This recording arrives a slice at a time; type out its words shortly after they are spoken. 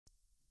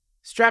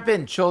Strap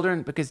in,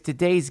 children, because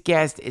today's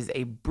guest is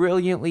a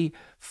brilliantly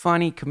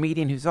funny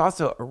comedian who's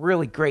also a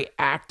really great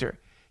actor.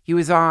 He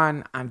was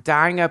on I'm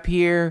Dying Up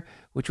Here,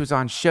 which was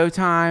on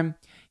Showtime.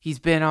 He's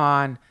been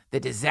on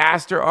The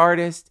Disaster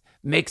Artist,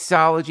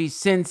 Mixology,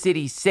 Sin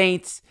City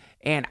Saints,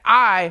 and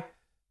I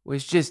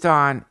was just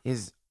on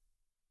his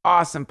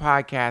awesome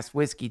podcast,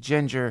 Whiskey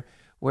Ginger,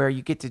 where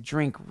you get to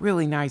drink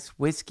really nice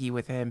whiskey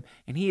with him,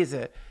 and he is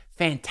a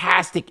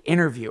fantastic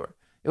interviewer.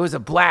 It was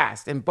a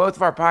blast, and both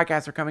of our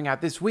podcasts are coming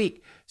out this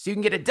week, so you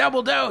can get a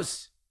double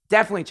dose.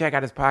 Definitely check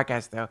out his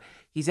podcast, though.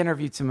 He's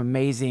interviewed some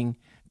amazing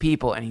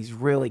people, and he's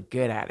really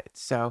good at it.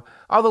 So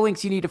all the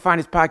links you need to find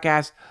his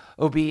podcast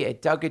will be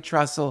at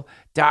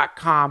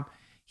duncantrussell.com.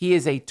 He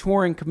is a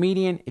touring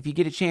comedian. If you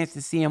get a chance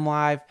to see him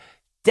live,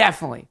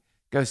 definitely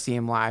go see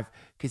him live,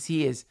 because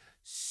he is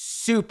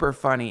super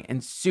funny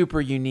and super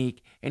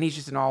unique, and he's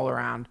just an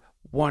all-around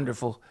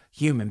wonderful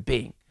human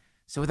being.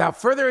 So without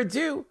further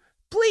ado,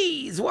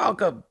 please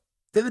welcome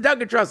to the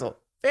Duncan Trussell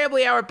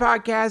Family Hour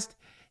Podcast,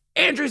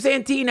 Andrew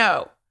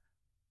Santino.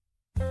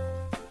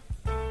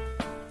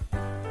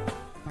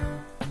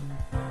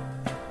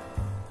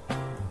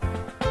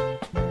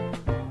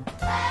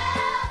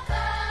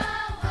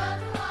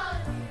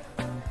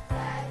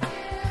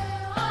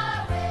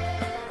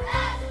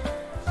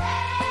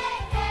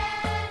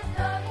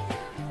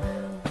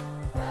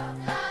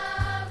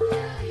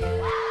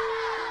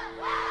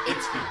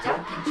 It's the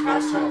Duncan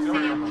Trussell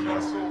Family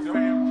Hour.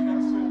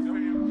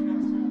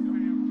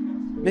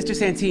 Mr.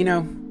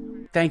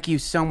 Santino, thank you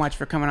so much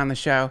for coming on the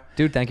show.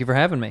 Dude, thank you for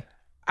having me.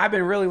 I've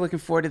been really looking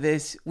forward to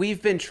this.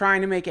 We've been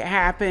trying to make it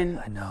happen.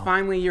 I know.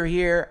 Finally, you're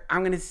here. I'm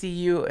going to see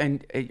you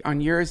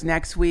on yours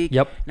next week.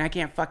 Yep. And I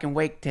can't fucking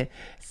wait to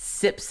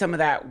sip some of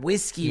that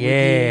whiskey with you.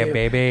 Yeah,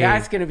 baby.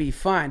 That's going to be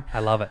fun. I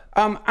love it.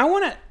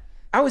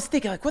 I was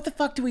thinking, like, what the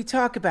fuck do we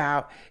talk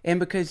about? And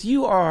because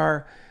you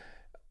are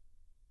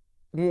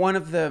one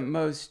of the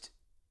most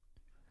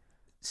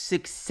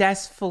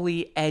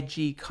successfully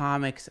edgy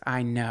comics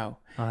I know.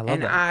 I love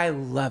and that. I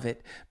love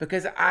it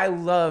because I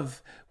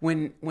love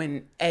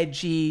when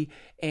edgy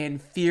and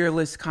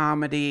fearless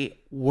comedy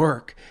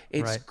work.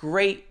 It's Right.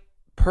 great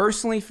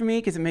personally for me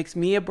because it makes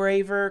me a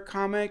braver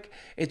comic.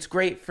 It's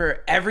great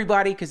for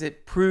everybody because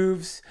it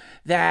proves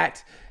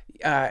that,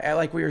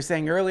 like we were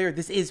saying earlier,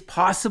 this is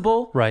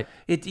possible. Right.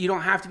 You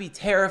don't have to be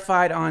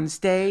terrified on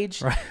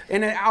stage. Right.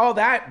 And then all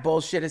that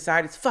bullshit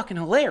aside, it's fucking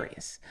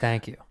hilarious.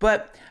 Thank you.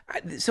 But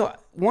so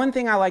one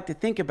thing I like to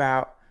think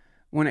about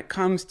when it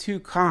comes to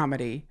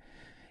comedy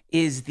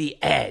is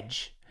the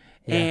edge.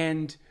 Yeah.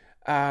 And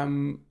I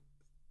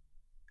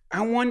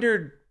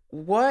wondered,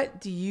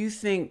 what do you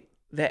think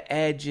the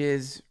edge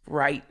is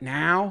right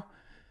now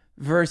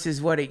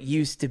versus what it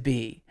used to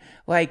be?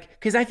 Like,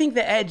 because I think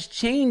the edge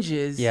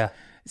changes Yeah.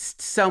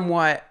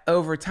 somewhat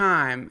over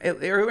time.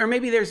 Or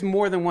maybe there's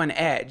more than one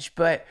edge,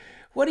 but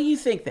what do you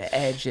think the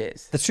edge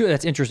is? That's true.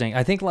 That's interesting.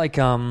 I think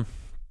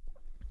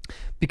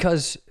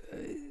because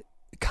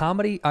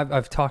comedy,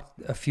 I've talked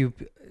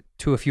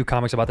to a few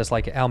comics about this,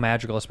 like Al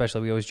Madrigal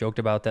especially. We always joked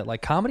about that.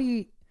 Like,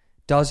 comedy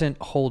doesn't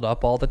hold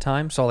up all the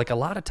time. So like a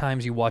lot of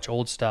times you watch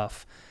old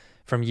stuff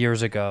from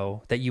years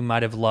ago that you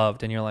might have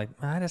loved, and you're like,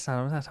 that's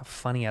not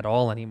funny at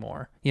all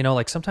anymore. You know,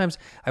 like sometimes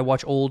I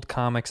watch old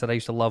comics that I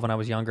used to love when I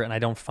was younger, and I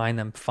don't find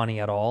them funny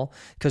at all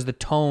because the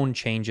tone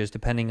changes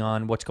depending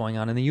on what's going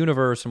on in the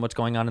universe and what's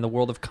going on in the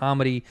world of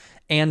comedy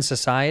and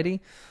society.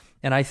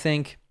 And I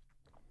think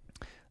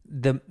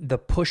the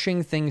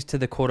pushing things to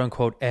the quote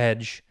unquote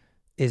edge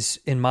is,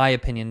 in my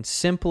opinion,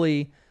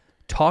 simply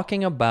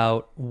talking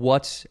about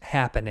what's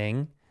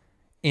happening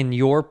in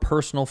your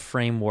personal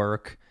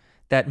framework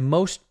that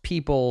most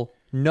people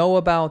know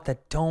about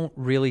that don't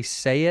really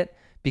say it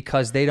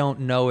because they don't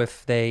know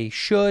if they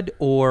should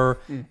or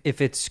if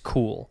it's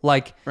cool.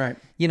 Like, Right.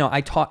 you know,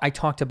 I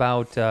talked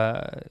about,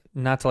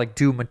 not to like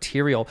do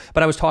material,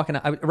 but I was talking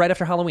right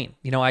after Halloween.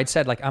 You know, I'd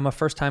said, like, I'm a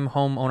first-time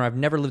homeowner. I've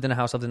never lived in a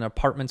house. I've lived in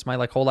apartments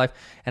my whole life.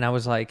 And I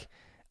was like,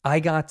 I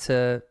got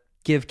to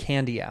give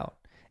candy out.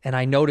 And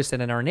I noticed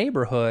that in our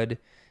neighborhood,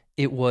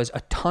 it was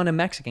a ton of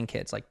Mexican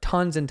kids, like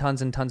tons and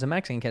tons and tons of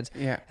Mexican kids.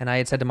 Yeah. And I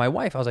had said to my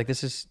wife, I was like,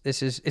 this is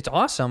it's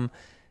awesome,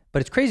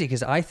 but it's crazy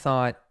because I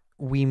thought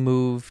we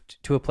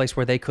moved to a place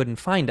where they couldn't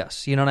find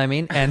us. You know what I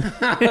mean? And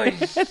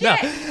no,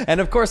 and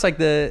of course, like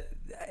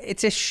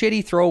it's a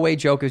shitty throwaway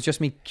joke. It was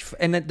just me,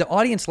 and the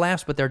audience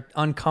laughs, but they're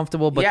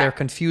uncomfortable, but they're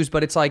confused.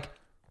 But it's like,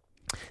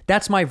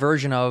 that's my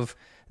version of,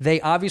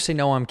 they obviously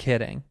know I'm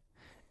kidding.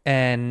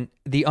 And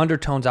the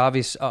undertones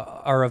obvious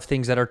are of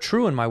things that are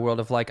true in my world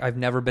of, like, I've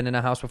never been in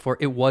a house before.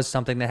 It was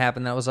something that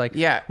happened that was like,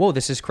 whoa,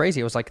 this is crazy.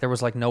 It was like, there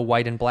was like no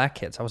white and black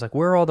kids. I was like,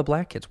 where are all the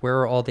black kids?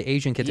 Where are all the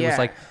Asian kids? It was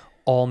like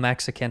all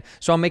Mexican.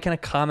 So I'm making a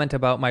comment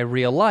about my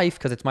real life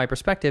because it's my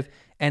perspective,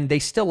 and they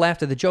still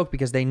laughed at the joke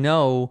because they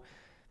know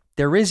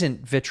there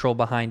isn't vitriol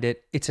behind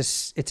it. It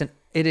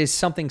is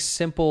something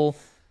simple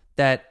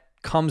that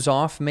comes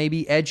off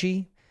maybe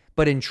edgy,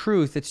 but in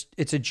truth,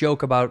 it's a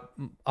joke about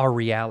our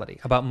reality,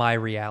 about my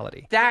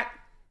reality. That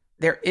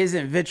there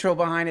isn't vitriol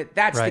behind it.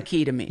 That's the Right.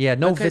 key to me. Yeah,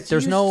 no Because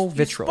there's no you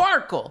vitriol.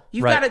 sparkle.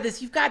 You've Right.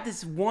 got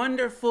this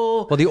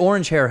wonderful. Well, the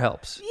orange hair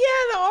helps.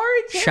 Yeah, the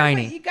orange hair,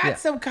 Shiny. but you got Yeah.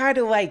 some kind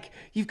of like,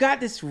 you've got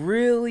this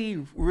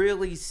really,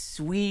 really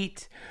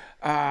sweet,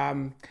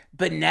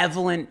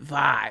 benevolent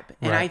vibe.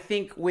 And Right. I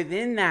think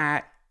within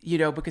that, you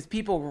know, because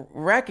people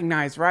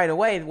recognize right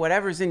away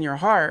whatever's in your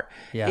heart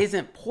Yeah.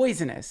 isn't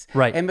poisonous.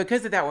 Right. And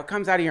because of that, what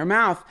comes out of your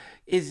mouth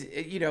is,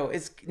 you know,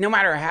 it's no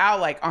matter how,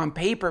 like on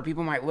paper,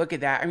 people might look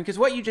at that. I mean, because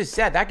what you just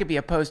said, that could be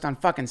a post on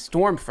fucking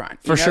Stormfront. You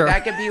For know? sure.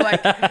 That could be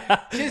like,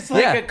 just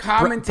like a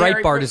commentary.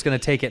 Breitbart for- is going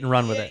to take it and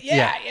run with it.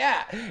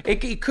 yeah.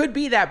 It could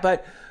be that,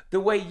 but the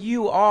way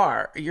you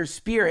are, your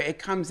spirit, it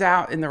comes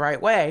out in the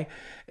right way.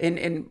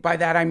 And by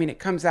that, I mean, it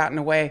comes out in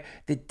a way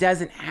that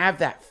doesn't have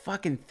that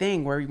fucking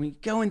thing where when you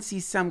go and see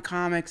some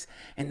comics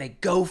and they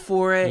go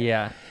for it.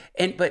 Yeah.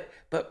 And, but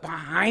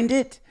behind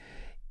it,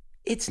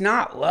 it's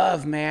not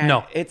love, man.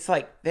 No. It's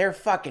like they're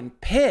fucking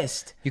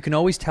pissed. You can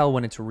always tell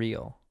when it's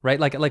real, right?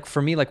 Like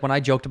for me, like when I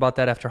joked about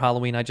that after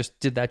Halloween, I just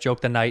did that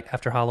joke the night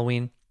after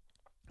Halloween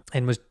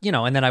and was, you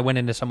know, and then I went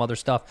into some other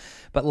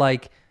stuff. But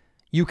like,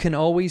 you can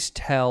always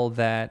tell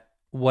that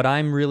what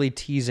I'm really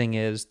teasing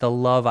is the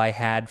love I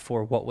had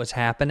for what was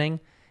happening.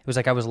 It was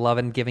like I was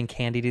loving giving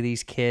candy to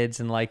these kids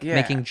and like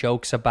making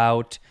jokes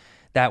about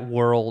that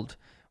world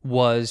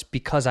was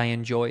because I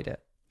enjoyed it.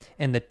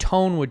 And the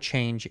tone would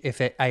change if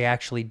I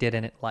actually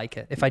didn't like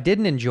it. If I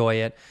didn't enjoy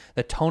it,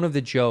 the tone of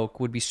the joke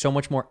would be so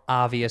much more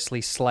obviously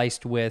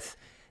sliced with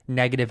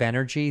negative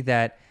energy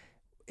that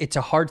it's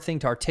a hard thing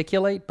to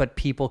articulate, but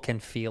people can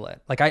feel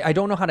it. Like, I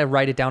don't know how to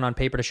write it down on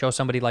paper to show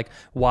somebody like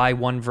why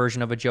one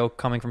version of a joke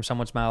coming from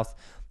someone's mouth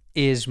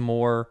is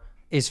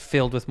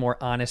filled with more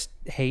honest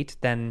hate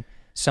than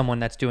someone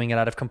that's doing it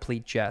out of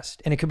complete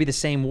jest. And it could be the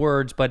same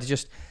words, but it's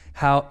just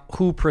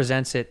who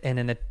presents it and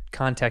in the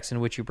context in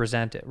which you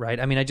present it, right?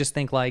 I mean, I just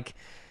think like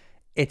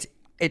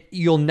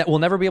we'll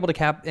never be able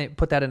to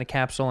put that in a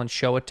capsule and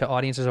show it to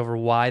audiences over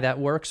why that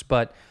works,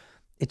 but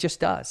it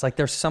just does. Like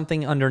there's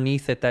something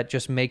underneath it that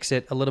just makes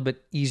it a little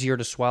bit easier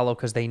to swallow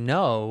because they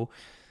know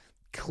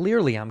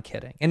clearly I'm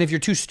kidding. And if you're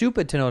too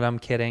stupid to know that I'm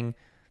kidding,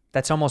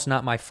 that's almost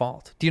not my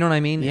fault. Do you know what I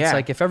mean? Yeah. It's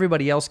like if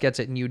everybody else gets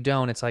it and you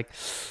don't, it's like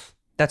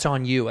that's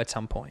on you at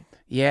some point.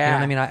 Yeah. You know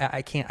what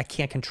I mean? I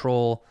can't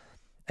control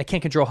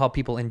how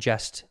people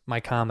ingest my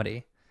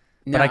comedy,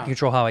 but I can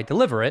control how I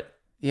deliver it.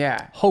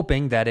 Yeah.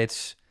 Hoping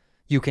that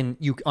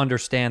you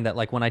understand that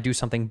like when I do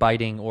something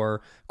biting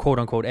or quote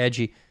unquote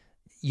edgy,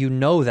 you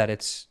know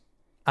that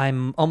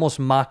I'm almost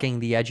mocking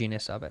the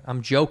edginess of it.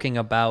 I'm joking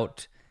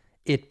about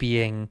it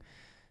being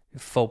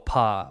faux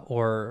pas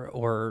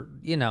or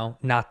you know,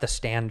 not the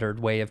standard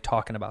way of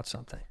talking about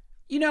something.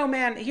 You know,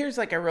 man, here's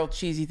like a real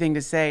cheesy thing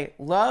to say.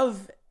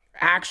 Love,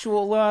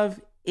 actual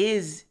love,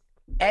 is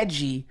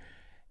edgy,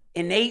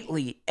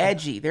 innately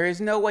edgy. There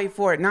is no way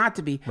for it not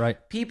to be. Right.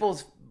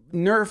 People's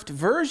nerfed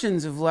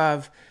versions of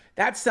love,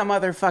 that's some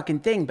other fucking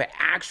thing. But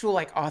actual,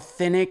 like,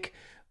 authentic,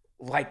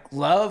 like,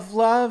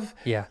 love,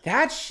 Yeah.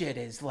 that shit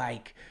is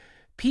like,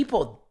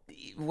 people,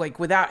 like,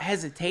 without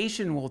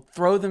hesitation will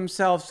throw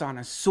themselves on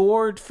a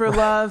sword for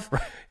love.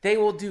 Right. They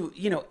will do,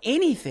 you know,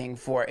 anything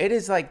for it. It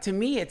is like, to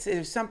me,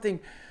 there's something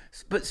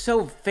but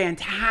so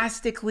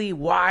fantastically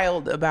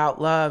wild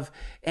about love.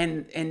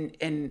 And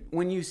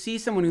when you see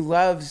someone who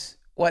loves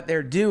what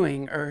they're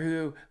doing or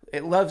who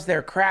it loves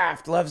their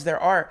craft, loves their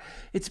art,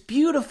 it's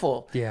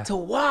beautiful to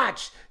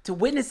watch, to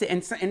witness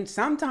it. And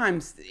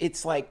sometimes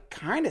it's like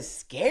kind of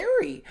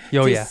scary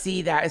to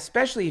see that,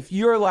 especially if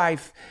your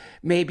life,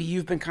 maybe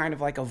you've been kind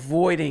of like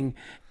avoiding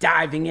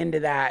diving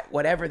into that,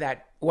 whatever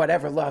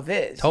love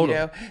is. Totally.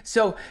 You know?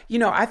 So, you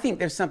know, I think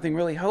there's something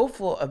really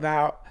hopeful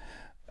about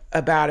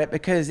it,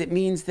 because it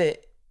means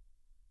that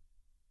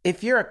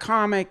if you're a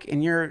comic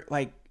and you're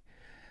like,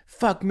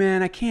 fuck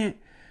man,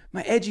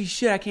 my edgy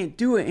shit, I can't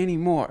do it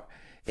anymore.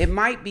 It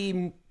might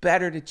be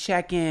better to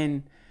check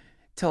in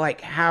to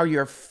like how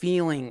you're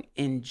feeling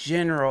in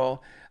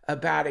general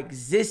about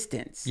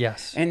existence.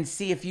 Yes. And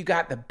see if you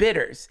got the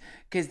bitters,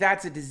 because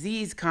that's a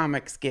disease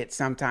comics get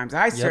sometimes.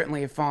 I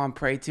certainly have fallen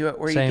prey to it,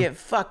 where you get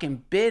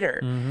fucking bitter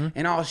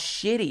and all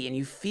shitty and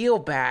you feel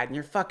bad and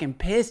you're fucking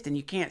pissed and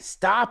you can't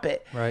stop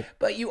it. Right.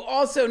 But you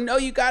also know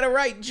you got to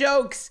write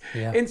jokes.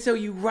 Yeah. And so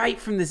you write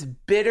from this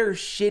bitter,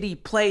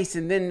 shitty place,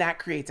 and then that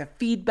creates a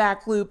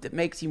feedback loop that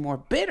makes you more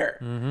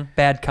bitter.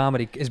 Bad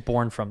comedy is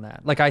born from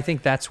that. Like, I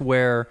think that's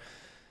where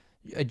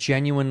a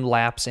genuine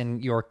lapse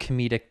in your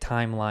comedic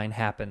timeline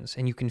happens,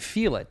 and you can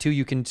feel it too.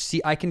 You can see,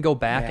 I can go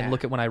back and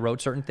look at when I wrote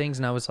certain things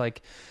and I was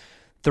like,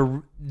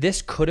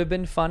 this could have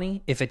been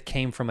funny if it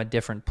came from a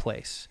different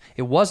place.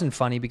 It wasn't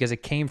funny because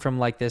it came from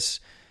like this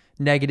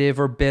negative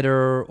or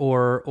bitter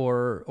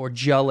or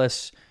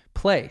jealous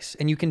place.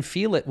 And you can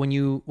feel it when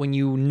you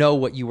know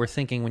what you were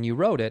thinking when you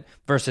wrote it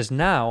versus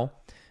now.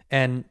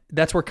 And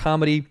that's where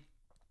comedy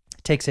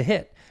takes a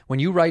hit. When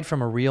you write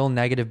from a real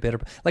negative, bitter,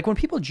 like when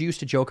people used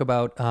to joke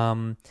about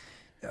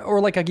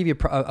or like I'll give you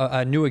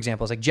a new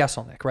example. It's like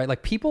Jesselnick, right?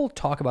 Like people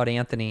talk about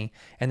Anthony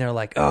and they're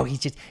like, oh, he's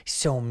just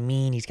so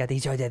mean. He's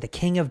the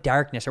king of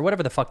darkness or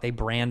whatever the fuck they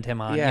brand him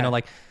on. You know,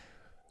 like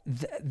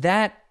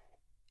that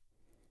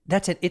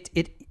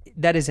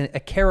is a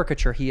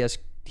caricature he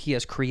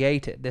has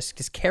created.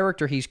 This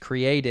character he's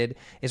created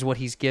is what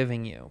he's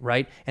giving you,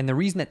 right? And the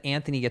reason that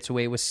Anthony gets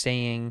away with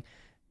saying,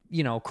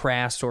 you know,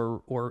 crass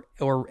or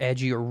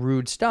edgy or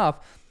rude stuff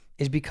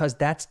is because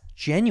that's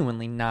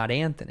genuinely not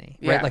Anthony,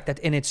 right? Like that,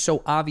 and it's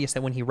so obvious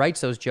that when he writes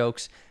those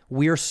jokes,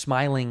 we're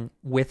smiling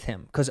with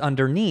him because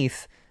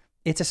underneath,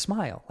 it's a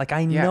smile. Like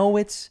I know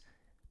it's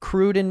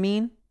crude and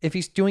mean if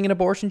he's doing an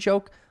abortion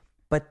joke,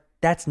 but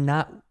that's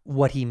not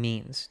what he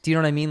means. Do you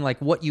know what I mean? Like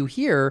what you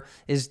hear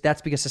is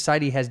that's because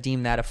society has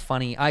deemed that a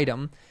funny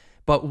item,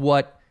 but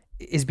what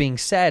is being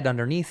said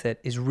underneath it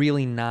is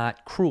really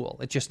not cruel.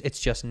 It's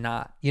just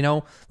not, you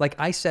know, like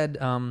I said,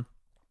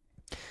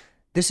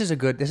 this is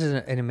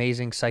an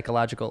amazing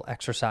psychological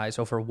exercise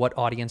over what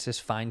audiences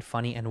find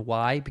funny and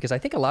why, because I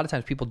think a lot of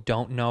times people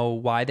don't know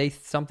why they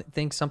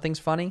think something's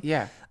funny.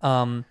 Yeah.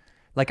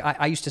 Like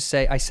I used to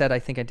say, I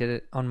think I did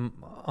it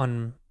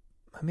on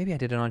maybe I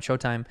did it on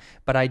Showtime,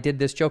 but I did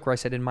this joke where I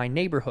said in my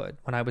neighborhood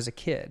when I was a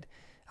kid,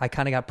 I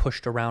kind of got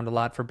pushed around a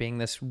lot for being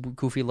this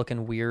goofy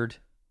looking weird,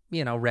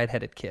 you know,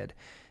 redheaded kid.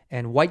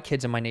 And white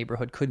kids in my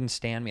neighborhood couldn't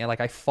stand me.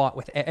 I fought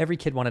with every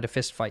kid wanted to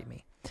fist fight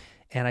me.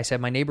 And I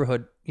said my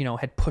neighborhood, you know,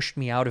 had pushed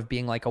me out of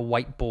being like a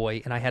white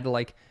boy and I had to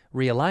like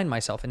realign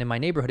myself. And in my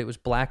neighborhood, it was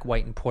black,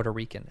 white, and Puerto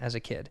Rican as a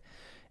kid.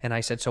 And I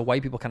said, so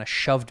white people kind of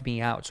shoved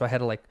me out. So I had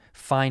to like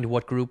find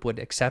what group would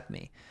accept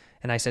me.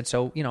 And I said,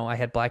 so, you know, I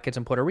had black kids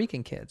and Puerto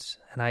Rican kids.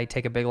 And I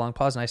take a big long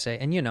pause and I say,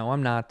 and you know,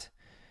 I'm not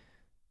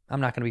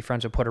going to be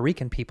friends with Puerto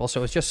Rican people.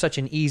 So it's just such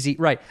an easy,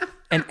 right.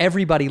 And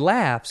everybody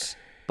laughs.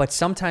 But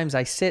sometimes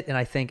I sit and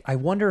I think, I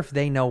wonder if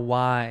they know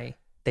why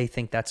they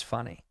think that's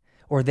funny.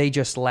 Or they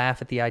just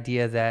laugh at the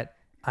idea that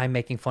I'm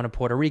making fun of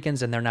Puerto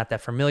Ricans and they're not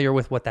that familiar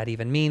with what that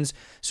even means.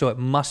 So it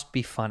must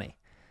be funny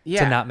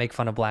to not make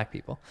fun of black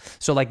people.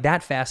 So like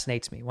that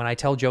fascinates me. When I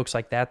tell jokes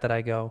like that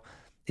I go,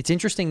 it's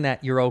interesting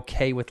that you're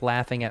okay with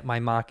laughing at my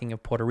mocking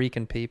of Puerto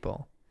Rican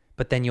people,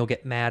 but then you'll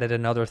get mad at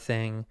another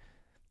thing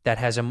that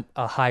has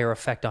a higher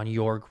effect on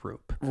your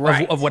group,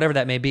 right? Of whatever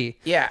that may be.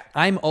 Yeah.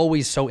 I'm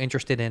always so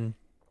interested in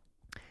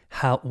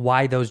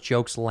why those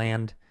jokes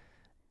land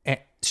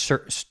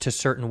to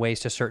certain ways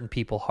to certain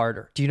people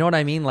harder. Do you know what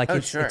I mean? Like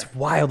it's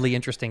wildly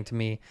interesting to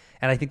me.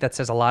 And I think that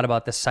says a lot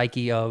about the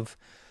psyche of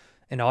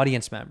an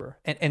audience member.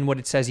 And what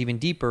it says even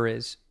deeper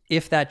is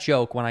if that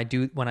joke, when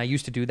I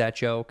used to do that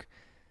joke,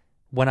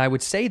 when I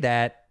would say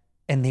that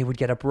and they would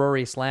get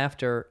uproarious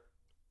laughter,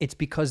 it's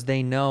because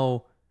they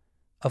know,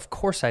 of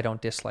course I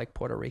don't dislike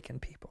Puerto Rican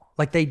people.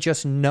 Like they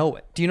just know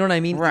it. Do you know what I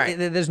mean? Right.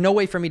 There's no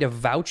way for me to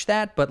vouch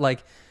that, but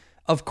like,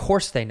 of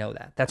course they know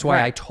that. That's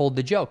why I told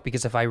the joke,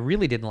 because if I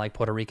really didn't like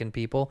Puerto Rican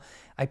people,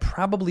 I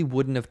probably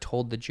wouldn't have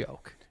told the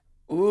joke.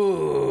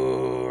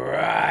 Ooh,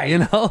 right. You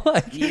know,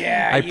 like,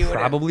 I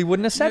probably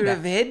wouldn't have said that. You would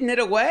have hidden it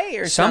away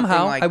or somehow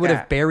something like I would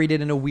have buried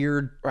it in a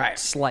weird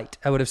slight.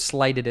 I would have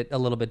slighted it a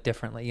little bit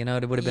differently. You know,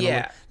 it would have been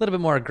a little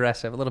bit more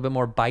aggressive, a little bit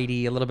more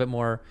bitey, a little bit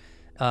more,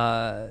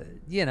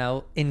 you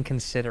know,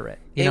 inconsiderate.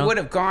 It would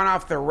have gone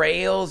off the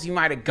rails. You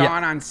might have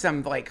gone on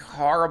some like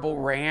horrible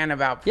rant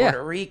about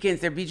Puerto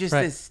Ricans. There'd be just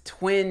this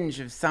twinge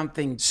of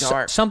something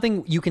dark.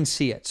 Something you can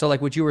see it. So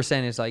like what you were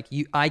saying is like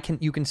you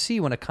can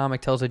see when a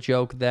comic tells a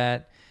joke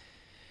that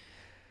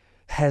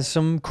has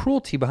some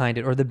cruelty behind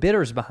it or the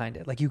bitters behind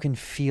it. Like you can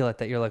feel it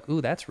that you're like,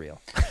 ooh, that's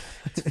real.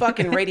 It's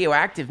fucking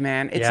radioactive,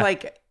 man. It's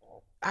like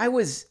I've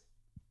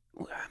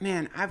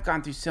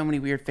gone through so many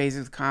weird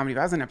phases with comedy.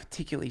 I was in a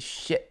particularly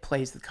shit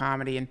place with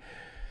comedy, and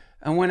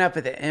I went up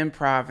at the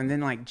Improv, and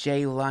then like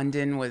Jay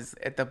London was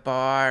at the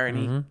bar,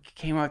 and he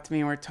came up to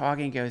me and we're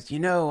talking. He goes, you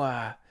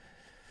know,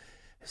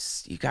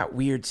 you got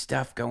weird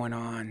stuff going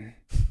on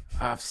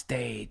off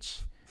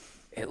stage.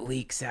 It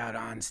leaks out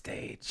on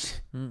stage.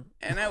 And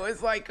I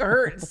was like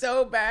hurt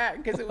so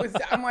bad because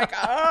I'm like,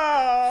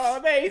 oh,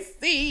 they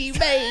see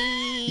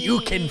me. You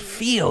can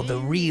feel the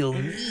real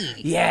me.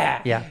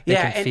 Yeah. Yeah, they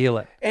can feel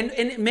it. And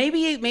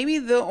maybe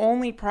the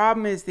only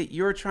problem is that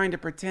you're trying to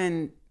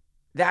pretend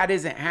that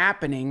isn't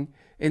happening.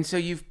 And so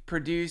you've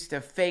produced a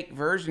fake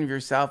version of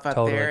yourself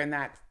out there, and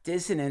that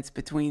dissonance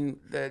between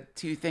the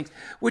two things,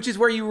 which is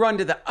where you run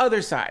to the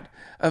other side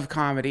of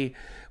comedy,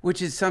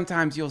 which is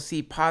sometimes you'll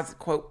see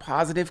quote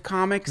positive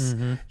comics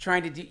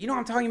trying to do, you know what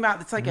I'm talking about?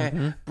 It's like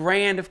a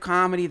brand of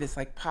comedy that's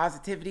like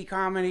positivity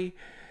comedy.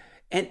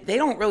 And they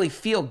don't really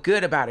feel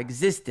good about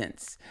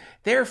existence.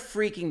 They're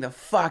freaking the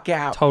fuck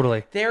out.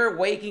 Totally. They're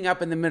waking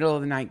up in the middle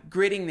of the night,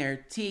 gritting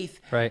their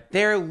teeth. Right.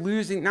 They're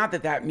losing, not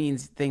that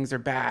means things are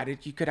bad.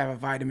 You could have a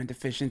vitamin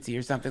deficiency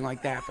or something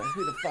like that, but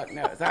who the fuck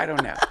knows? I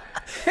don't know.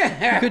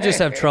 You could just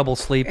have trouble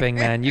sleeping,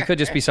 man. You could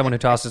just be someone who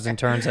tosses and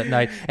turns at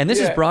night. And this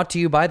is brought to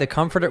you by the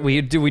Comforter. We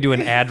do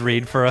an ad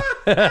read for a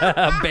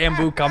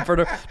bamboo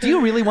comforter. Do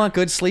you really want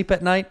good sleep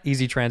at night?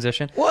 Easy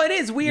transition. Well, it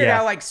is weird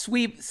how like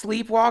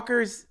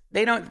sleepwalkers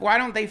why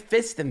don't they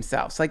fist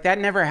themselves? Like that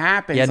never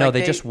happens. Yeah, no, like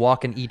they just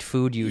walk and eat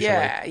food usually.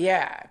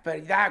 Yeah.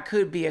 But that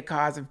could be a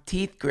cause of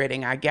teeth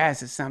gritting, I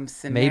guess, is some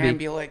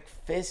somnambulic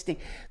fisting.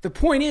 The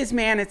point is,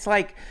 man, it's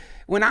like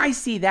when I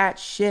see that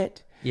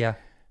shit, Yeah.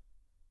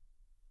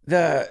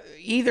 the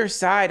either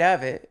side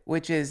of it,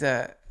 which is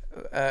a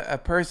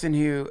person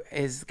who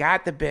has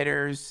got the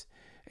bitters,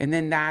 and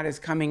then that is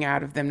coming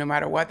out of them no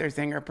matter what they're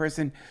saying, or a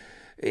person,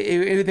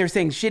 they're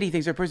saying shitty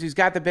things, or a person who's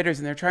got the bitters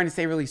and they're trying to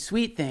say really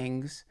sweet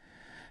things.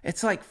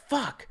 It's like,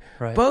 fuck.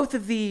 Right. Both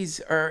of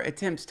these are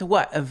attempts to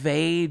what?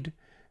 Evade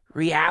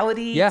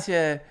reality? Yeah.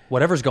 To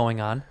Whatever's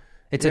going on.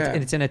 It's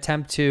an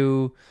attempt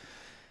to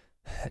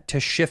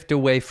shift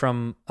away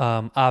from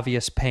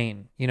obvious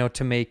pain,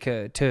 to make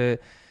to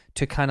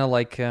kind of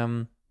like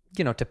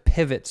to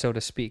pivot, so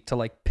to speak, to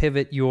like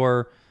pivot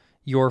your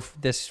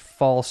this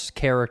false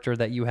character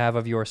that you have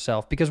of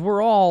yourself, because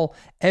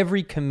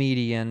every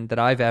comedian that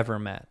I've ever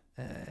met,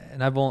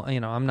 and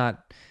I'm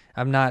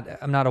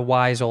not a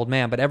wise old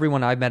man, but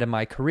everyone I've met in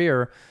my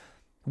career,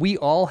 we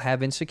all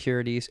have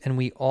insecurities and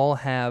we all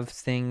have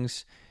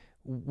things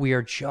we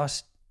are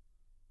just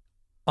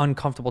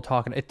uncomfortable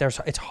talking.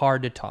 It's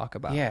hard to talk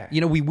about. Yeah.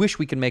 We wish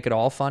we could make it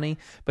all funny,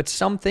 but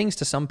some things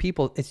to some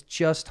people, it's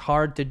just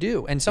hard to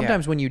do. And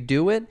sometimes when you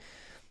do it,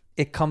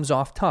 it comes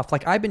off tough.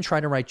 Like I've been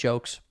trying to write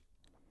jokes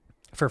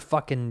for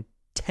fucking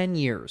 10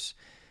 years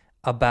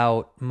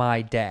about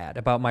my dad,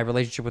 about my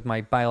relationship with my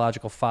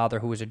biological father,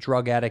 who was a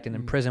drug addict and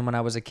in prison when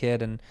I was a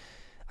kid. And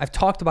I've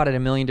talked about it a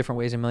million different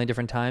ways, a million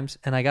different times.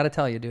 And I got to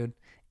tell you, dude,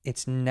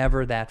 it's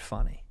never that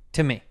funny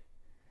to me.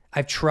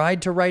 I've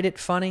tried to write it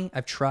funny.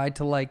 I've tried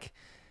to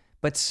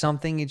but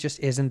something, it just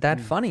isn't that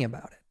funny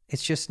about it.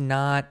 It's just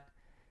not,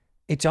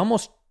 it's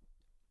almost,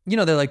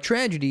 they're like,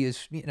 tragedy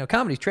is,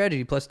 comedy's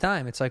tragedy plus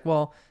time. It's like,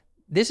 well,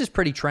 this is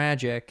pretty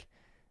tragic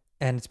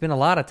and it's been a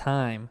lot of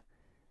time,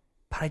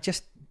 but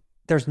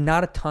there's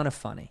not a ton of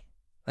funny.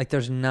 Like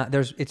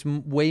it's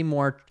way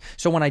more.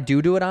 So when I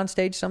do it on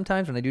stage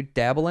sometimes, when I do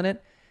dabble in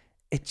it,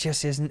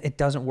 it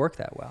doesn't work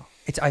that well.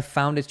 I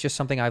found it's just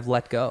something I've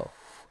let go.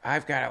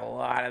 I've got a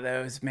lot of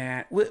those,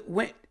 man.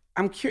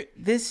 I'm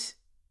curious,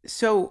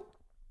 so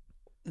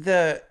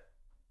the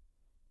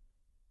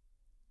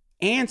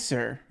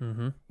answer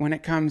when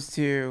it comes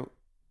to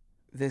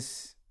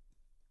this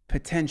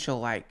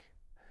potential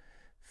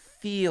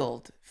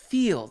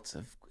fields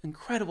of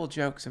incredible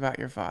jokes about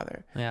your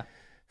father. Yeah.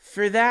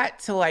 For that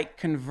to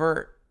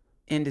convert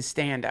into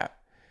stand-up,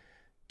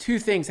 two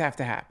things have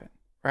to happen,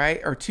 right?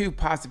 Or two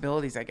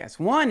possibilities, I guess.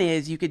 One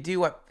is you could do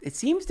what it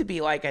seems to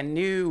be like a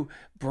new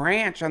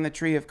branch on the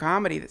tree of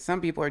comedy that some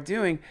people are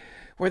doing,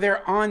 where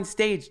they're on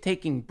stage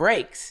taking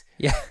breaks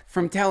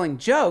from telling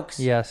jokes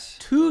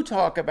to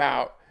talk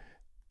about,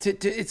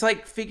 it's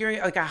like figuring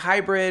like a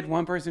hybrid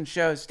one-person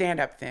show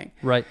stand-up thing.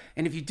 Right.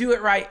 And if you do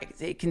it right,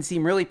 it can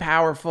seem really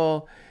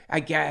powerful, I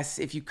guess,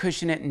 if you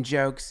cushion it in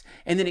jokes.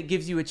 And then it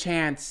gives you a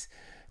chance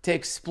to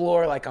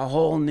explore like a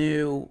whole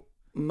new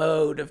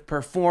mode of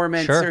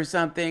performance or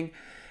something.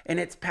 And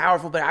it's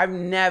powerful. But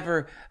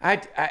whenever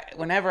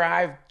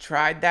I've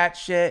tried that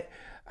shit,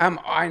 I'm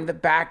on the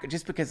back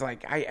just because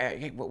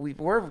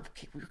we're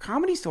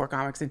Comedy Store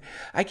comics, and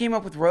I came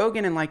up with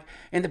Rogan, and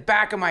in the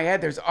back of my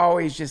head, there's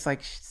always just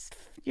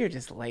you're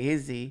just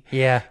lazy.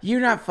 Yeah.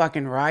 You're not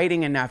fucking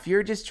writing enough.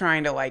 You're just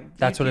trying to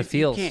That's what it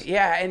feels.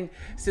 Yeah. And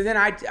so then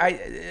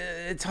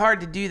it's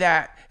hard to do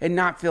that and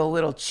not feel a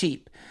little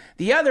cheap.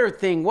 The other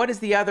thing, what is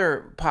the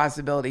other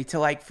possibility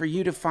to for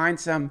you to find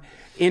some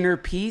inner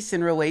peace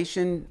in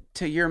relation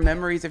to your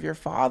memories of your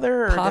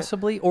father? Or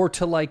possibly, or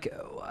to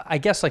I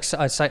guess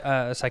a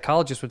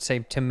psychologist would say,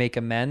 to make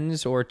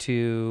amends or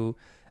to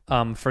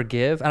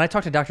forgive. And I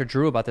talked to Dr.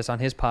 Drew about this on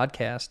his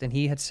podcast, and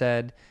he had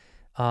said,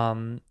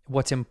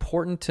 what's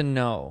important to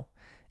know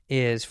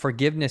is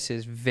forgiveness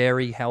is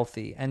very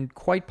healthy and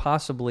quite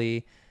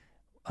possibly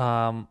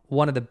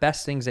one of the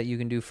best things that you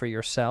can do for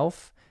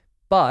yourself,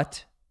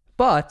 but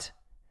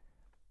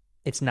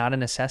it's not a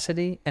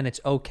necessity, and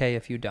it's okay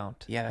if you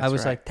don't. Yeah, that's I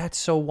was right. like, that's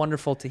so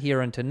wonderful to hear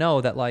and to know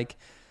that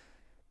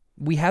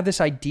we have this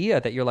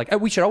idea that you're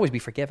we should always be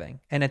forgiving.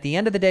 And at the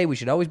end of the day, we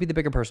should always be the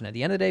bigger person. At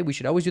the end of the day, we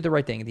should always do the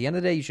right thing. At the end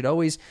of the day, you should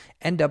always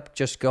end up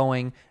just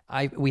going,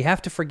 we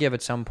have to forgive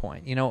at some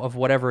point, of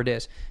whatever it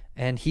is.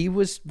 And he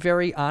was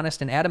very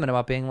honest and adamant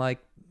about being like,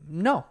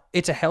 no,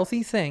 it's a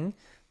healthy thing,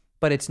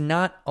 but it's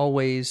not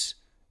always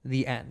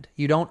the end.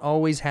 You don't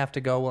always have to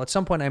go, well, at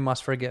some point I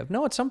must forgive.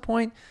 No, at some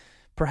point,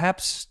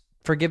 perhaps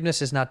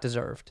forgiveness is not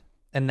deserved.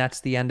 And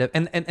that's the end of,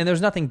 and there's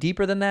nothing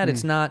deeper than that.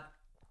 It's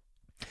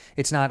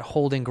not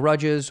holding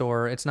grudges,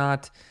 or it's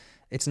not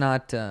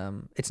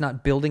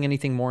building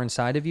anything more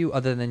inside of you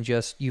other than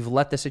just you've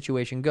let the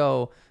situation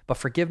go. But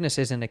forgiveness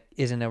isn't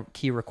a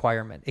key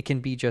requirement. It can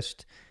be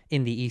just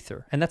in the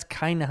ether. And that's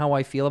kind of how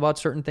I feel about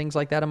certain things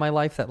like that in my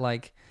life, that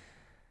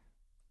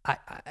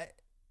I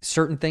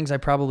certain things I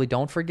probably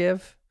don't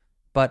forgive,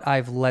 but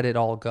I've let it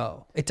all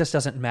go. It just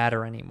doesn't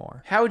matter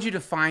anymore. How would you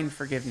define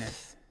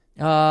forgiveness?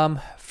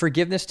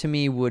 Forgiveness to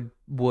me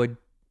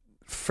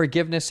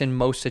forgiveness in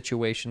most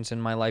situations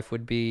in my life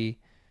would be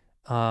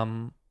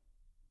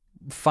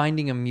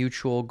finding a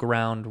mutual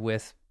ground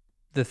with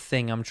the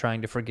thing I'm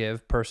trying to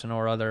forgive, person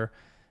or other,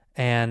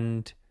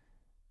 and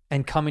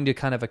coming to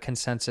kind of a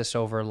consensus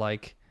over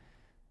like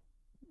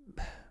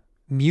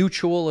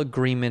mutual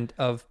agreement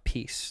of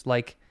peace,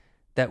 like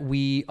that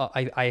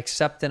I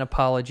accept an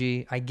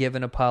apology, I give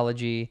an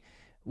apology,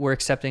 we're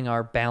accepting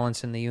our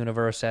balance in the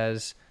universe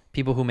as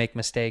people who make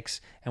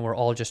mistakes, and we're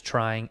all just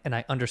trying, and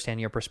I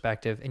understand your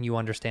perspective and you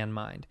understand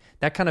mine.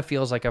 That kind of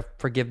feels like a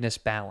forgiveness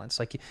balance.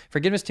 Like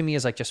forgiveness to me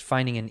is like just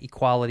finding an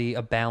equality,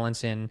 a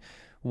balance in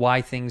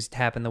why things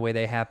happen the way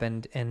they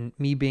happened, and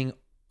me being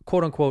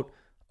quote unquote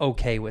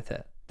okay with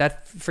it.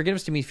 That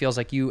forgiveness to me feels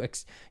like you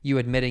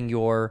admitting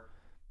you're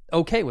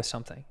okay with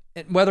something.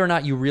 Whether or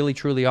not you really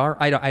truly are,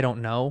 I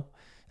don't know.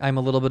 I'm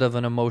a little bit of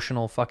an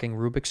emotional fucking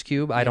Rubik's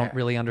Cube. I don't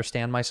really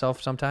understand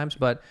myself sometimes,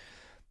 but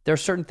there are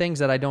certain things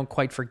that I don't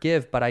quite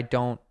forgive, but I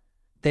don't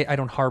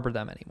harbor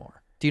them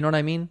anymore. Do you know what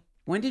I mean?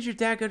 When did your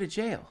dad go to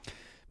jail?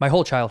 My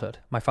whole childhood.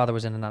 My father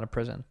was in and out of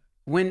prison.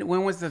 When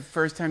was the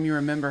first time you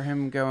remember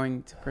him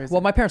going to prison?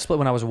 Well, my parents split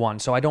when I was 1,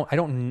 so I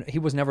don't. He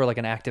was never like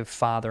an active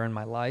father in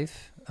my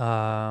life.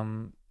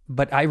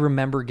 But I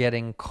remember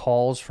getting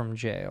calls from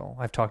jail.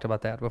 I've talked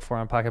about that before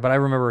on podcast, but I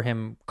remember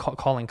him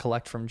calling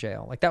collect from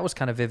jail. Like that was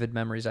kind of vivid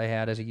memories I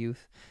had as a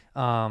youth.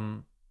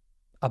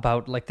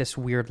 About like this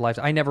weird life.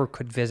 I never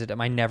could visit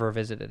him. I never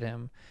visited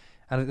him.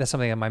 And that's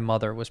something that my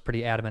mother was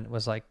pretty adamant,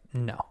 was like,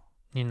 no,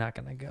 you're not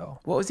going to go.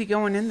 What was he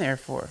going in there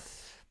for?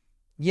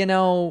 You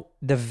know,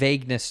 the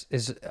vagueness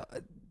is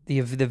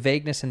the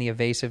vagueness and the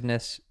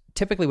evasiveness.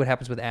 Typically what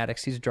happens with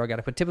addicts, he's a drug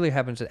addict, but typically what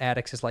happens with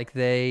addicts is like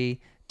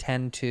they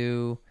tend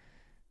to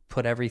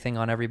put everything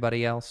on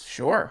everybody else.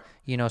 Sure.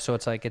 You know, so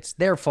it's like, it's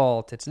their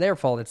fault, it's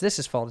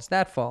this fault, it's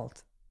that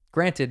fault.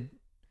 Granted,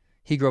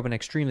 he grew up in an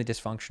extremely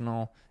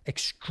dysfunctional,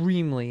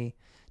 extremely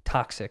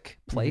toxic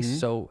place. Mm-hmm.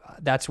 So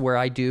that's where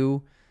I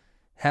do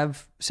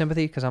have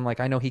sympathy, because I'm like,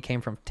 I know he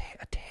came from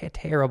a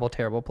terrible,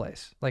 terrible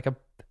place, like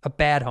a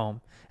bad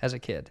home as a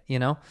kid, you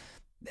know?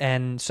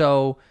 And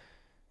so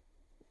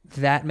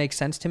that makes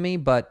sense to me.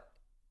 But,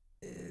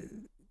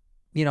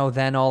 you know,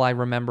 then all I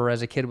remember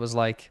as a kid was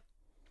like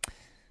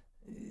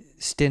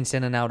stints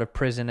in and out of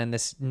prison and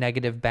this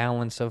negative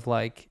balance of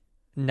like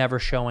never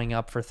showing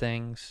up for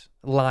things,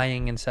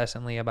 lying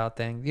incessantly about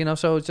things, you know?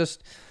 So it's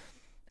just,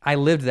 I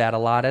lived that a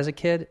lot as a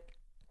kid,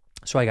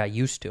 so I got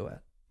used to it.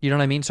 You know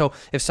what I mean? So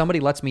if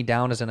somebody lets me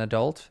down as an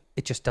adult,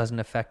 it just doesn't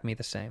affect me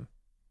the same.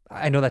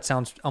 I know that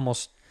sounds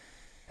almost,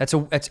 that's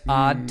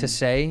odd to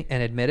say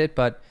and admit it,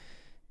 but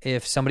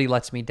if somebody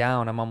lets me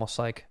down, I'm almost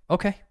like,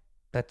 okay,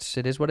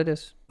 it is what it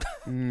is.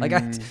 Like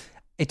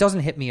it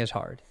doesn't hit me as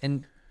hard.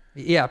 And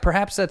yeah,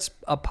 perhaps that's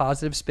a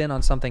positive spin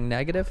on something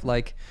negative.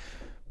 Like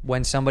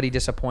when somebody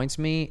disappoints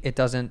me, it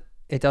doesn't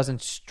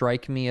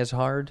strike me as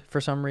hard for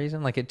some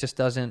reason. Like it just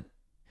doesn't,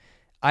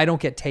 I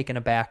don't get taken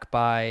aback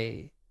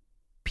by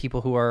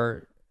people who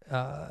are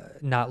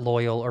not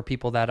loyal, or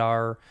people that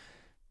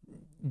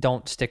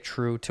don't stick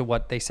true to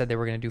what they said they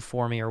were going to do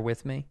for me or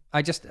with me.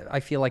 I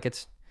feel like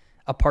it's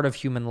a part of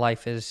human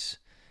life is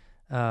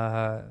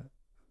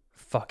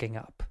fucking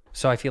up.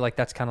 So I feel like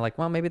that's kind of like,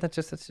 well, maybe that's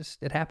just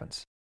it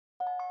happens.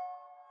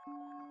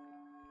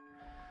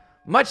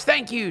 Much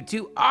thank you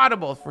to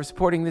Audible for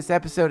supporting this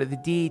episode of the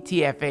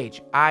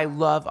DTFH. I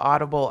love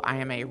Audible. I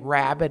am a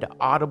rabid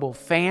Audible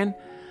fan.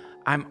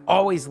 I'm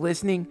always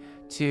listening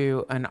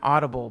to an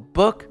Audible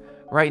book.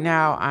 Right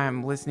now,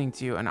 I'm listening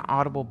to an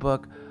Audible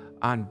book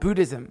on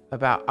Buddhism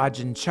about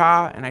Ajahn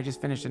Chah, and I just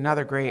finished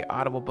another great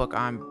Audible book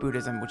on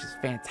Buddhism, which is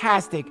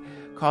fantastic,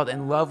 called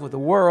In Love with the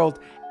World.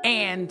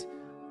 And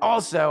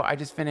also, I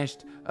just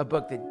finished a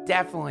book that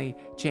definitely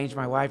changed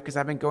my life, because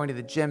I've been going to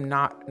the gym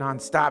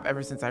nonstop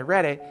ever since I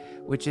read it,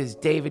 which is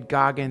David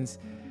Goggins'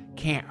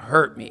 Can't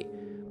Hurt Me.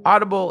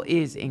 Audible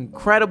is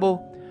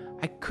incredible.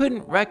 I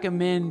couldn't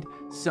recommend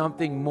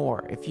something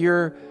more. If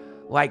you're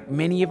like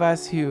many of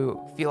us who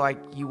feel like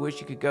you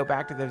wish you could go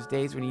back to those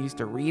days when you used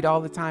to read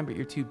all the time, but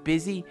you're too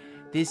busy,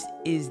 this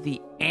is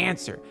the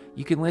answer.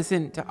 You can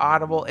listen to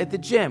Audible at the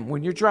gym,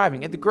 when you're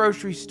driving, at the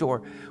grocery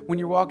store, when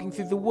you're walking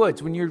through the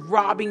woods, when you're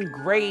robbing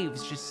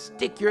graves. Just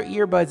stick your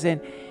earbuds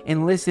in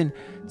and listen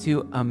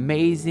to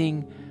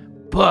amazing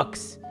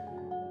books.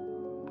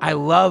 I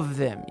love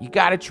them. You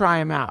got to try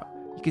them out.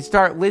 You can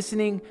start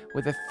listening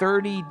with a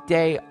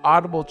 30-day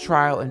Audible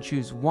trial and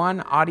choose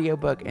 1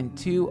 audiobook and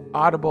 2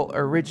 Audible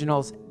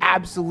originals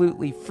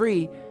absolutely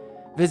free.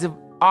 Visit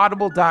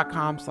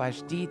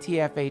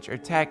audible.com/DTFH or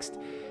text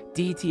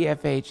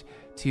DTFH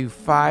to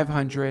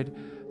 500.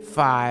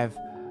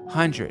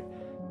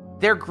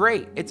 They're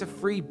great. It's a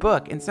free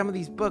book, and some of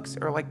these books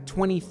are like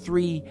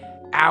 23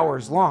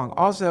 hours long.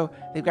 Also,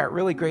 they've got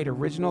really great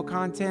original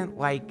content.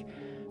 Like,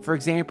 for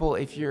example,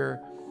 if you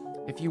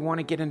want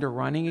to get into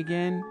running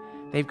again,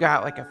 they've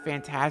got like a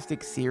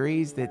fantastic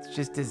series that's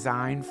just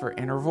designed for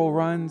interval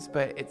runs,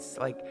 but it's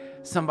like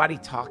somebody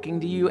talking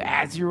to you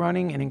as you're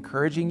running and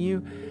encouraging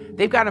you.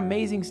 They've got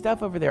amazing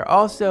stuff over there.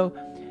 Also,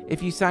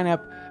 if you sign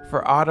up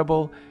for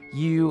Audible,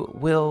 you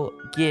will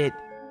get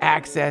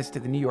access to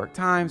the New York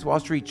Times, Wall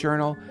Street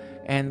Journal,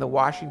 and the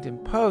Washington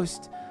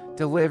Post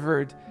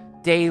delivered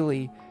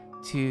daily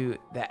to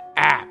the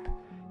app.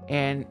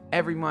 And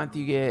every month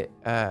you get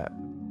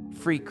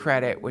free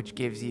credit, which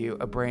gives you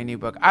a brand new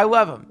book. I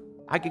love them.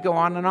 I could go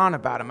on and on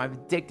about them. I'm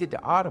addicted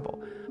to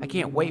Audible. I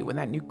can't wait when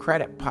that new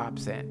credit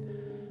pops in.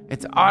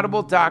 It's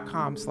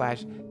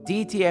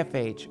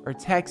audible.com/DTFH or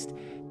text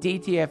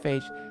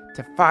DTFH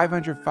to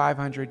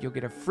 500-500. You'll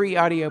get a free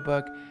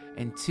audiobook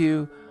and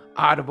 2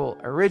 Audible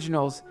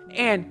originals,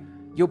 and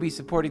you'll be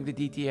supporting the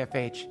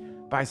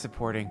DTFH by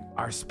supporting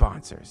our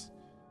sponsors.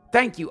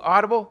 Thank you,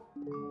 Audible.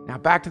 Now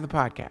back to the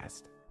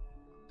podcast.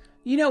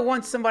 You know,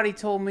 once somebody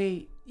told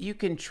me you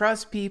can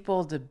trust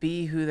people to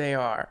be who they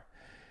are.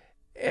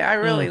 I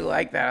really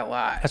like that a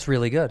lot. That's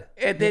really good.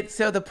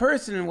 So the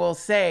person will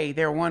say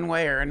they're one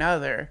way or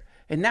another,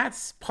 and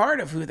that's part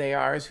of who they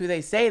are, is who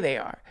they say they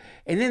are.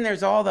 And then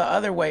there's all the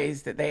other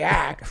ways that they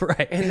act,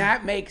 Right. And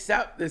that makes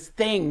up this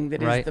thing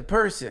that is the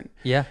person.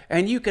 Yeah.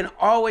 And you can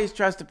always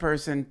trust a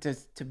person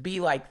to be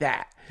like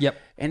that. Yep.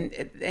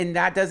 And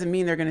that doesn't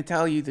mean they're going to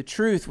tell you the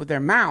truth with their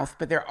mouth,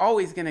 but they're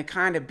always going to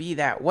kind of be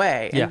that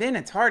way. And then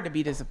it's hard to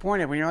be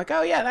disappointed when you're like,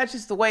 oh yeah, that's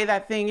just the way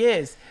that thing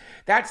is.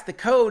 That's the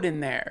code in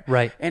there.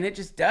 Right. And it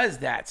just does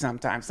that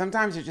sometimes.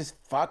 Sometimes it just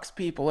fucks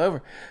people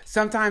over.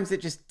 Sometimes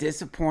it just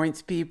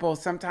disappoints people.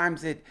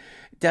 Sometimes it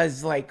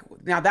does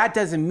now that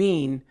doesn't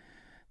mean,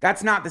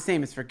 that's not the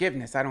same as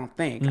forgiveness, I don't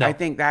think. No. I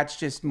think that's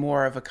just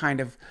more of a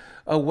kind of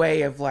a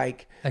way of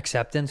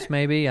acceptance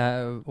maybe,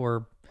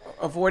 or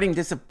avoiding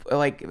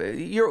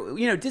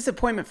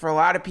disappointment for a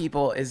lot of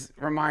people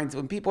reminds,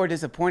 when people are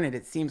disappointed,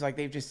 it seems like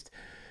they're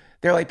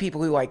like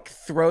people who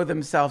throw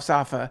themselves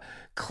off a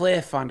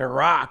cliff onto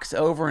rocks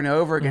over and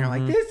over again.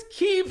 Mm-hmm. Like, this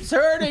keeps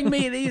hurting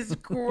me. These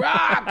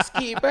rocks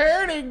keep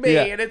hurting me.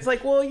 Yeah. And it's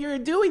like, well, you're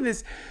doing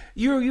this.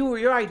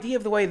 Your idea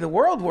of the way the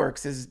world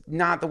works is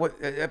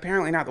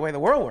apparently not the way the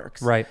world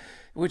works. Right.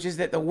 Which is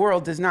that the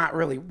world does not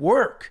really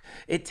work.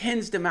 It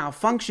tends to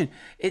malfunction.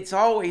 It's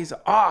always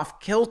off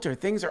kilter.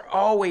 Things are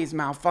always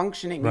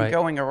malfunctioning and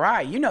going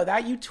awry. You know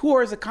that. You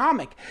tour as a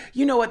comic.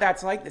 You know what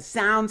that's like. The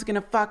sound's going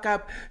to fuck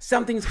up.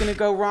 Something's going to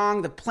go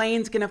wrong. The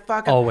plane's going to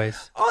fuck up.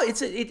 Always. Oh,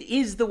 it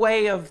is the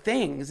way of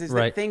things.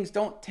 That things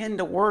don't tend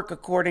to work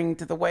according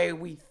to the way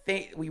we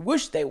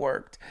wish they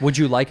worked. Would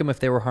you like them if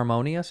they were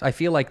harmonious? I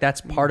feel like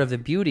that's part of the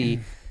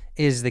beauty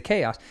is the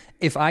chaos.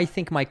 If I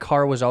think my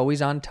car was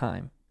always on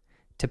time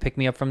to pick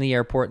me up from the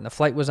airport, and the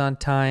flight was on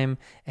time,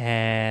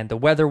 and the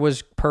weather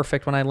was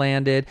perfect when I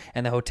landed,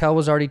 and the hotel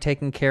was already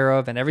taken care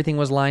of, and everything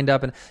was lined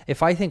up, and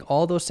if I think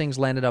all those things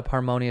landed up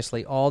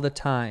harmoniously all the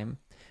time,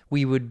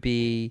 we would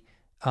be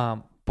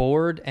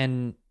bored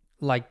and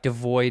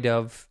devoid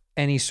of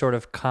any sort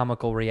of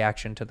comical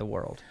reaction to the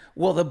world.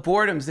 Well, the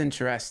boredom's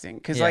interesting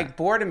because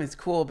boredom is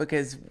cool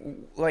because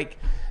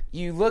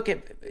you look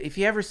at, if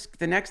you ever,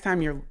 the next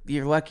time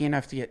you're lucky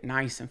enough to get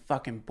nice and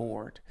fucking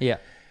bored. Yeah.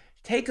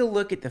 Take a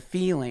look at the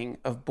feeling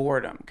of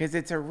boredom, because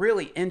it's a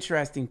really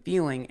interesting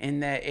feeling in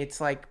that it's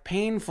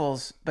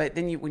painful, but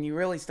then when you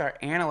really start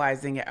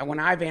analyzing it, when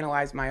I've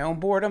analyzed my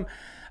own boredom,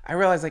 I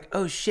realize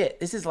oh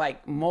shit, this is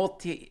like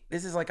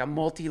a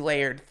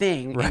multi-layered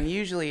thing. Right. And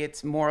usually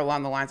it's more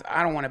along the lines,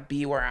 I don't want to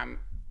be where I'm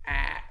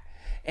at,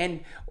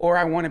 or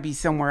I want to be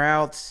somewhere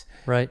else.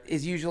 Right.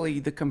 Is usually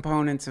the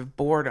components of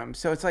boredom.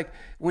 So it's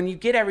when you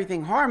get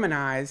everything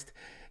harmonized,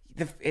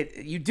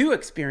 you do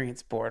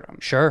experience boredom.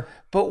 Sure.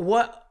 But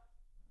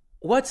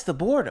what's the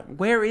boredom?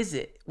 Where is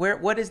it?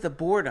 What is the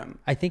boredom?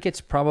 I think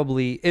it's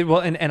probably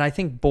and I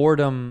think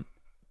boredom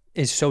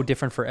is so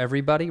different for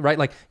everybody,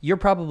 right? You're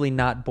probably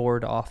not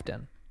bored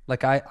often.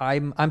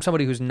 I'm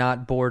somebody who's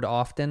not bored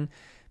often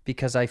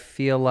because I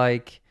feel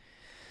like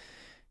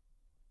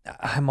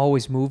I'm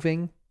always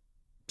moving.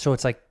 So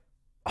it's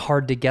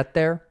hard to get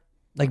there.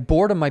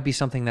 Boredom might be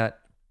something that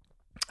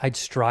I'd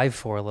strive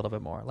for a little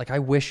bit more. I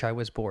wish I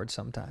was bored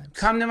sometimes.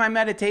 Come to my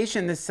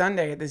meditation this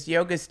Sunday at this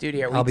yoga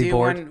studio. I'll be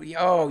bored.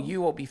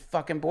 You will be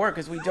fucking bored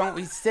because we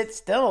sit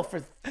still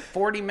for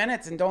 40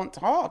 minutes and don't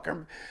talk.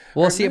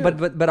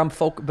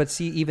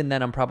 But even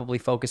then I'm probably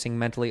focusing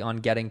mentally on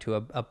getting to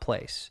a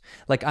place.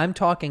 I'm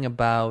talking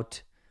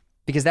about,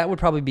 because that would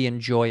probably be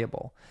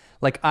enjoyable.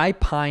 I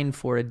pine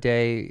for a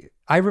day.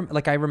 I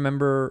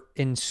remember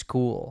in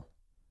school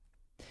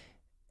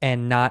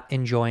and not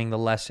enjoying the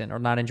lesson or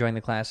not enjoying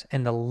the class,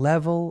 and the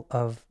level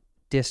of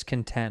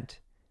discontent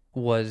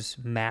was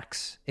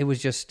max. It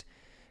was just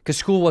because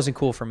school wasn't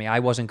cool for me. I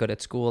wasn't good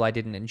at school. I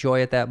didn't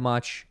enjoy it that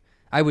much.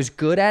 I was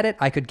good at it.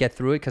 I could get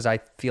through it because I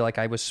feel like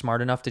I was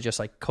smart enough to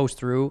just coast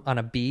through on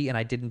a B, and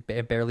I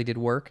barely did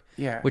work.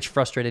 Yeah, which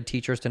frustrated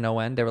teachers to no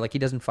end. They were like, he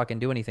doesn't fucking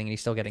do anything, and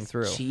he's still getting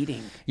through.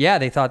 Cheating. Yeah,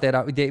 they thought that.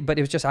 But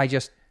it was just I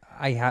guess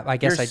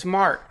You're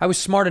smart. I was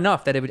smart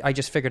enough that I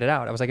just figured it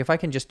out. I was like, if I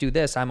can just do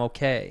this, I'm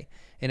okay.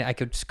 And I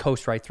could just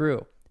coast right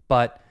through.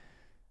 But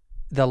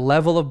the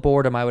level of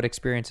boredom I would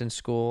experience in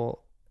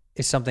school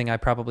is something I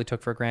probably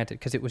took for granted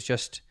because it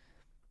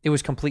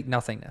was complete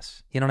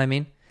nothingness. You know what I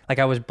mean?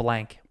 I was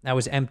blank. I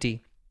was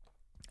empty.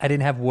 I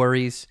didn't have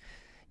worries.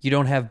 You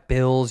don't have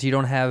bills. You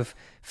don't have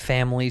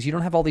families. You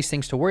don't have all these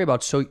things to worry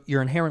about. So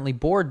you're inherently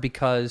bored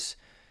because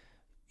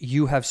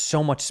you have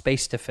so much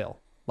space to fill.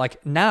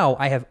 Like now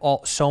I have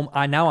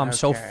I'm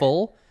so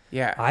full.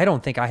 Yeah. I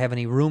don't think I have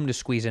any room to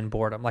squeeze in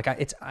boredom. Like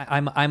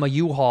I'm a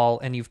U-Haul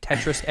and you've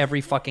Tetris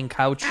every fucking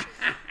couch.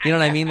 You know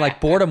what I mean?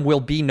 Like boredom will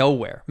be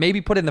nowhere.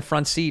 Maybe put it in the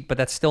front seat, but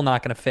that's still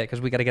not going to fit because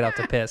we got to get out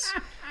to piss.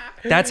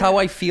 That's how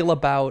I feel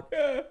about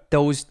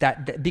those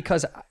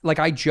because like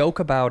I joke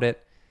about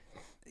it.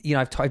 You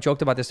know, I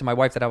joked about this to my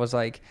wife that I was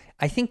like,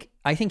 I think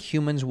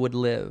humans would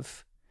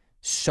live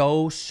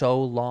so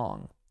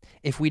long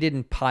if we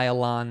didn't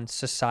pile on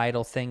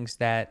societal things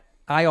that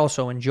I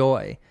also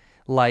enjoy,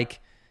 like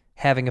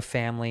having a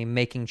family,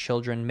 making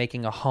children,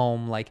 making a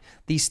home. Like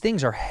these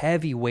things are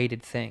heavy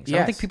weighted things. I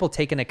don't think people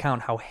take into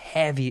account how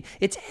heavy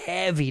it's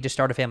to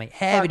start a family,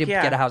 heavy to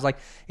get a house. Like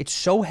it's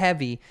so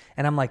heavy.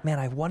 And I'm like, man,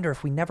 I wonder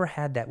if we never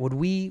had that, would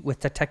we,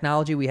 with the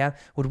technology we have,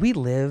 would we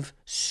live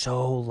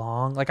so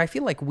long? Like I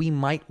feel like we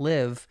might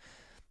live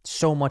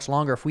so much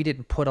longer if we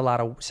didn't put a lot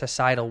of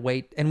societal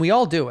weight. And we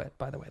all do it,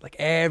 by the way. Like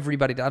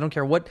everybody, I don't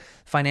care what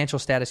financial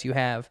status you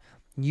have,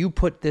 you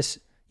put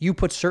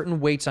certain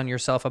weights on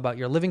yourself about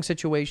your living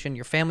situation,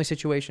 your family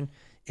situation.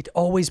 It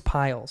always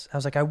piles. I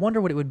was like, I wonder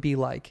what it would be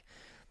like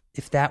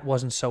if that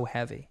wasn't so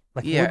heavy.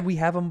 Like, would we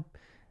have a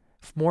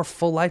more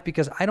full life?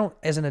 Because I don't,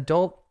 as an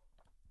adult,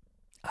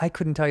 I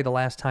couldn't tell you the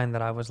last time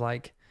that I was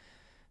like,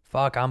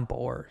 fuck, I'm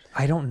bored.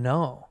 I don't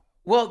know.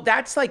 Well,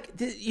 that's like,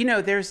 you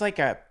know, there's like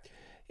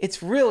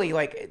it's really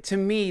like, to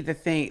me, the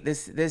thing,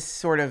 this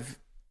sort of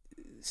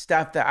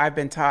stuff that I've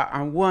been taught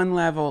on one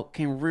level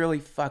can really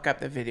fuck up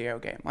the video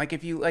game. Like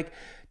if you like,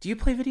 do you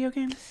play video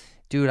games?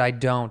 Dude, I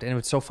don't. And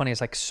what's so funny is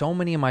like so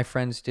many of my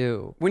friends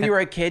do. When you were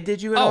a kid,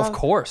 did you at all? Of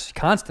course,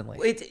 constantly.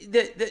 It's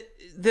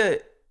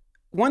the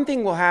one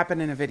thing will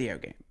happen in a video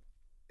game.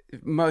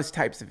 Most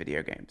types of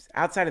video games.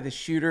 Outside of the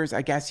shooters,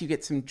 I guess you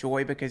get some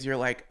joy because you're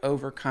like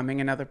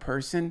overcoming another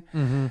person.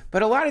 Mm-hmm.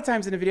 But a lot of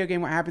times in a video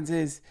game, what happens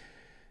is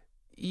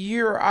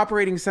you're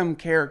operating some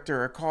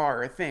character, a car,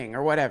 or a thing,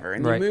 or whatever,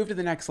 and you move to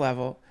the next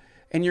level,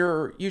 and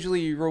you're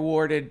usually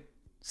rewarded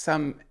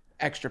some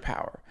extra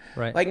power.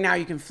 Right. Like now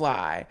you can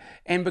fly,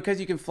 and because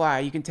you can fly,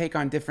 you can take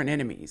on different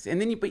enemies,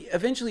 and then but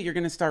eventually you're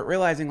going to start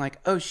realizing like,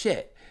 oh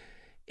shit,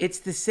 it's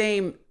the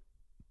same,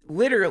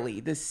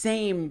 literally the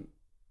same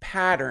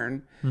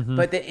pattern,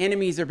 but the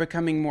enemies are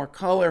becoming more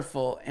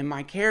colorful, and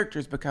my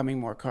character's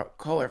becoming more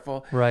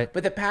colorful. Right.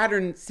 But the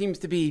pattern seems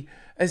to be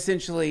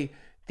essentially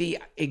the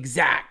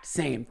exact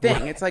same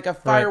thing. Right. It's like a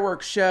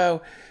fireworks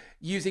show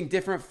using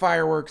different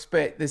fireworks,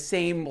 but the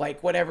same,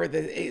 like whatever,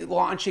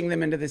 launching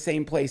them into the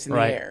same place in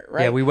the air.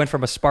 Right. Yeah, we went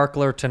from a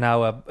sparkler to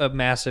now a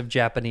massive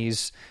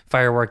Japanese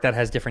firework that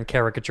has different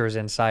caricatures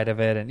inside of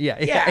it,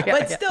 and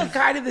but still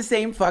kind of the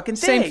same fucking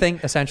thing. Same thing,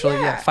 essentially.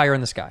 Yeah, fire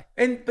in the sky.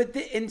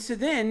 And so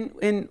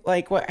then,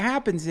 like what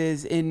happens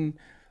is in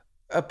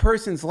a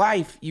person's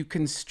life, you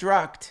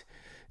construct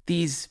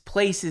these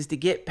places to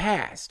get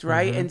past,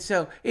 right? Mm-hmm. And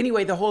so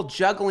anyway, the whole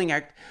juggling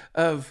act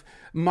of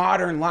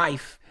modern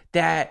life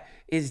that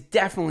is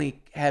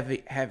definitely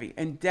heavy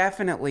and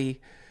definitely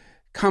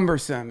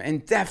cumbersome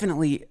and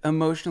definitely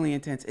emotionally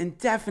intense and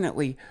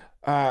definitely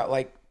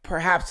like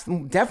perhaps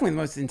definitely the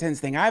most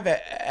intense thing I've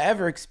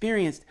ever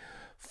experienced.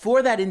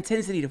 For that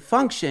intensity to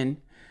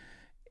function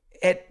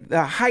at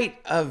the height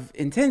of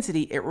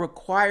intensity, it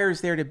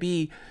requires there to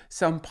be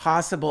some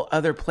possible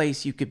other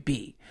place you could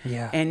be.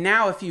 Yeah. And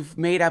now if you've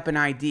made up an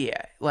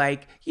idea,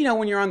 like, you know,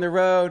 when you're on the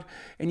road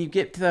and you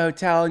get to the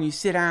hotel and you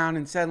sit down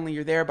and suddenly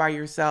you're there by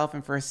yourself,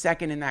 and for a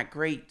second in that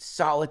great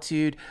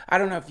solitude, I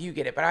don't know if you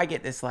get it, but I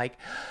get this like,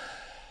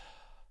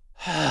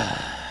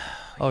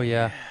 oh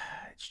yeah,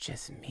 it's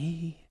just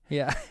me.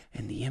 Yeah.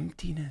 And the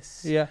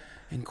emptiness. Yeah.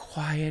 And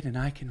quiet, and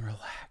I can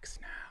relax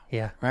now.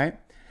 Yeah. Right?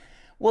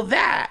 Well,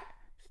 that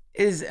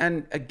is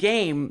a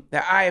game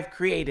that I have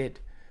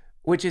created,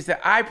 which is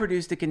that I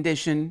produced a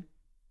condition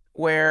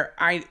where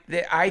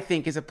I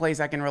think is a place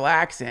I can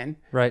relax in.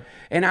 Right.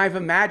 And I've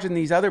imagined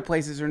these other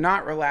places are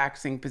not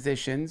relaxing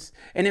positions.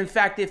 And in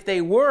fact, if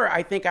they were,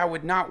 I think I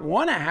would not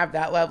want to have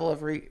that level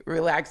of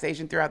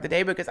relaxation throughout the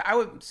day, because I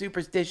would be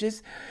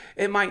superstitious.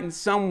 It might in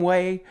some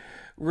way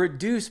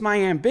reduce my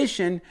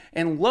ambition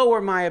and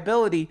lower my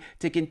ability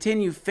to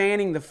continue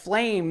fanning the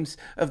flames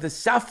of the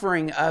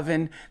suffering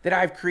oven that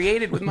I've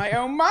created with my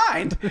own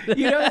mind.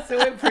 You know, so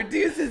it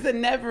produces a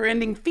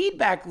never-ending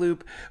feedback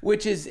loop,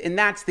 and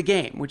that's the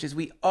game, which is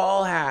we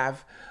all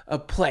have a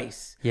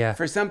place. Yeah.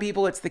 For some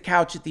people, it's the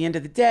couch at the end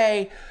of the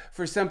day.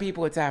 For some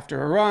people, it's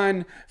after a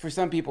run. For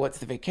some people, it's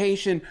the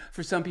vacation.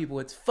 For some people,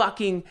 it's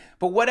fucking.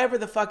 But whatever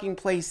the fucking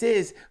place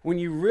is, when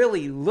you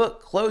really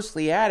look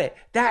closely at it,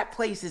 that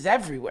place is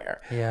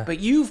everywhere. Yeah. But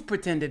you've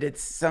pretended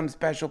it's some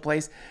special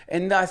place,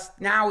 and thus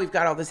now we've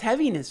got all this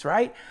heaviness,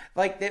 right?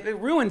 Like it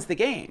ruins the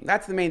game.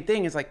 That's the main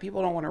thing, is like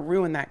people don't want to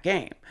ruin that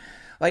game.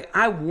 Like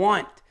I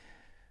want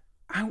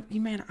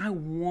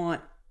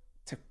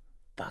to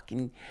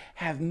fucking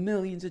have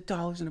millions of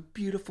dollars and a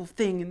beautiful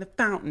thing and the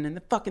fountain and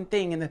the fucking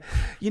thing and the,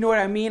 you know what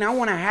I mean? I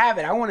want to have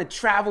it. I want to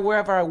travel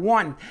wherever I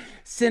want,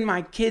 send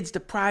my kids to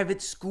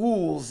private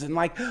schools and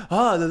like,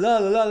 la la la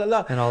la la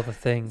la. And all the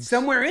things.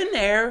 Somewhere in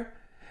there,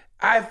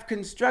 I've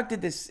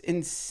constructed this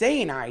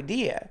insane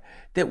idea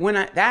that when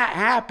that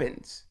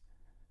happens,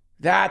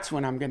 that's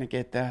when I'm going to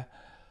get the...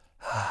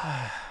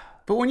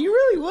 But when you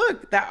really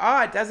look,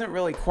 that it doesn't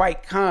really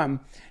quite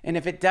come. And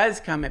if it does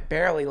come, it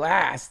barely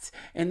lasts.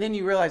 And then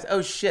you realize,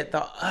 oh shit,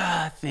 the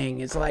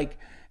thing is like,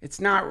 it's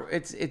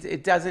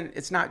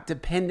not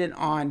dependent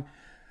on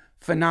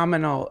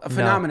phenomena.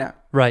 No.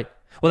 Right.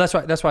 Well,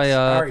 that's why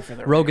Sorry for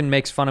the Rogan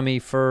makes fun of me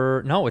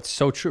for, no, it's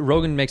so true.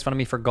 Rogan makes fun of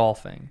me for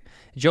golfing.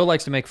 Joe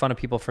likes to make fun of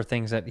people for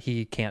things that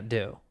he can't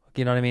do.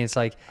 You know what I mean? It's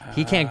like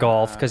he can't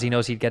golf because he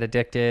knows he'd get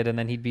addicted, and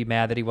then he'd be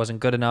mad that he wasn't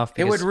good enough.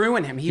 It would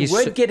ruin him. He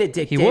would get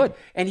addicted. He would,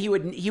 and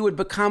he would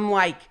become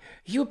like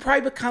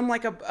probably become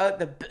like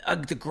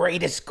the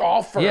greatest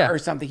golfer or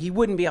something. He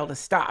wouldn't be able to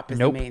stop. Is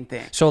the main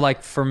thing. So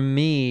like for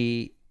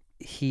me,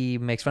 he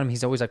makes fun of me.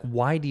 He's always like,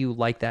 "Why do you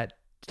like that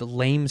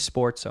lame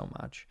sport so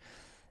much?"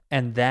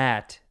 And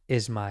that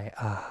is my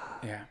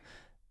yeah.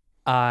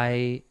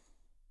 I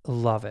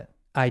love it.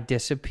 I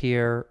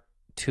disappear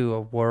to a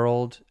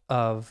world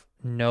of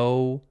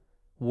no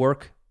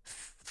work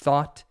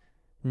thought,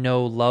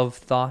 no love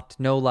thought,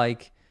 no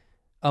like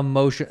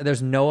emotion.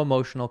 There's no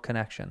emotional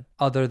connection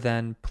other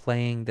than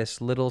playing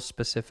this little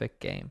specific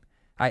game.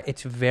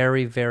 It's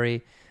very,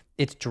 very,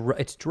 it's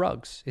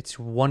drugs. It's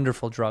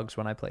wonderful drugs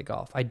when I play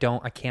golf. I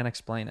can't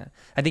explain it.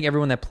 I think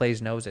everyone that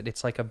plays knows it.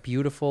 It's like a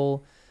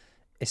beautiful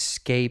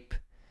escape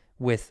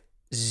with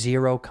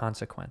zero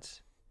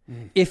consequence.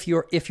 If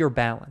you're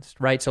balanced,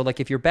 right? So like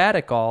if you're bad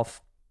at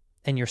golf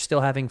and you're still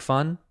having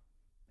fun,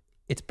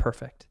 it's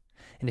perfect.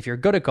 And if you're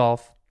good at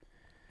golf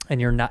and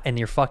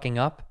you're fucking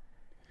up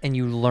and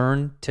you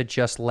learn to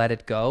just let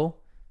it go,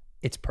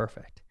 it's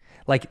perfect.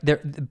 Like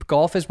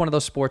golf is one of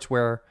those sports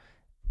where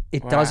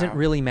it doesn't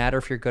really matter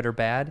if you're good or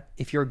bad.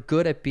 If you're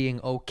good at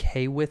being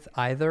okay with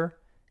either,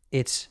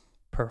 it's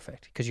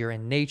perfect because you're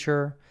in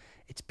nature.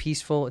 It's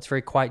peaceful. It's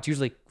very quiet. It's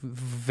usually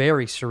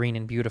very serene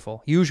and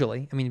beautiful.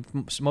 Usually. I mean,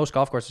 most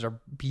golf courses are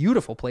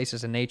beautiful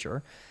places in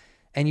nature,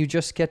 and you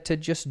just get to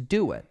just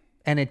do it.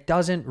 And it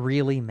doesn't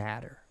really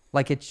matter.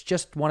 Like, it's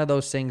just one of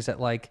those things that,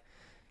 like,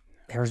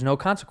 there's no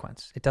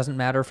consequence. It doesn't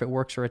matter if it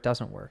works or it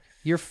doesn't work.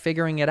 You're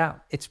figuring it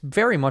out. It's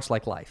very much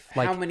like life.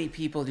 Like, how many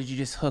people did you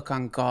just hook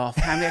on golf?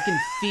 I mean, I can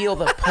feel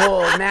the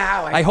pull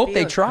now. I hope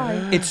they try.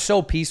 It's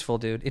so peaceful,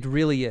 dude. It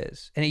really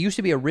is. And it used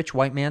to be a rich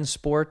white man's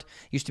sport.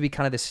 It used to be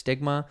kind of this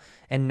stigma.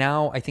 And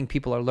now I think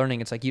people are learning.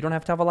 It's like, you don't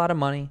have to have a lot of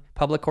money.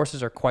 Public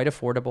courses are quite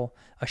affordable.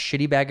 A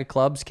shitty bag of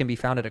clubs can be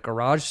found at a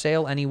garage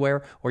sale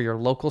anywhere or your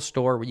local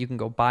store where you can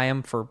go buy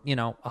them for,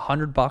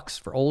 $100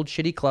 for old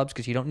shitty clubs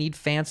because you don't need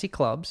fancy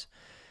clubs.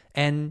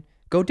 And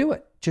go do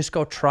it. Just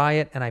go try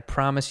it. And I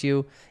promise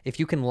you, if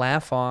you can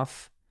laugh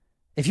off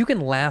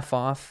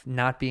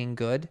not being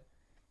good,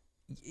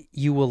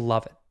 you will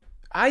love it.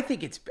 I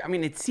think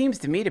it seems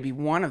to me to be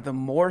one of the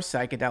more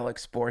psychedelic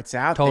sports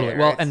out there. Totally.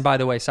 Well, and by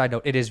the way, side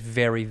note, it is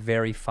very,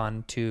 very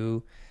fun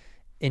to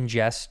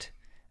ingest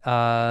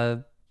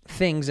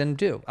things and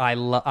do. I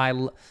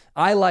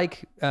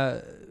like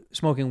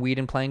smoking weed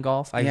and playing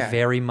golf. I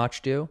very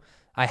much do.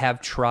 I have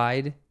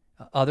tried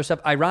other stuff.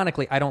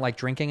 Ironically, I don't like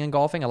drinking and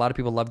golfing. A lot of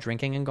people love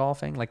drinking and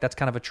golfing. Like, that's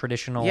kind of a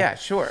traditional. Yeah,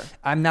 sure.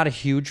 I'm not a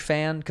huge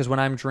fan because when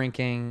I'm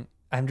drinking,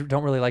 I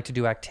don't really like to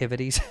do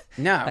activities.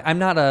 No. I'm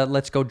not a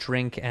let's go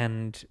drink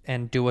and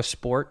do a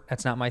sport.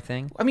 That's not my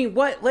thing. I mean,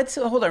 let's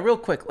hold on real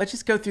quick. Let's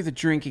just go through the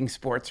drinking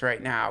sports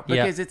right now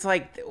because it's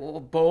like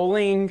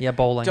bowling,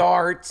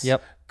 darts,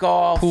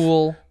 golf,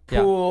 pool.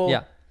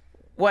 Yeah.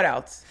 What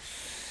else?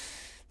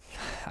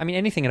 I mean,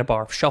 anything in a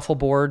bar.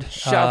 Shuffleboard.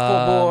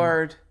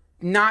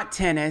 Not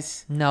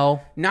tennis.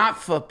 No. Not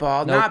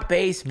football. Nope. Not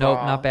baseball.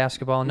 Nope, not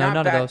basketball. No,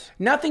 none of those.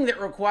 Nothing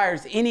that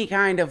requires any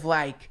kind of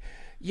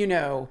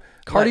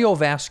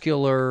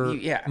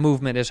cardiovascular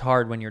movement is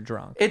hard when you're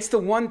drunk. It's the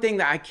one thing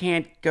that I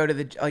can't go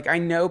to I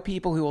know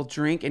people who will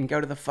drink and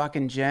go to the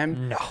fucking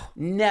gym. No.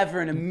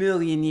 Never in a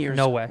million years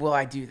no way. will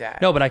I do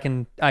that. No, but I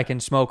can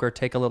smoke or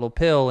take a little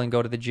pill and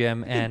go to the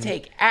gym and I can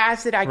take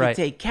acid, I can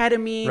take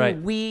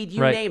ketamine, weed,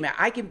 you name it.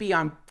 I can be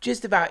on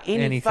just about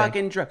any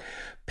fucking drug.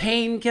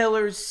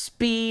 Painkillers,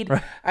 speed.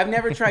 Right. I've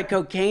never tried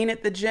cocaine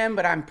at the gym,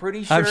 but I'm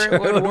pretty sure,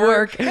 it would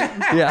work.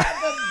 Yeah.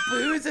 The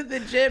booze at the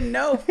gym,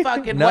 no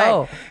fucking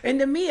way. And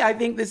to me, I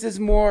think this is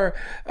more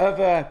of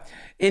a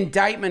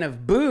indictment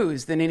of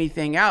booze than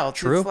anything else.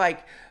 True. It's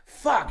like,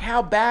 fuck,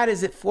 how bad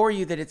is it for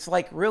you that it's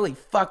like really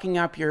fucking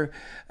up your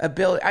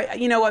ability?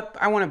 You know what?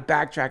 I want to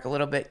backtrack a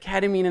little bit.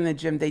 Ketamine and the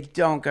gym, they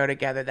don't go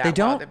together that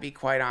well, to be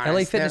quite honest.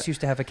 LA Fitness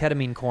used to have a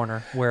ketamine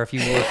corner where if you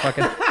were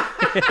fucking...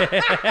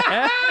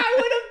 I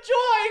would have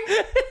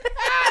joined.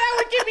 That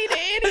would give me to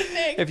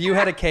anything. If you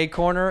had a K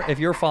corner, if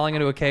you're falling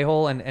into a K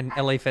hole and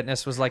LA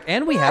Fitness was like,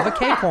 and we have a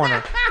K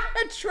corner.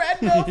 A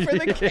treadmill for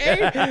the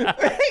K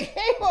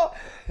hole.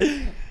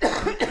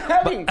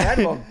 That'd be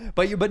incredible.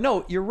 But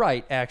no, you're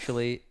right,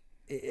 actually.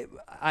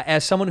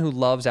 As someone who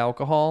loves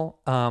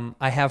alcohol,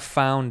 I have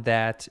found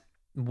that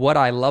what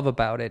I love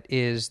about it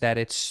is that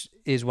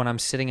is when I'm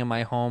sitting in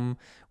my home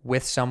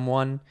with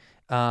someone,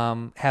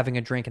 having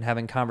a drink and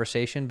having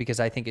conversation, because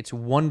I think it's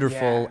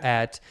wonderful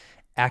at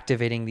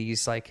activating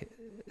these like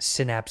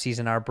synapses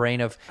in our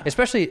brain of,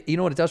 especially, you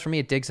know what it does for me?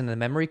 It digs into the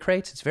memory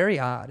crates. It's very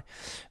odd.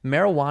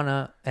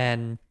 Marijuana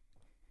and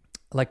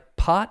like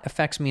pot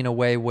affects me in a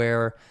way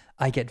where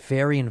I get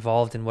very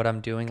involved in what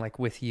I'm doing, like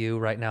with you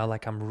right now.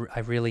 Like I'm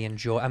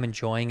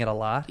enjoying it a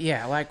lot.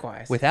 Yeah,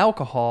 likewise. With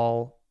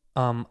alcohol,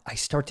 I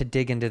start to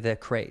dig into the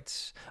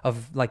crates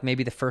of like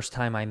maybe the first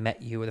time I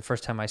met you or the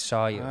first time I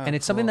saw you. And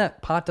it's something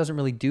that pot doesn't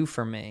really do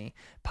for me.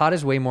 Pot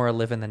is way more a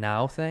live in the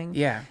now thing.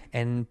 Yeah.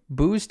 And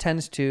booze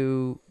tends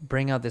to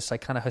bring out this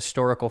like kind of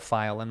historical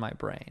file in my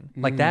brain.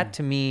 Like that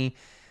to me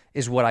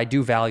is what I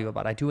do value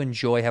about it. I do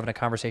enjoy having a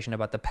conversation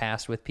about the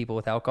past with people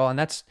with alcohol. And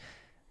that's,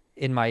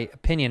 in my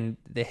opinion,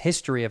 the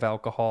history of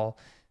alcohol.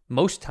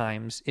 Most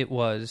times it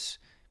was,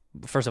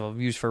 first of all,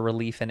 used for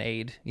relief and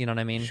aid. You know what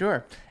I mean?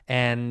 Sure.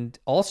 And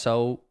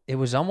also, it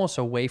was almost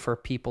a way for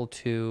people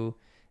to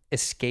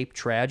escape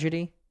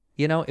tragedy.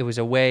 You know, it was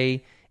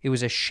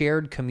a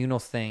shared communal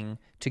thing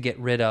to get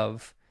rid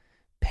of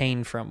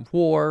pain from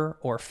war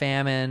or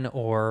famine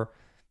or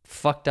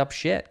fucked up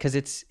shit, because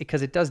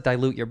it does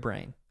dilute your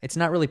brain. It's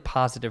not really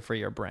positive for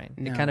your brain.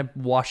 No. It kind of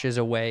washes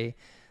away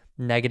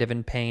negative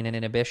and pain and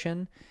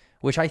inhibition,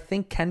 which I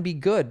think can be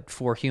good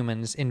for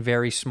humans in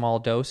very small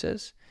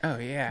doses. Oh,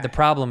 yeah. The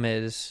problem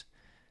is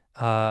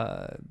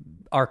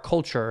our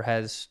culture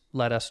has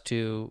led us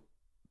to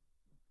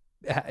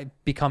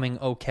becoming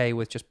okay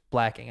with just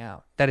blacking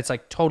out, that it's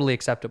like totally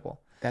acceptable.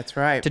 That's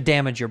right. To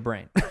damage your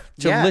brain.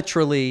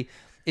 Literally,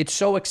 it's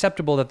so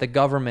acceptable that the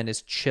government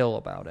is chill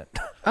about it.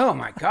 Oh,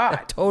 my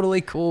God.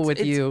 Totally cool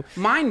with you. It's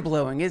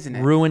mind-blowing, isn't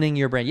it? Ruining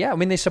your brain. Yeah, I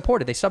mean, they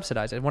support it. They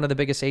subsidize it. One of the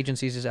biggest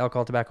agencies is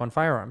alcohol, tobacco, and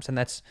firearms. And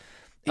that's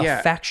a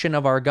faction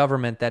of our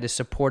government that is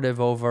supportive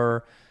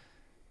over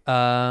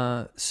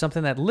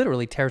something that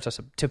literally tears us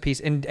to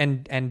pieces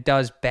and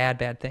does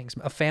bad things.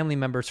 A family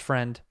member's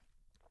friend,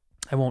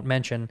 I won't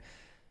mention,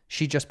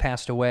 she just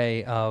passed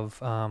away of,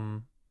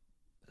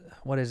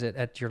 what is it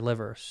at your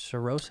liver?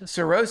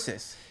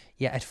 Cirrhosis?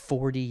 Yeah, at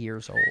 40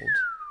 years old.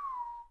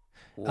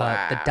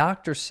 Wow. The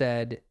doctor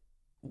said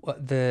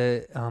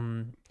the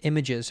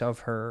images of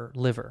her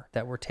liver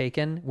that were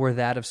taken were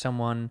that of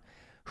someone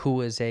who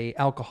was a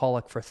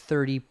alcoholic for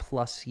 30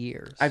 plus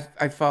years.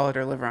 I followed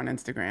her liver on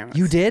Instagram.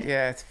 You did?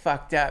 Yeah, it's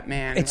fucked up,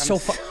 man. It's so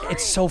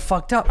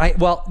fucked up.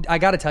 I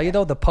got to tell you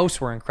though, the posts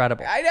were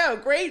incredible. I know,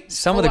 great.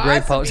 Some of the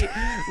great posts.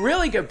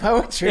 Really good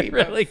poetry.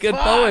 Really good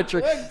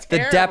poetry.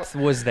 The depth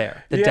was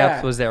there.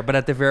 Depth was there. But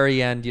at the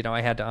very end, you know,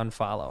 I had to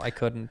unfollow. I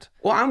couldn't.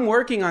 Well, I'm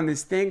working on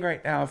this thing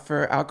right now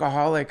for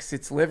alcoholics.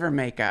 It's liver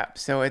makeup.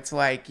 So it's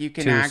like you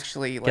can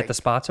actually like get the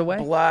spots away,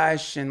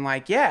 blush, and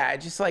like, yeah,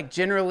 just like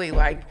generally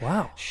like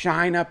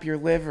shine up your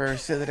liver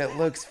so that it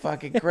looks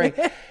fucking great.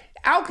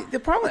 The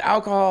problem with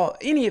alcohol,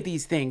 any of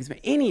these things, but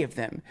any of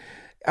them,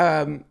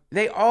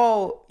 they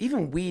all,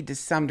 even weed to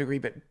some degree,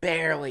 but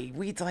barely.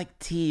 Weed's like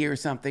tea or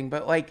something.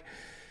 But like,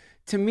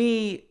 to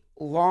me,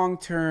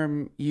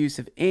 long-term use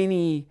of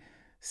any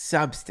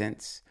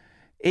substance,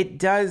 it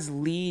does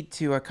lead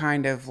to a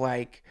kind of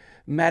like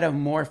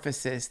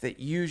metamorphosis that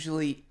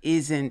usually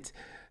isn't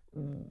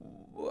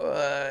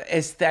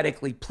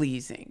aesthetically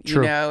pleasing.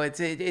 True. You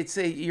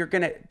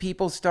know,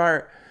 people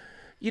start,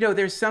 you know,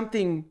 there's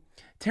something,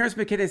 Terrence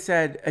McKenna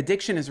said,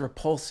 addiction is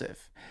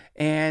repulsive.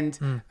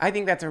 And I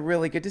think that's a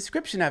really good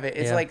description of it.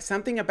 It's like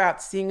something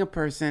about seeing a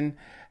person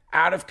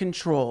out of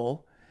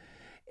control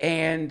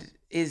and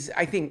is,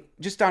 I think,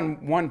 just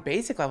on one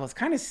basic level, it's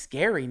kind of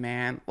scary,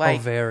 man.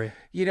 Like, very.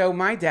 You know,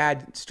 my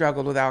dad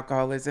struggled with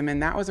alcoholism,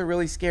 and that was a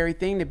really scary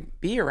thing to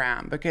be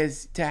around,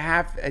 because to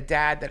have a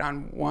dad that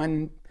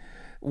on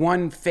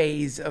one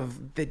phase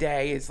of the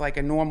day is like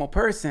a normal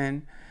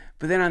person,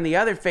 but then on the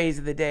other phase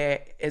of the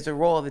day is a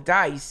roll of the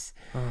dice.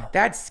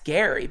 That's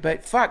scary.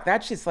 But fuck,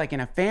 that's just like in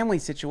a family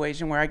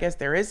situation where I guess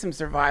there is some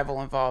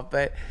survival involved.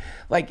 But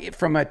like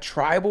from a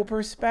tribal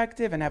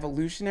perspective, an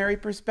evolutionary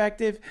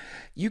perspective,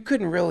 you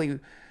couldn't really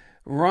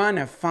run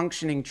a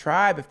functioning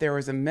tribe if there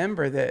was a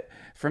member that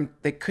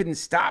couldn't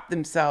stop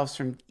themselves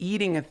from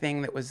eating a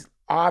thing that was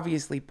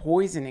obviously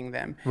poisoning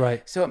them.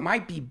 Right. So it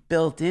might be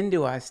built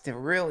into us to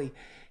really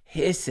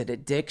hiss at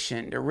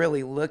addiction, to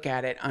really look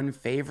at it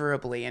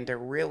unfavorably, and to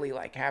really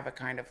like have a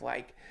kind of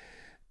like,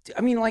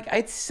 I mean, like,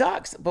 it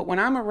sucks, but when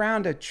I'm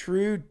around a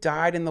true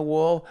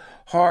dyed-in-the-wool,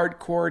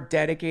 hardcore,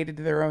 dedicated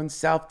to their own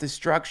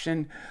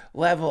self-destruction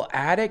level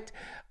addict,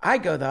 I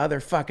go the other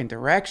fucking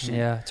direction.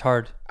 Yeah, it's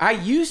hard. I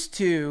used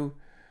to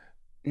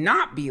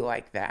not be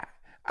like that.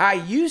 I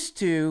used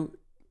to,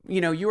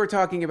 you know, you were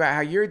talking about how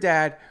your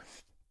dad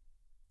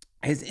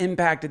has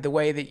impacted the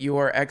way that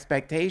your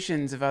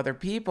expectations of other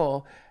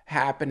people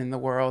happen in the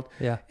world.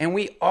 Yeah. And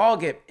we all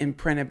get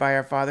imprinted by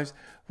our fathers.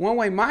 One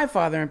way my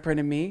father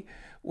imprinted me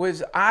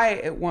was I,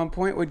 at one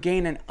point, would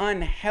gain an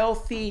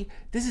unhealthy,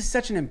 this is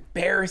such an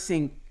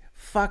embarrassing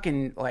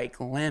fucking like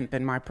limp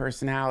in my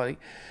personality,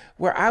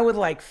 where I would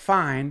like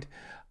find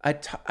a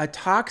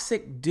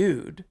toxic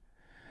dude,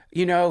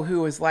 you know,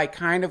 who was like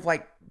kind of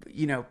like,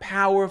 you know,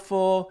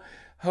 powerful.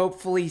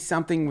 Hopefully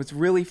something was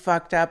really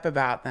fucked up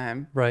about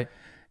them. Right.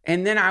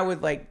 And then I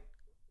would like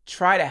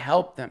try to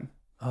help them.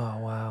 Oh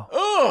wow.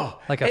 Oh,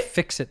 Like a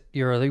fix-it.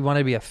 You want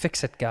to be a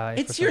fix-it guy.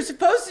 you're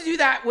supposed to do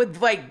that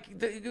with like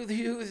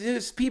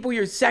those people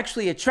you're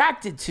sexually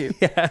attracted to.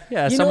 Yeah, You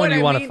know someone what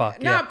you I want to mean?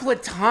 fuck. Not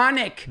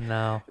platonic.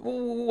 No.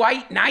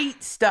 White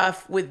knight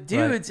stuff with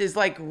dudes is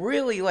like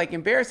really like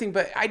embarrassing.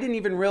 But I didn't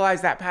even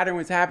realize that pattern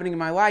was happening in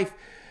my life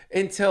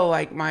until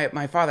like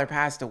my father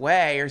passed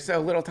away or so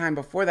little time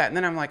before that. And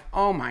then I'm like,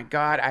 oh my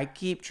God, I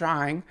keep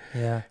trying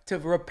to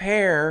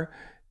repair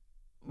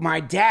my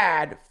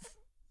dad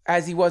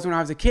as he was when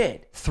I was a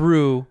kid.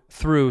 Through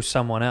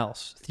someone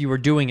else. You were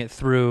doing it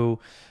through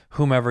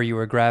whomever you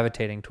were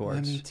gravitating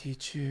towards. Let me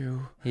teach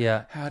you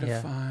how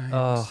to find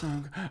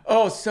some...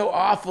 Oh, so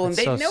awful. And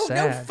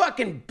no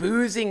fucking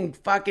boozing,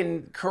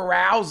 fucking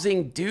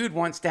carousing dude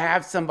wants to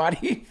have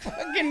somebody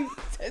fucking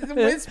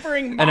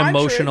whispering An mantras.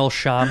 emotional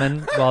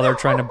shaman while they're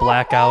trying to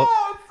black out.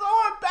 Oh,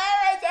 so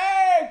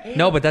embarrassing.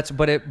 No, but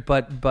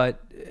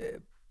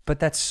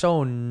that's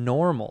so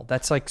normal.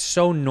 That's like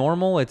so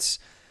normal. It's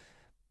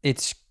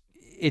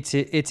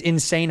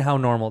insane how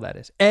normal that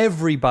is.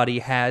 Everybody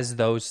has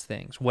those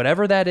things.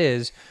 Whatever that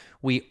is,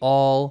 we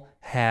all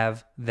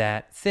have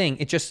that thing.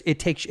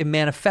 It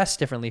manifests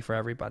differently for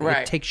everybody. Right.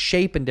 It takes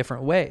shape in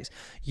different ways.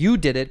 You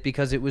did it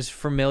because it was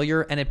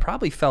familiar and it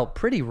probably felt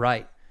pretty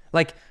right.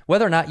 Like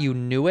whether or not you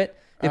knew it,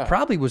 it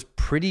probably was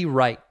pretty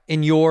right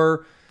in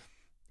your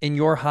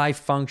high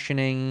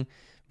functioning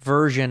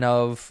version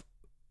of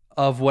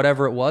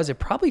whatever it was. It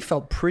probably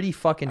felt pretty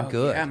fucking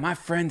good. Yeah, my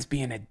friend's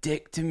being a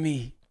dick to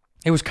me.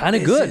 It was kind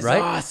of good, is right?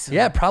 Awesome.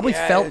 Yeah, it probably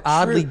felt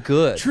oddly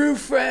good. True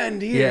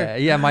friend here.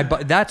 Yeah.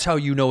 That's how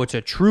you know it's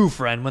a true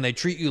friend, when they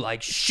treat you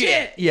like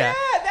shit. Yeah,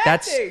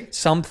 that's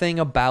something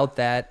about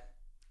that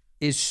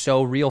is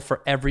so real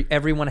for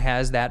everyone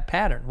has that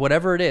pattern.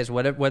 Whatever it is,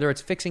 whether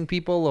it's fixing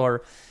people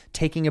or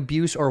taking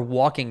abuse or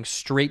walking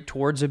straight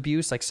towards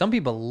abuse. Like some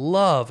people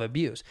love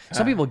abuse.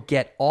 Some people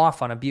get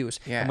off on abuse.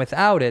 Yeah. And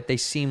without it, they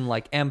seem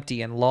like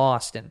empty and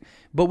lost.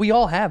 But we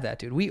all have that,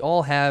 dude. We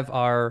all have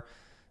our,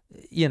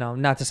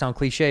 not to sound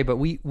cliche, but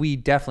we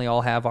definitely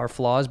all have our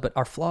flaws, but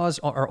our flaws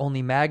are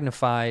only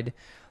magnified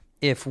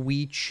if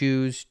we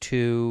choose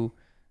to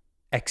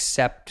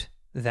accept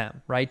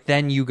them, right?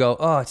 Then you go,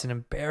 oh, it's an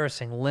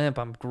embarrassing limp.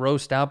 I'm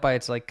grossed out by it.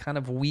 It's like kind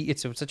of weak.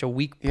 It's such a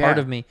weak part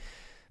of me.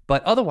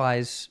 But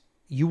otherwise,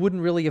 you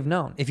wouldn't really have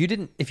known. If you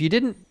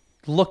didn't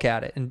look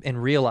at it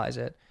and realize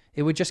it,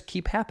 it would just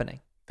keep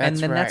happening.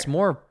 That's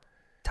more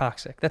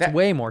toxic. That's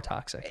way more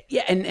toxic.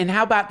 Yeah, and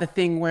how about the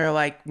thing where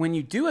like when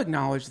you do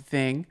acknowledge the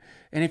thing,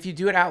 and if you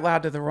do it out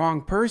loud to the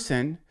wrong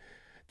person,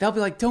 they'll be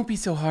like, "Don't be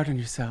so hard on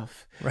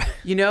yourself." Right.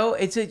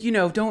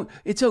 Don't.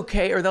 It's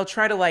okay. Or they'll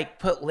try to like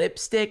put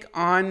lipstick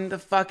on the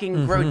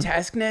fucking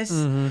grotesqueness,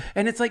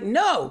 and it's like,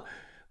 no,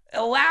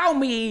 allow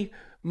me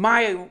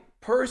my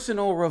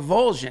personal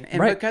revulsion,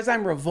 and because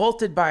I'm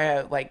revolted by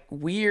a like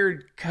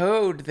weird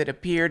code that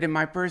appeared in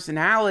my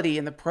personality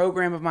and the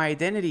program of my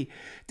identity,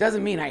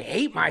 doesn't mean I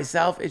hate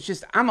myself. It's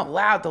just I'm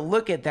allowed to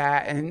look at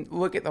that and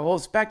look at the whole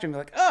spectrum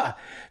and be like,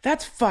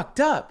 that's fucked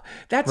up.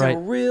 That's a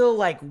real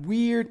like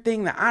weird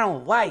thing that I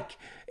don't like.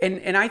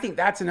 And I think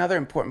that's another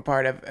important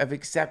part of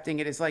accepting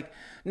it, is like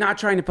not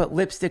trying to put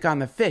lipstick on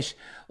the fish,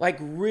 like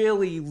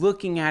really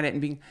looking at it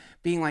and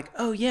being like,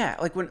 oh yeah,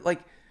 like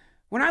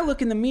when I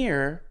look in the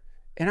mirror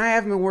and I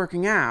haven't been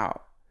working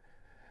out,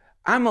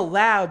 I'm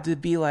allowed to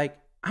be like,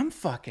 I'm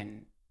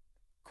fucking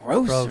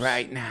gross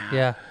right now.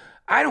 Yeah.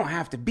 I don't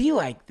have to be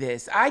like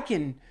this. I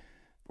can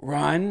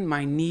run.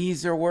 My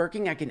knees are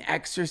working. I can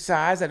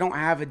exercise. I don't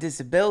have a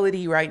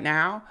disability right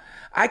now.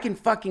 I can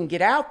fucking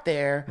get out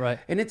there. Right.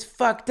 And it's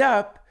fucked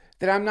up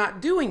that I'm not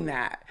doing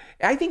that.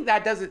 I think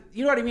that doesn't,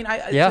 you know what I mean?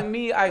 To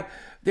me,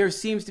 there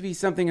seems to be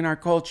something in our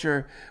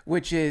culture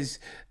which is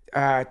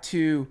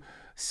to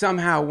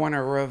somehow want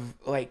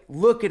to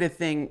look at a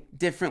thing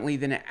differently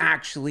than it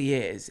actually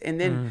is.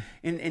 And then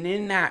and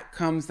in that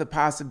comes the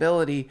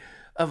possibility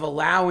of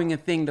allowing a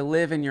thing to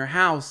live in your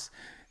house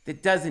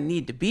that doesn't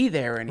need to be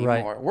there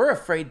anymore. Right. We're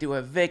afraid to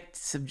evict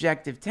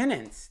subjective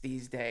tenants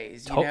these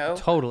days, you know?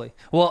 Totally.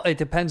 Well, it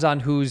depends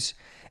on who's...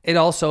 It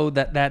also,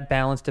 that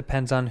balance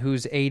depends on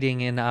who's aiding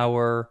in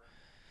our...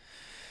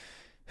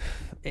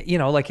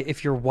 like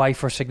if your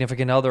wife or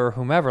significant other or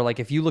whomever, like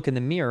if you look in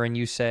the mirror and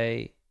you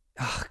say,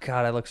 oh,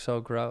 God, I look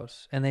so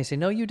gross. And they say,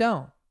 no, you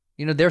don't.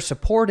 They're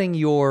supporting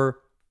your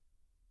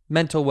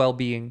mental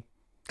well-being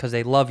because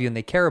they love you and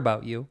they care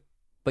about you.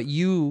 But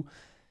you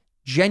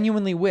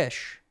genuinely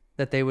wish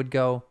that they would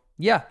go,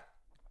 yeah,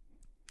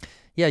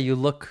 you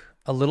look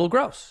a little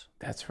gross.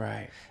 That's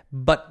right.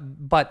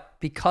 But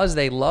because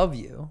they love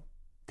you,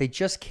 they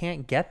just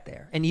can't get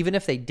there. And even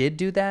if they did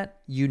do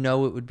that, it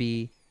would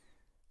be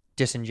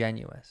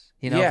disingenuous.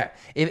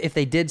 If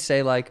they did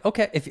say like,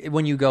 okay,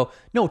 when you go,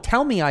 no,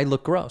 tell me I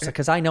look gross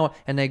because I know,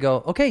 and they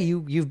go, okay,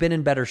 you've been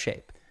in better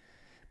shape,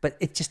 but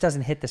it just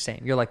doesn't hit the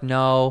same. You're like,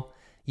 no,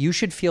 you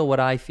should feel what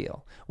I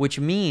feel, which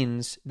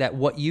means that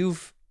what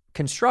you've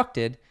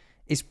constructed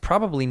is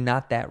probably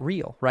not that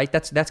real, right?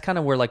 That's kind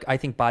of where like I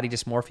think body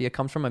dysmorphia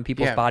comes from and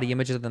people's body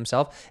images of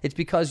themselves. It's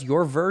because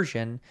your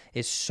version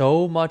is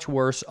so much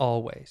worse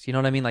always. You know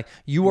what I mean? Like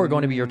you are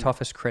going to be your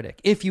toughest critic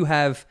if you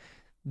have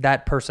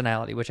that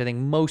personality, which I think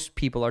most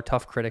people are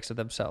tough critics of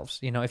themselves,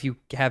 you know, if you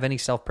have any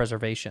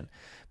self-preservation.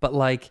 But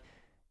like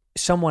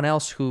someone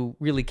else who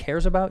really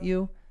cares about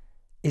you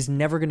is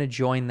never going to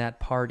join that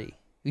party.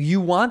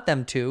 You want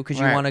them to because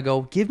you want to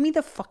go, give me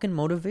the fucking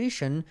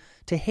motivation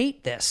to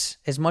hate this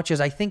as much as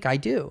I think I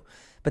do.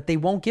 But they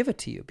won't give it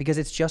to you because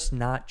it's just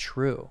not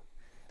true,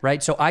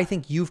 right? So I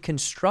think you've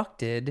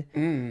constructed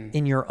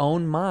in your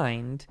own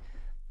mind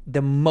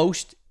the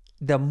most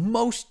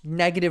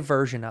negative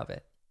version of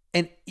it.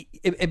 And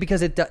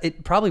because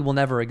it probably will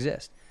never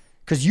exist.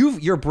 Because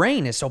your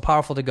brain is so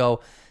powerful to go,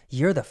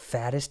 you're the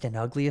fattest and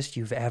ugliest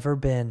you've ever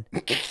been.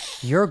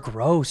 You're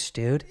gross,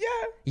 dude. Yeah.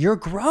 You're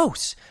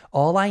gross.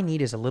 All I need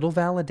is a little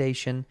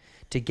validation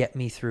to get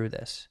me through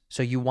this.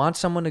 So you want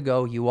someone to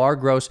go, you are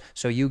gross.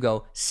 So you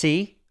go,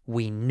 see,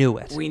 we knew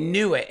it. We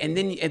knew it. And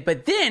then,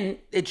 but then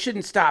it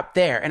shouldn't stop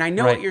there. And I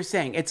know what you're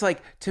saying. It's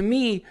like, to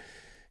me,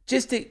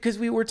 because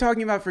we were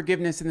talking about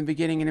forgiveness in the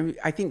beginning, and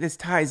I think this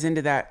ties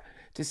into that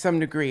to some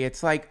degree.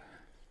 It's like,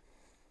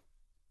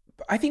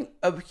 I think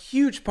a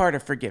huge part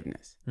of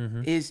forgiveness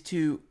is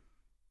to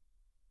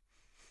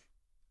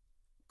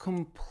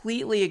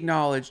completely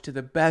acknowledge to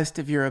the best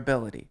of your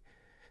ability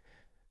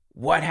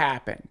what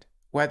happened,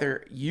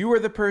 whether you are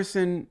the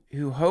person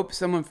who hopes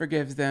someone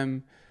forgives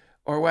them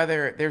or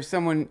whether there's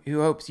someone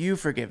who hopes you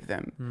forgive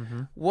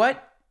them.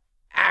 What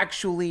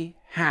actually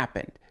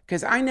happened?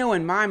 Because I know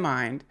in my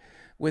mind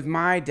with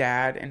my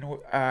dad, and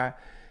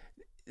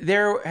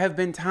there have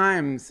been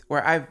times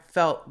where I've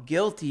felt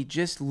guilty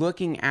just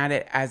looking at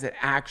it as it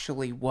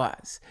actually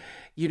was.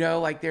 You know,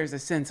 like there's a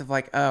sense of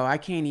like, oh, I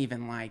can't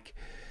even like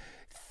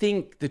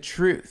think the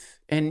truth.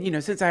 And, you know,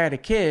 since I had a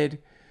kid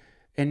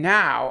and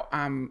now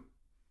I'm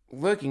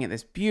looking at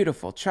this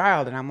beautiful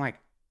child and I'm like,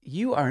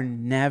 you are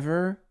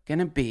never going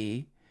to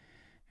be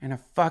in a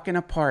fucking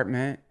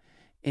apartment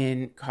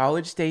in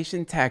College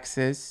Station,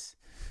 Texas,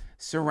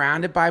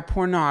 surrounded by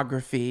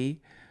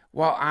pornography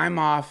while I'm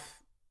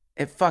off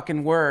at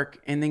fucking work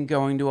and then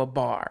going to a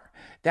bar.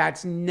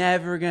 That's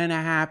never going to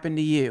happen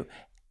to you.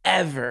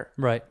 Ever.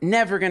 Right.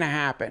 Never going to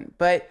happen.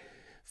 But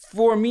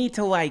for me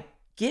to like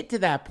get to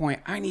that point,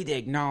 I need to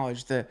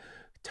acknowledge the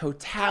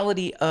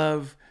totality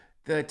of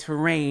the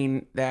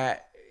terrain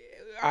that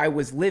I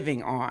was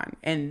living on.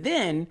 And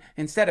then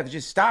instead of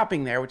just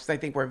stopping there, which is I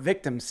think where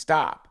victims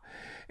stop,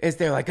 is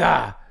they're like,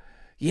 yeah,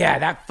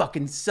 that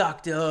fucking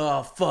sucked.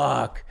 Oh,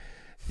 fuck.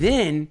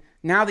 Then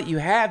now that you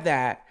have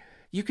that,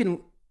 you can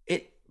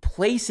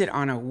place it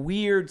on a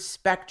weird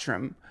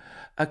spectrum,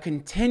 a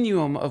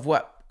continuum of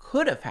what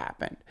could have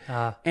happened.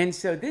 And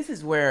so this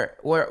is where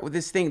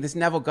this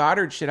Neville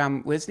Goddard shit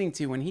I'm listening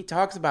to, when he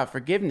talks about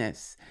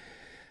forgiveness,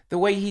 the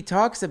way he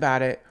talks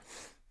about it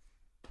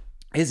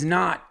is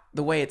not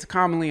the way it's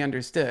commonly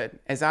understood,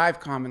 as I've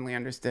commonly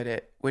understood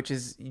it, which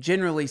is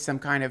generally some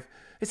kind of,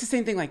 it's the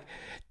same thing like,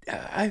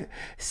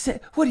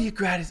 what are you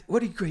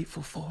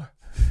grateful for?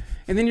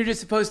 And then you're just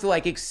supposed to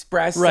like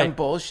express some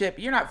bullshit.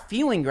 You're not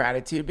feeling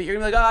gratitude, but you're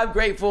like, oh, I'm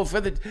grateful for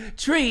the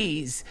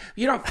trees.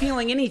 You're not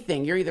feeling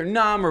anything. You're either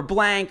numb or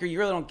blank, or you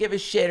really don't give a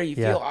shit, or you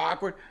feel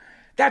awkward.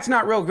 That's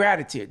not real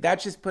gratitude.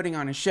 That's just putting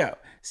on a show.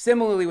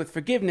 Similarly with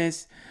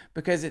forgiveness,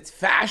 because it's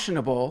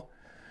fashionable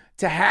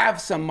to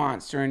have some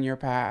monster in your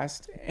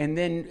past and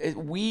then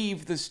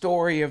weave the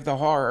story of the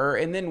horror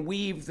and then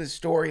weave the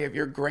story of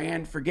your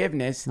grand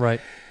forgiveness.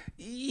 Right.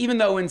 Even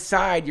though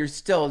inside you're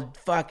still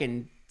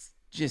fucking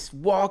just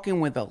walking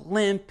with a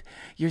limp,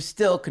 you're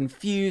still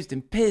confused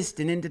and pissed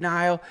and in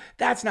denial.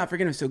 That's not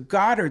forgiveness. So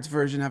Goddard's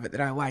version of it that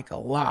I like a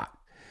lot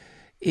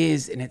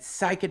is, and it's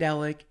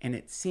psychedelic and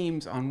it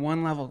seems on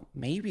one level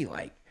maybe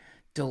like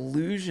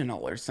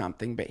delusional or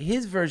something, but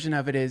his version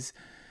of it is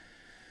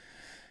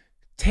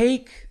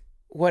take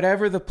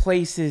whatever the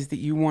place is that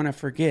you want to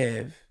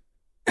forgive,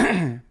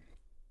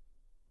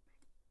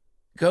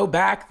 go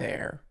back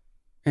there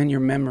in your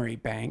memory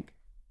bank,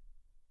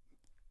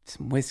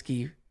 some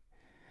whiskey,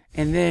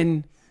 and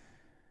then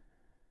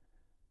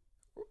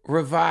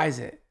revise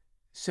it.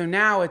 So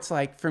now it's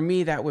like, for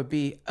me, that would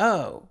be,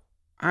 oh,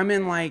 I'm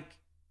in like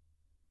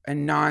a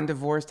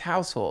non-divorced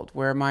household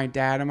where my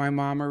dad and my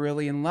mom are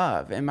really in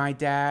love, and my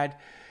dad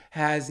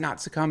has not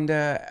succumbed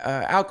to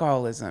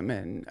alcoholism,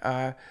 and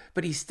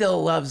but he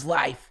still loves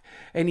life,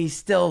 and he's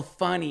still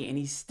funny, and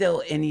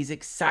he's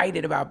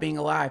excited about being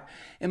alive.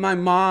 And my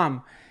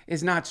mom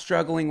is not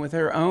struggling with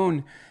her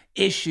own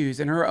issues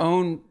and her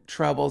own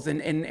troubles,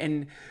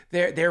 and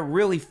they're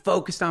really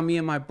focused on me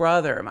and my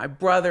brother. My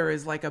brother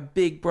is like a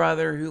big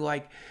brother who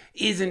like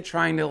isn't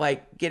trying to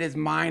like get his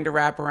mind to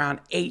wrap around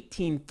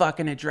 18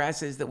 fucking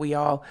addresses that we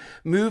all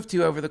moved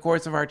to over the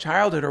course of our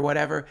childhood or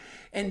whatever.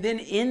 And then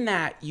in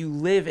that, you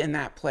live in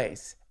that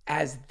place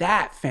as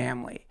that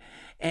family.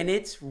 And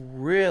it's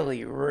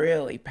really,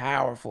 really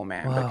powerful,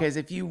 man. Wow. Because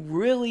if you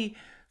really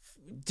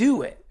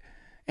do it,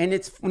 and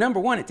it's, number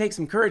one, it takes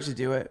some courage to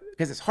do it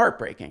because it's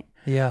heartbreaking.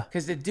 Yeah.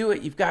 Because to do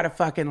it, you've got to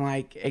fucking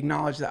like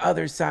acknowledge the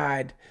other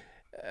side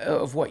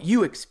of what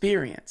you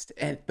experienced.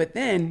 But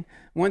then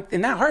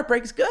and that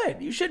heartbreak's good.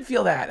 You should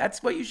feel that.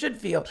 That's what you should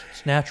feel.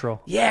 It's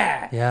natural.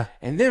 Yeah. Yeah.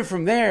 And then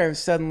from there,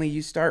 suddenly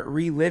you start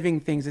reliving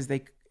things as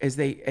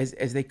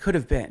they could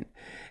have been.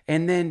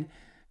 And then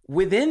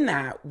within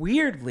that,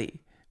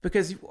 weirdly,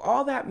 because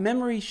all that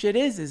memory shit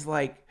is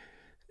like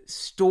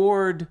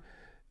stored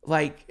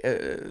like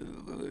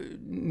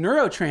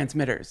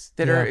neurotransmitters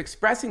that are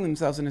expressing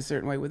themselves in a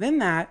certain way. Within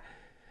that,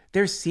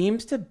 there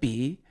seems to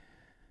be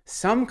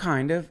some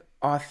kind of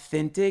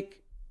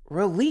authentic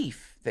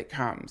relief that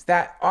comes.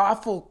 That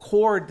awful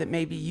cord that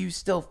maybe you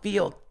still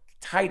feel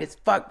tight as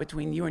fuck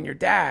between you and your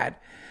dad,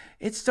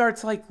 it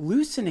starts like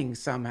loosening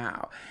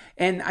somehow.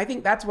 And I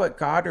think that's what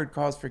Goddard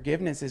calls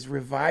forgiveness, is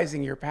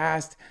revising your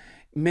past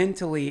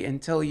mentally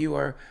until you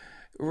are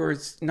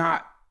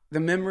not, the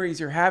memories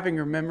you're having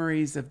are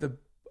memories of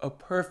a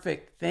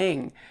perfect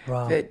thing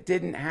that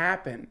didn't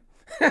happen.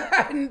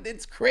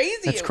 It's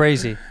crazy. That's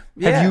crazy.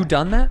 Yeah. Have you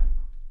done that?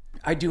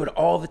 I do it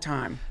all the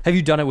time. Have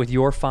you done it with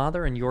your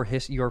father and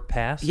your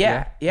past?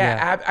 Yeah.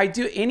 I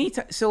do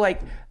anytime. So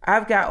like,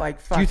 I've got like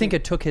fucking... Do you think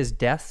it took his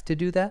death to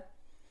do that?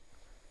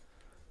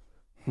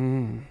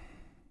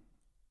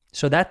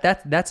 So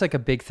that's like a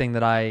big thing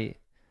that I've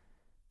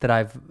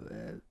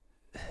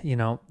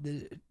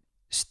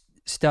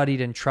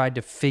studied and tried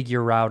to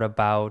figure out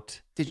about.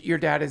 Your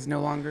dad is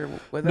no longer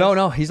with us?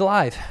 No, he's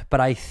alive. But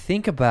I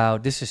think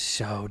about, this is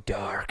so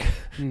dark.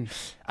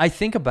 I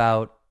think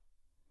about,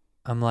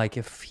 I'm like,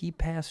 if he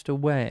passed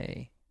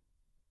away,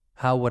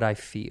 how would I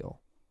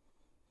feel?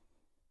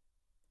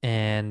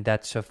 And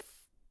that's a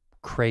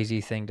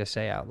crazy thing to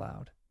say out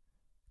loud.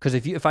 Because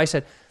if I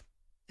said,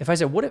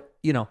 what if,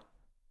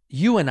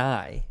 you and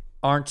I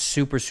aren't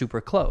super,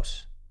 super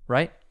close,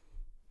 right?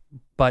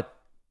 But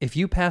if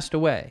you passed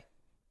away,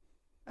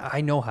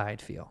 I know how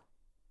I'd feel.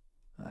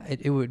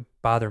 It would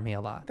bother me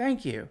a lot.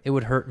 Thank you. It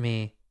would hurt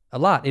me a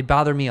lot. It'd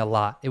bother me a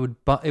lot. It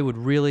would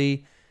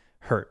really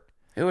hurt.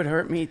 It would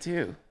hurt me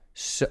too.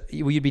 So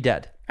you'd be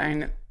dead. I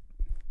know.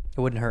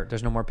 It wouldn't hurt.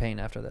 There's no more pain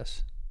after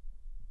this.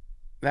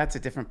 That's a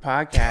different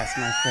podcast,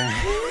 my friend.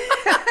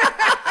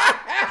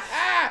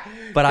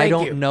 But I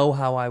don't know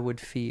how I would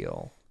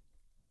feel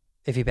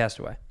if he passed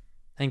away.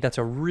 I think that's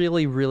a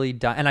really, really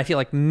and I feel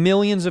like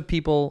millions of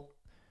people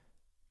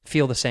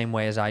feel the same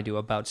way as I do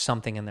about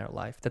something in their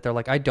life, that they're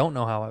like, I don't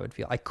know how I would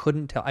feel.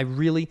 I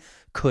really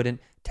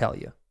couldn't tell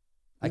you.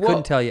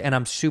 Couldn't tell you. And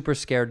I'm super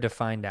scared to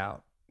find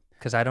out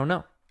because I don't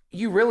know.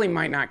 You really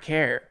might not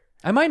care.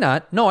 I might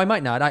not. No, I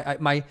might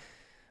not.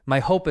 My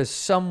hope is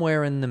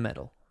somewhere in the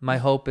middle. My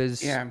hope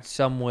is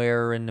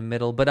somewhere in the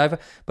middle. But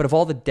of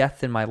all the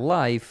death in my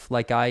life,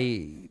 like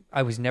I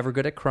was never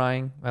good at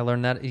crying. I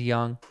learned that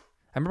young.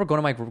 I remember going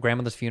to my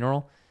grandmother's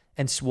funeral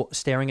and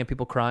staring at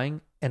people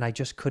crying, and I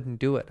just couldn't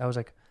do it. I was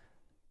like,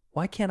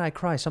 why can't I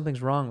cry?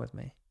 Something's wrong with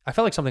me. I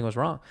felt like something was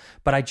wrong,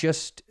 but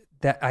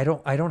I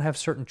don't have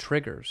certain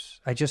triggers.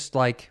 I just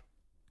like,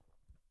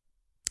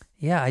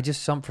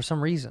 for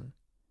some reason,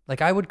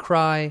 like I would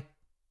cry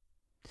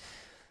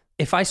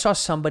if I saw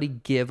somebody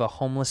give a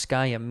homeless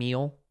guy a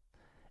meal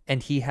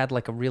and he had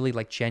like a really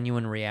like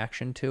genuine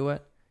reaction to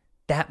it.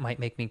 That might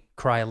make me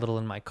cry a little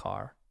in my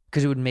car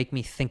because it would make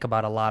me think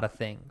about a lot of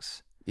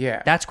things.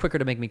 Yeah. That's quicker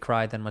to make me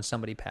cry than when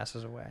somebody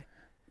passes away.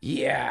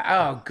 Yeah.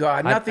 Oh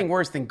God. Nothing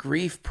worse than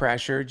grief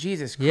pressure.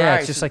 Jesus Christ. Yeah.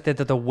 It's just like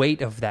the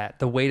weight of that,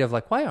 the weight of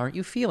like, why aren't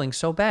you feeling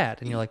so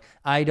bad? And you're like,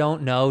 I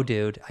don't know,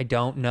 dude. I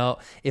don't know.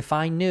 If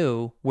I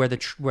knew where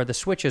the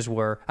switches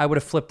were, I would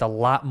have flipped a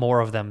lot more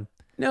of them.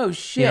 No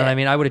shit. You know what I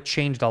mean? I would have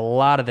changed a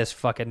lot of this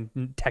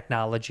fucking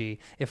technology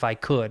if I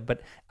could,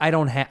 but I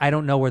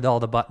don't know where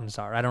all the buttons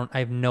are. I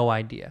have no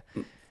idea.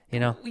 You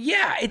know?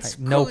 Yeah, it's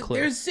no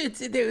clue.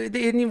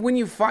 When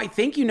you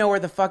think you know where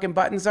the fucking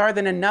buttons are,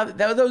 then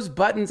those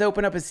buttons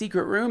open up a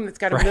secret room that's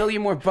got a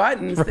million more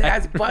buttons that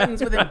has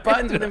buttons within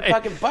buttons within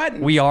fucking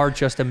buttons. We are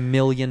just a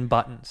million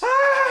buttons.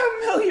 A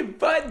million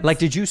buttons. Like,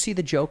 did you see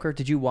The Joker?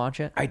 Did you watch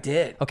it? I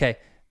did. Okay.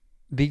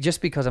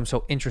 Just because I'm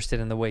so interested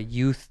in the way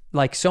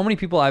like so many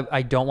people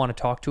I don't want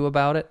to talk to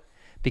about it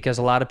because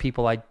a lot of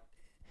people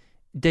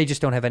they just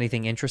don't have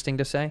anything interesting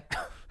to say.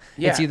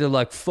 Yeah. It's either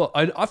like,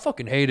 I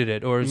fucking hated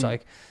it, or it's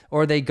like,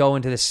 or they go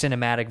into the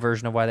cinematic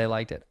version of why they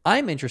liked it.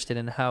 I'm interested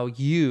in how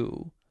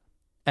you,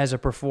 as a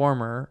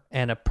performer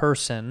and a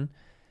person,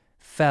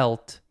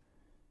 felt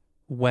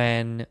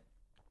when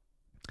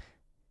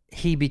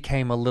he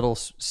became a little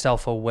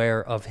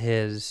self-aware of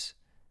his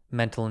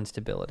mental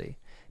instability.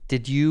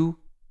 Did you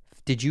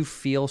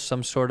feel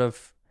some sort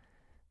of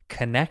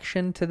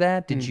connection to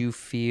that? Did you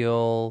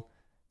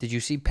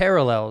see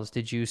parallels?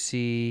 Did you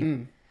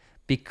see...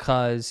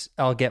 Because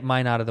I'll get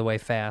mine out of the way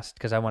fast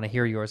because I want to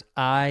hear yours.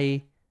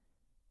 I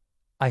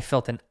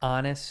felt an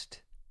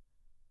honest,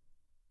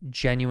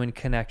 genuine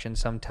connection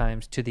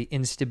sometimes to the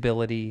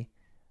instability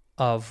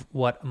of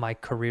what my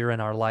career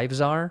and our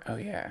lives are. Oh,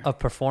 yeah. Of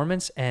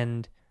performance.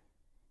 And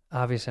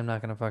obviously I'm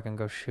not going to fucking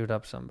go shoot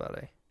up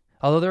somebody.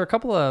 Although there are a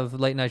couple of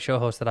late night show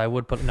hosts that I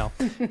would put, no.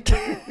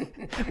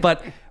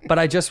 But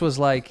I just was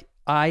like,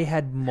 I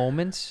had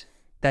moments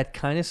that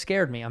kind of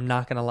scared me. I'm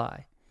not going to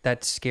lie.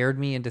 That scared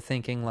me into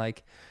thinking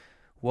like,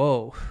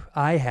 whoa,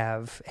 I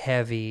have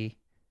heavy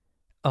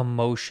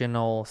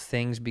emotional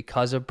things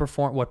because of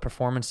what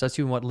performance does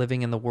to you and what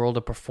living in the world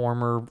of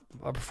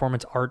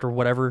performance art or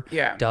whatever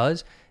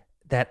does,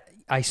 that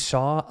I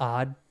saw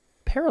odd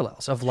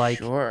parallels of like,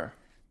 Sure.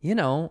 you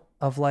know,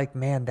 of like,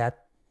 man,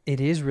 that it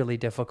is really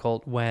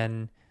difficult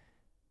when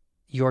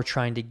you're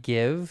trying to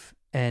give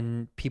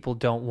and people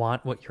don't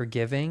want what you're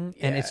giving.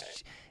 Yeah. And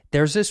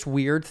there's this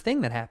weird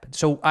thing that happens.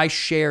 So I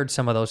shared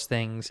some of those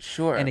things.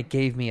 Sure. And it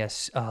gave me a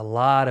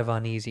lot of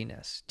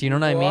uneasiness. Do you know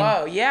what I mean?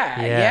 Oh,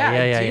 yeah.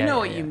 Yeah, I do yeah, know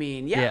what yeah. you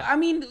mean. Yeah. Yeah. I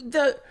mean,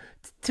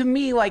 to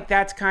me, like,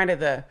 that's kind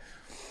of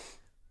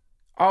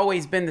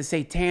always been the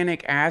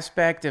satanic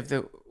aspect of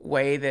the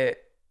way that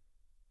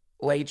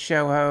late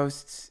show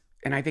hosts,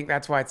 and I think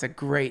that's why it's a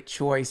great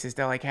choice, is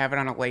to like have it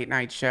on a late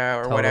night show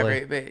or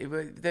Totally.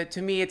 whatever. But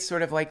to me, it's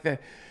sort of like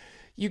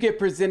you get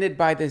presented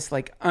by this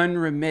like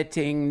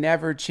unremitting,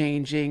 never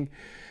changing,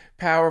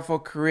 powerful,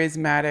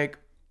 charismatic,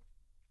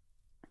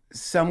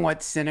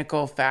 somewhat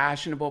cynical,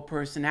 fashionable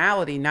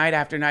personality night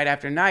after night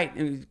after night.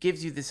 And it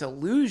gives you this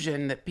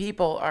illusion that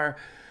people are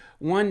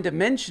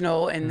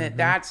one-dimensional and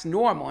that's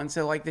normal. And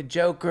so like the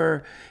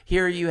Joker,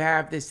 here you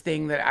have this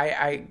thing that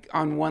I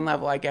on one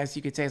level, I guess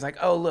you could say, is like,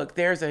 oh, look,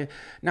 there's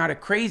not a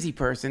crazy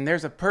person,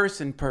 there's a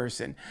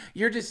person.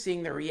 You're just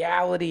seeing the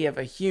reality of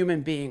a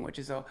human being, which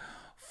is a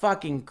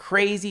fucking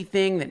crazy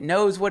thing that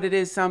knows what it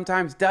is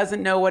sometimes,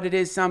 doesn't know what it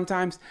is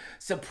sometimes,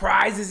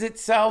 surprises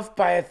itself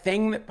by a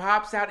thing that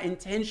pops out,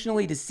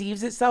 intentionally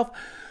deceives itself.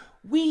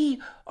 We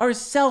are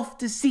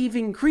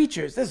self-deceiving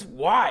creatures. That's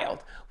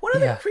wild. What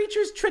other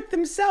creatures trick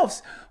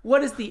themselves?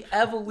 What is the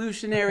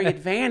evolutionary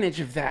advantage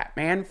of that,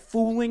 man?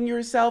 Fooling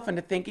yourself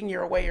into thinking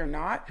you're a way you're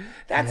not?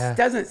 That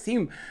doesn't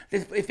seem,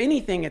 if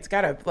anything, it's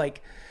got to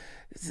like,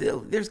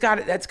 that's got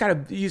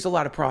to use a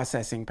lot of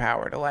processing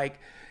power to like.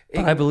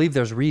 But I believe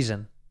there's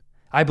reason.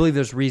 I believe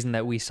there's reason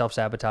that we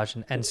self-sabotage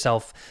and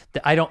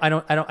I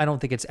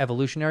don't think it's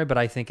evolutionary, but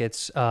I think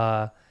it's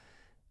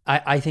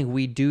I think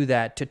we do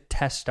that to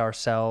test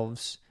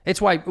ourselves.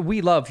 It's why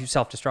we love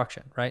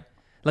self-destruction, right?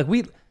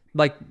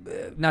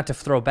 Not to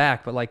throw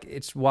back, but like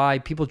it's why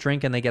people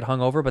drink and they get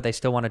hungover, but they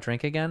still want to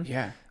drink again.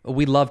 Yeah.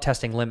 We love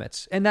testing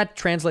limits. And that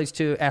translates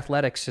to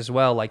athletics as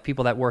well. Like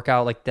people that work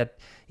out like that,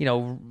 you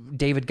know,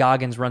 David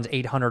Goggins runs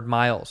 800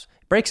 miles,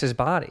 breaks his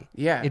body.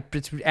 Yeah.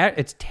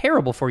 It's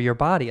terrible for your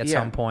body at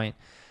some point.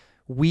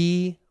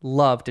 We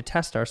love to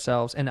test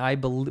ourselves. And I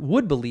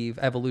would believe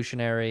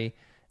evolutionary,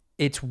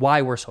 it's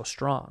why we're so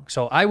strong.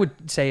 So I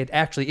would say it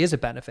actually is a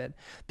benefit.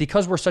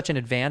 Because we're such an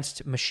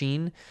advanced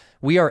machine,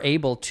 we are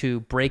able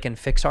to break and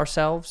fix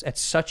ourselves at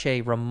such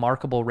a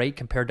remarkable rate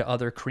compared to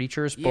other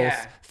creatures, both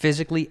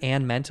physically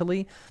and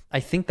mentally.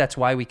 I think that's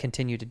why we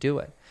continue to do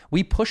it.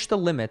 We push the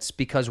limits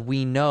because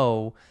we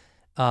know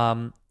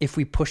if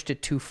we pushed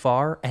it too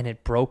far and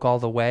it broke all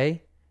the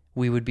way,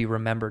 we would be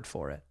remembered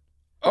for it.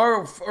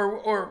 Or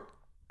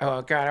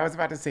oh God, I was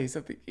about to say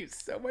something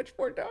so much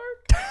more dark.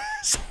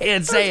 Say it. I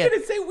was going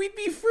to say we'd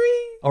be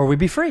free. Or we'd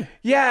be free.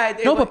 Yeah.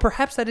 But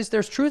perhaps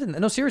there's truth in that.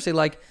 No, seriously,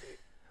 like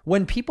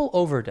when people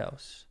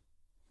overdose,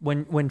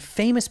 when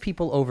famous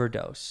people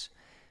overdose,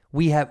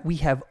 we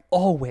have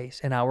always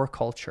in our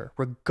culture,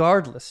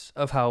 regardless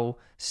of how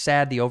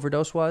sad the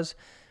overdose was,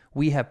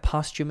 we have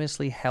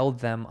posthumously held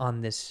them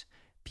on this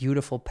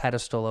beautiful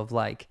pedestal of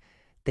like,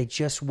 they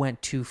just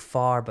went too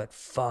far, but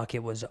fuck,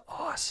 it was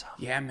awesome.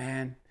 Yeah,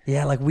 man.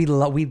 Yeah, like we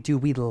love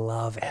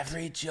it.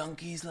 Every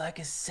junkie's like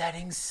a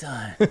setting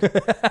sun.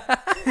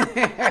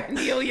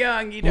 Neil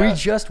Young, you know.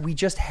 We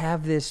just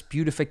have this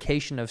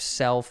beautification of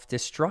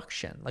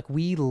self-destruction. Like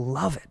we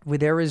love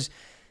it.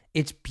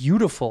 It's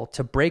beautiful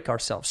to break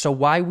ourselves. So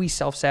why we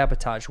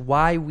self-sabotage,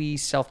 why we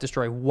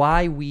self-destroy,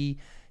 why we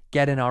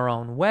get in our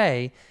own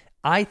way,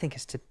 I think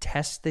is to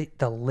test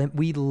the limit.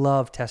 We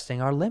love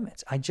testing our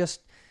limits.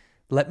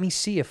 Let me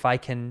see if I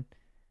can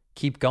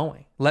keep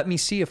going. Let me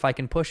see if I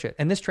can push it.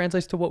 And this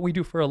translates to what we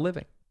do for a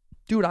living.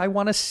 Dude, I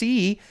want to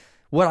see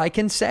what I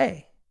can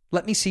say.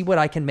 Let me see what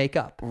I can make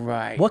up.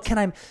 Right.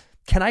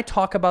 Can I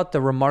talk about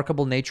the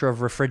remarkable nature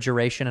of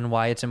refrigeration and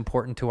why it's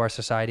important to our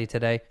society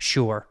today?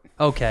 Sure.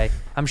 Okay.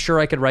 I'm sure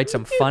I could write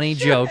some funny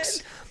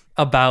jokes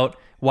about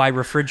why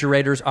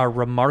refrigerators are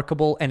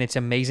remarkable, and it's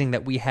amazing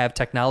that we have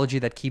technology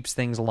that keeps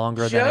things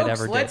longer than it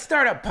ever did. Let's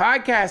start a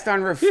podcast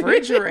on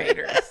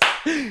refrigerators.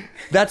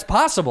 That's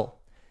possible.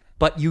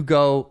 But you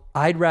go,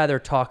 I'd rather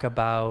talk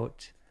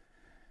about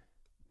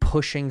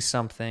pushing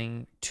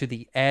something to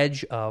the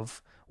edge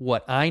of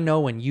what I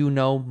know and you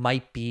know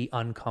might be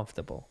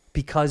uncomfortable,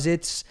 because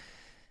it's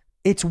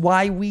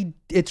why we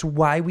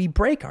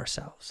break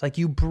ourselves. Like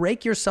you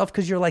break yourself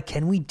because you're like,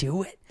 can we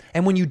do it?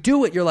 And when you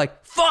do it, you're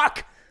like,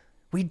 fuck,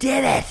 we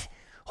did it.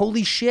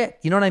 Holy shit.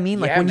 You know what I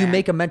mean? Like when you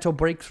make a mental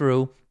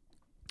breakthrough,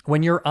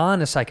 when you're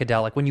on a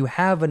psychedelic, when you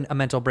have a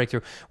mental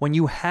breakthrough, when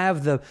you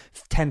have the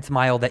 10th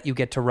mile that you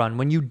get to run,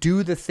 when you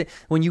do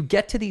when you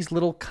get to these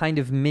little kind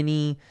of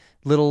mini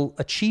little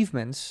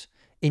achievements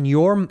in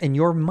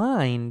your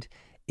mind,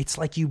 it's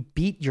like you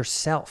beat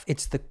yourself.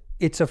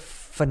 It's a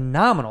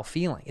phenomenal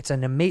feeling. It's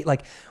an amazing,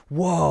 like,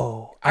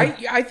 whoa.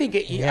 I think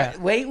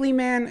lately,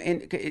 man,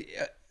 and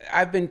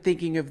I've been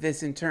thinking of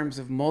this in terms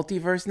of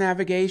multiverse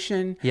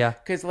navigation. Yeah.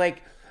 Because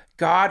like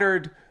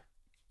Goddard,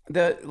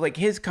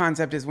 his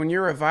concept is when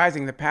you're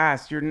revising the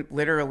past, you're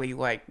literally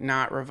like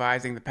not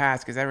revising the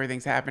past because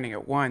everything's happening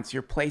at once.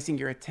 You're placing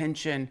your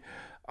attention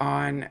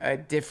on a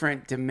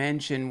different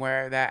dimension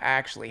where that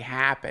actually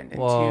happened and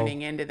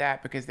tuning into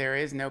that because there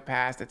is no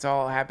past. It's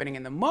all happening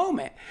in the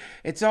moment.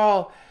 It's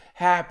all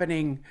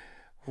happening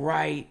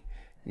right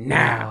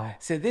now. Wow.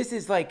 So this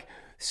is like,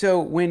 so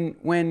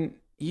when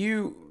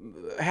you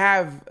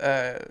have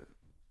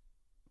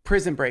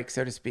prison break,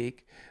 so to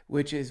speak,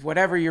 which is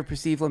whatever your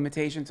perceived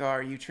limitations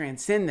are, you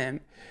transcend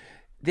them,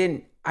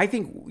 then I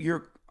think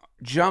you're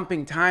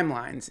jumping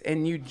timelines,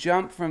 and you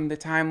jump from the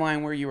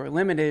timeline where you were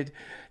limited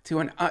to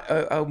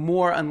a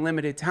more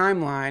unlimited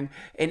timeline.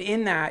 And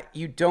in that,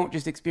 you don't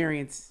just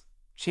experience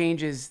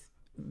changes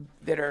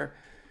that are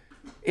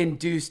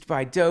induced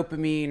by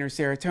dopamine or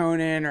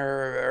serotonin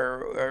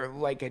or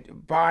like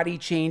body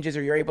changes,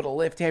 or you're able to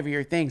lift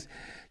heavier things.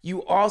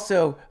 You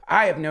also,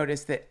 I have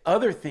noticed that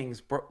other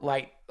things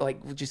like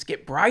just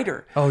get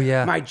brighter. Oh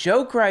yeah. My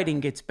joke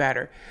writing gets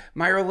better.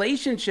 My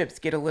relationships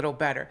get a little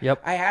better.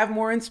 Yep. I have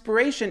more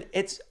inspiration.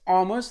 It's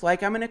almost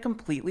like I'm in a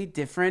completely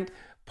different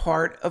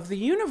part of the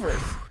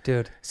universe.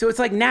 Dude. So it's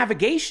like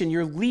navigation.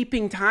 You're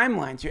leaping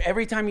timelines.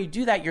 Every time you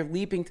do that, you're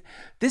leaping.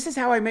 This is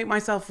how I make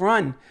myself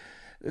run.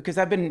 Because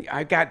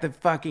I got the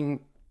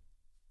fucking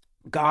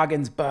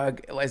Goggins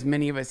bug, as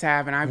many of us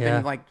have, and I've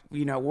been like,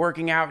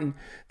 working out. And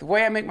the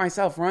way I make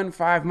myself run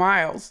 5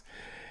 miles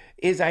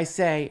is I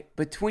say,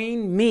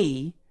 between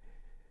me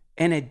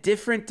and a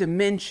different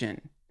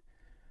dimension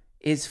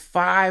is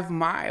 5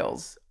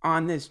 miles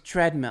on this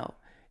treadmill.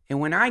 And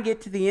when I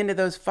get to the end of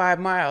those 5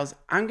 miles,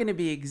 I'm going to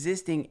be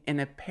existing in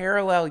a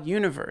parallel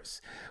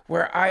universe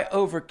where I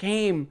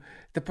overcame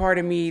the part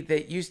of me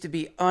that used to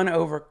be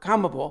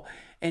unovercomable.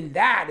 And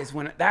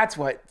that's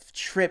what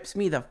trips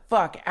me the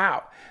fuck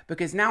out,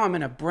 because now I'm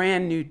in a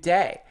brand new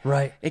day.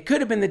 Right. It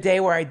could have been the day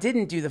where I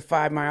didn't do the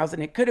 5 miles,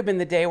 and it could have been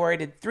the day where I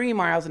did 3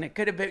 miles, and it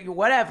could have been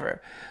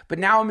whatever. But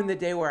now I'm in the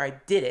day where I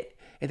did it.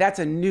 And that's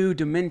a new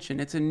dimension.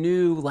 It's a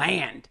new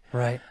land.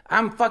 Right.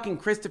 I'm fucking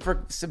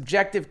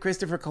subjective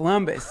Christopher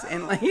Columbus.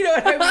 And you know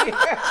what I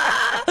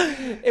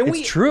mean? And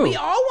it's true. We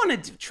all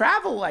want to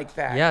travel like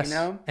that, yes.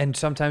 And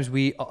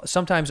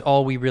sometimes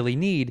all we really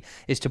need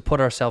is to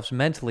put ourselves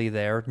mentally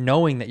there,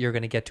 knowing that you're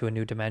going to get to a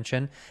new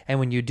dimension. And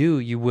when you do,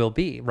 you will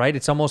be, right?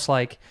 It's almost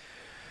like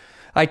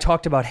I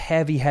talked about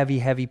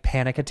heavy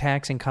panic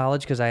attacks in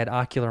college because I had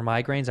ocular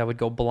migraines. I would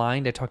go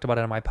blind. I talked about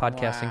it on my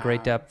podcast in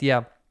great depth.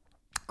 Yeah.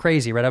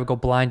 Crazy, right? I would go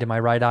blind in my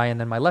right eye, and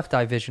then my left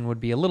eye vision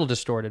would be a little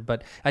distorted,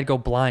 but I'd go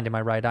blind in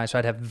my right eye, so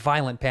I'd have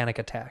violent panic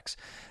attacks.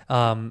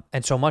 And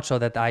so much so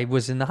that I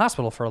was in the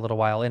hospital for a little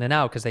while, in and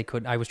out, because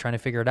I was trying to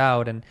figure it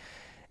out. And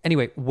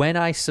anyway, when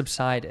I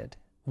subsided,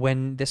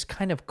 when this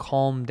kind of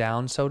calmed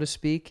down, so to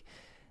speak,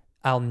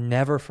 I'll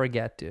never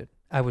forget, dude.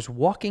 I was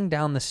walking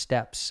down the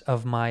steps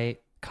of my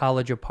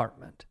college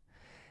apartment,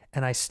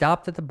 and I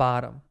stopped at the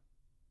bottom,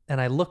 and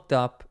I looked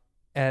up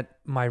at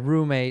my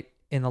roommate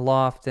in the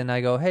loft, and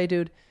I go, hey,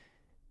 dude,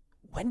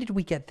 when did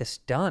we get this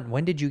done?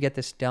 When did you get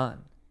this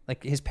done?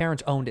 Like, his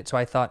parents owned it, so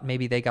I thought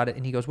maybe they got it.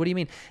 And he goes, what do you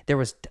mean? There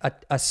was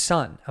a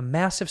sun, a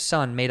massive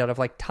sun made out of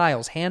like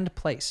tiles, hand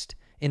placed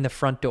in the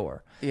front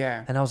door.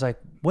 Yeah. And I was like,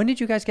 when did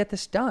you guys get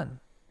this done?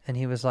 And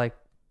he was like,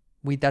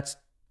 that's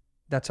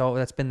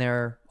been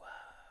there.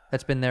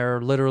 That's been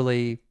there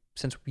literally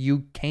since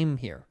you came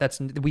here.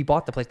 We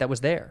bought the place that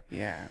was there.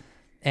 Yeah.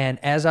 And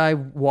as I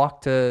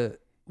walked that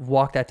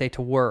day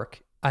to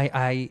work,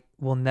 I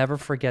will never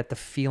forget, the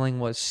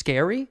feeling was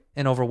scary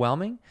and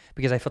overwhelming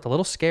because I felt a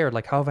little scared.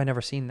 Like, how have I never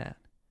seen that?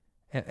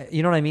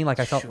 You know what I mean? Like,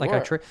 I felt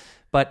like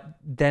but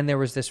then there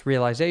was this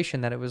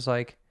realization that it was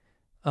like,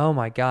 oh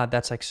my God,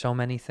 that's like so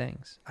many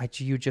things.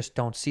 You just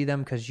don't see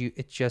them because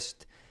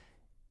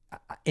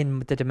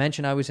in the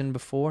dimension I was in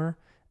before,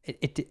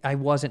 I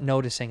wasn't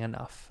noticing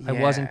enough. Yeah. I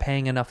wasn't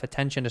paying enough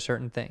attention to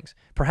certain things.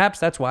 Perhaps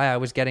that's why I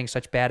was getting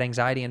such bad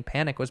anxiety and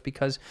panic, was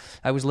because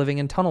I was living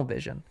in tunnel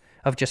vision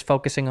of just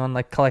focusing on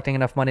like collecting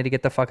enough money to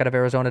get the fuck out of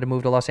Arizona to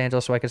move to Los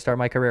Angeles so I could start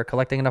my career,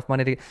 collecting enough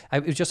money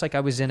it was just like I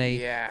was in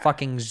a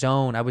fucking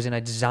zone. I was in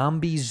a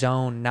zombie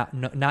zone,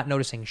 not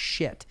noticing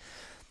shit.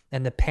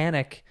 And the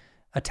panic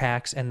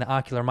attacks and the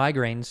ocular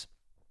migraines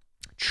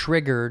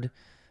triggered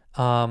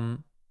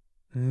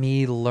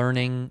me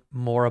learning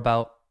more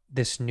about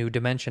this new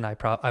dimension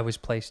I was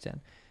placed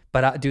in.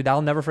 But dude,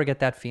 I'll never forget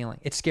that feeling.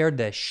 It scared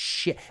the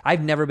shit.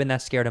 I've never been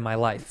that scared in my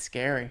life. It's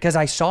scary. Because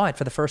I saw it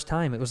for the first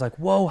time. It was like,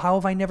 whoa, how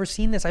have I never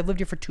seen this? I've lived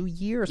here for 2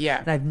 years. Yeah.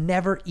 And I've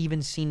never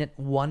even seen it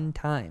one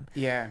time.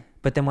 Yeah.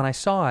 But then when I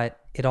saw it,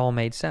 it all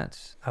made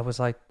sense. I was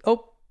like,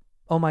 oh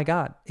my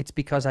God. It's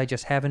because I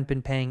just haven't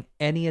been paying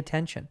any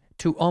attention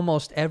to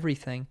almost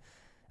everything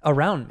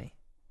around me.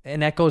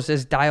 And that goes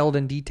as dialed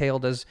and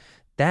detailed as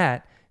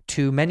that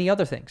to many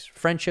other things.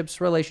 Friendships,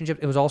 relationships,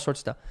 it was all sorts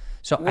of stuff.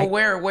 So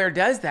Well, where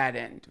does that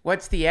end?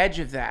 What's the edge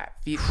of that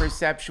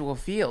perceptual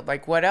field?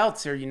 Like, what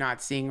else are you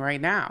not seeing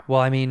right now? Well,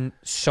 I mean,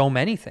 so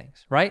many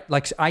things, right?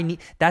 Like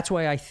that's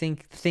why I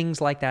think things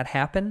like that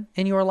happen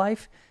in your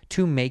life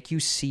to make you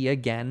see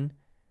again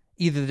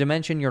either the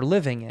dimension you're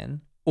living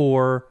in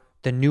or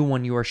the new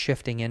one you are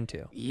shifting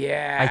into.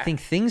 Yeah. I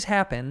think things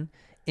happen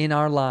in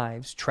our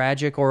lives,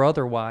 tragic or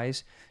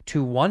otherwise,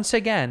 to once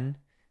again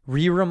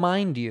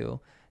remind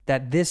you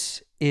that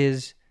this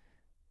is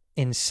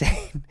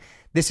insane.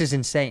 This is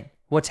insane.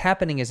 What's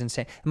happening is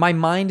insane. My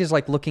mind is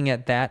like looking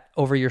at that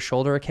over your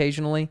shoulder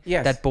occasionally,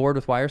 yes. that board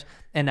with wires,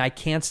 and I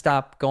can't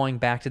stop going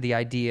back to the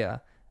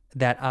idea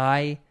that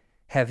I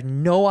have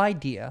no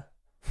idea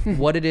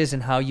what it is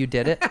and how you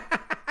did it,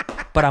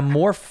 but I'm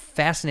more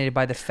fascinated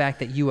by the fact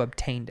that you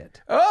obtained it.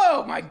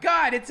 Oh my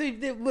God!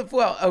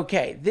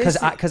 Okay.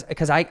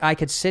 Because I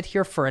could sit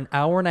here for an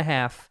hour and a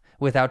half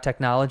without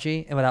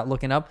technology and without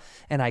looking up,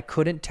 and I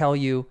couldn't tell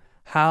you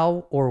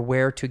how or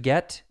where to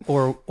get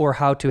or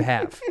how to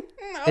have.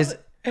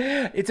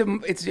 It's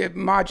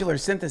modular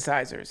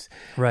synthesizers,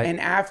 right? And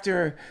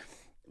after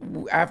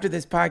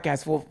this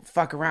podcast, we'll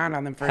fuck around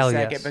on them for Hell a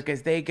second yes.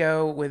 because they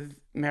go with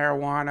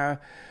marijuana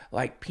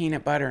like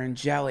peanut butter and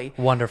jelly.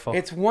 Wonderful.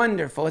 It's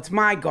wonderful. It's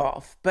my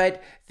golf.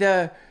 But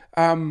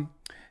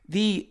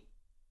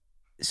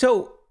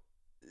so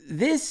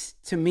this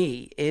to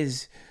me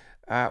is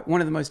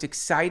one of the most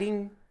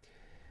exciting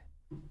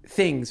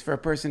things for a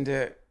person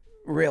to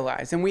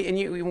realize,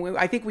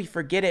 I think we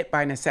forget it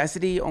by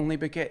necessity, only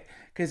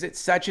because it's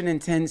such an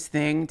intense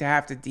thing to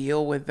have to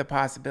deal with the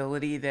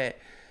possibility that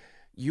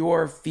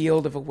your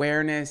field of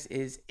awareness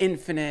is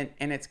infinite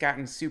and it's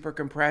gotten super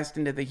compressed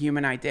into the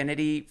human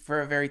identity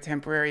for a very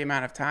temporary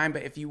amount of time.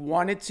 But if you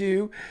wanted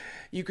to,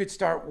 you could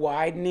start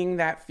widening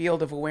that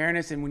field of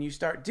awareness, and when you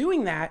start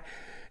doing that,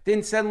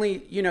 then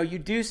suddenly you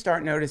do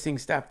start noticing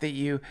stuff that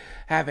you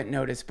haven't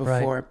noticed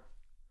before. Right.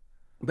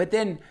 But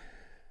then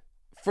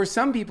for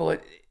some people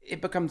it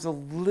becomes a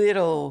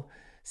little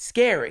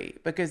scary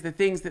because the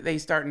things that they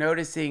start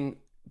noticing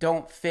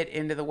don't fit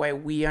into the way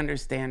we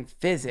understand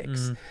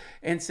physics.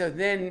 And so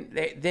then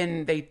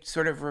they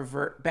sort of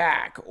revert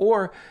back.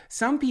 Or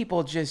some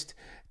people just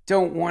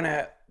don't want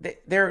to,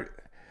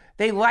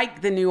 they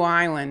like the new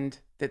island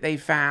that they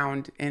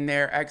found in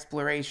their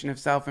exploration of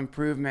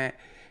self-improvement,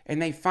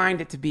 and they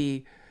find it to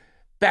be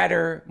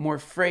better, more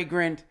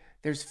fragrant.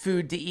 There's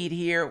food to eat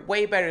here,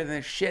 way better than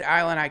the shit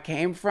island I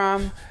came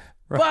from.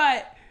 Right.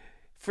 But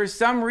for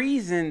some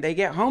reason, they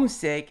get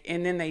homesick,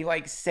 and then they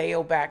like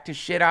sail back to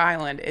shit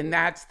island, and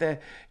that's the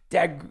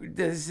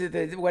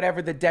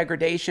whatever the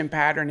degradation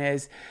pattern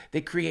is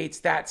that creates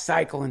that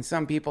cycle in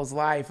some people's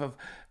life of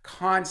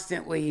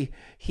constantly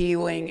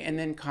healing and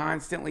then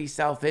constantly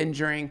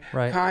self-injuring,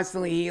 right.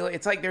 Constantly healing.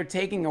 It's like they're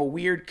taking a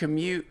weird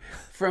commute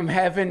from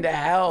heaven to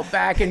hell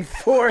back and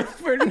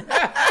forth.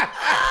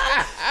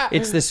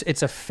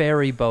 It's a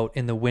ferry boat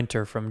in the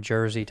winter from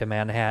Jersey to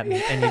Manhattan,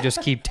 and you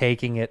just keep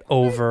taking it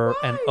over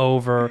and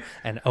over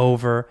and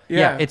over.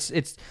 Yeah,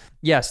 it's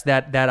yes,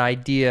 that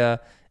idea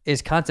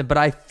is constant, but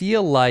I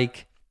feel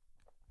like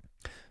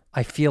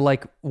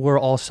we're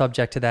all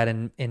subject to that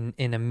in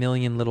a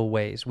million little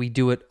ways. We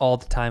do it all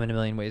the time in a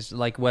million ways.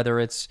 Like whether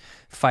it's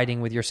fighting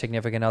with your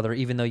significant other,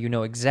 even though you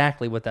know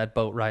exactly what that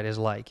boat ride is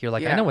like. You're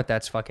like, I know what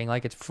that's fucking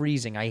like. It's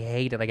freezing. I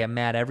hate it. I get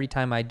mad every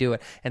time I do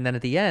it. And then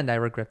at the end, I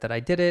regret that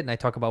I did it, and I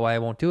talk about why I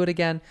won't do it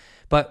again.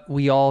 But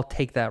we all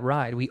take that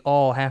ride. We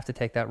all have to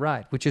take that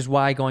ride, which is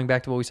why, going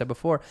back to what we said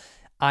before,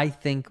 I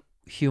think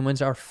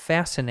humans are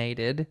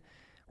fascinated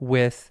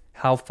with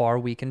how far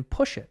we can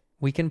push it.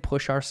 We can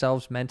push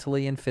ourselves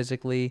mentally and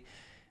physically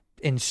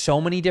in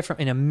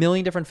a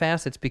million different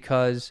facets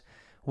because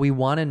we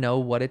want to know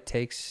what it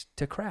takes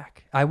to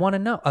crack. I want to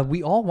know.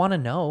 We all want to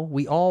know.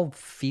 We all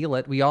feel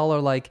it. We all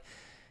are like,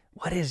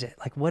 what is it?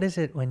 Like, what is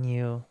it when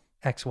you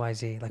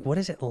XYZ? Like, what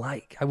is it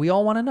like? We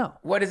all want to know.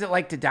 What is it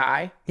like to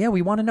die? Yeah,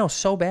 we want to know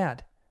so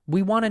bad.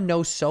 We want to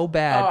know so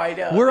bad. Oh, I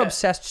know. We're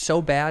obsessed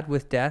so bad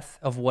with death,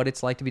 of what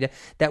it's like to be dead,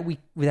 that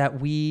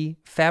we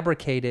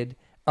fabricated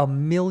a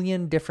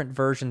million different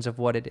versions of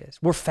what it is.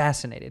 We're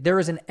fascinated. There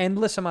is an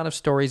endless amount of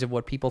stories of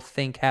what people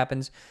think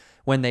happens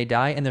when they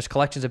die, and there's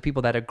collections of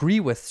people that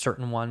agree with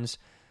certain ones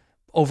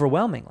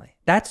overwhelmingly.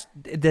 Does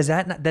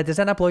that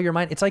not blow your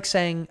mind? It's like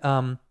saying,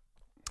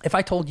 if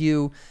I told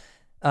you,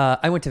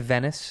 I went to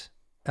Venice.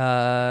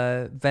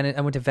 I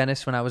went to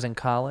Venice when I was in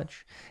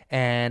college,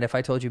 and if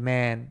I told you,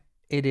 man,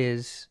 it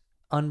is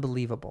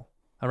unbelievable.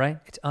 All right?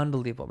 It's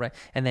unbelievable, right?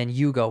 And then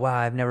you go, wow,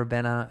 I've never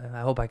been on, I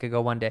hope I could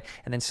go one day.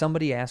 And then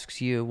somebody asks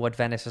you what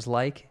Venice is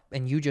like,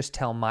 and you just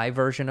tell my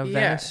version of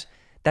Venice.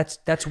 That's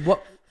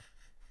what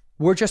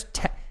we're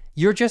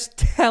you're just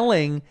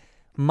telling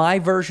my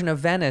version of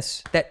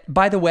Venice that,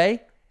 by the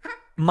way,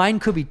 mine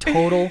could be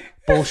total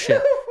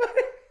bullshit.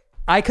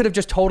 I could have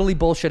just totally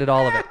bullshitted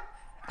all of it.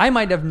 I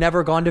might have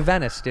never gone to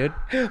Venice, dude.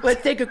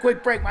 Let's take a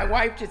quick break. My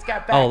wife just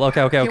got back. Oh,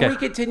 okay. Can we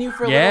continue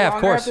for a little longer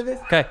of course. after this?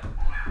 Okay.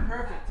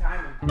 Perfect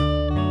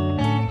timing.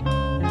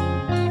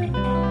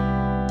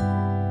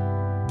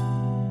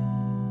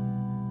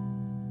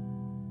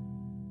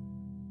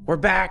 We're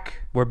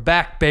back, We're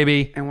back,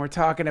 baby. and we're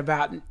talking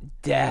about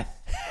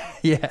death.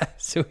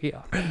 Yes, we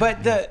are.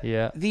 But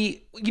Yeah.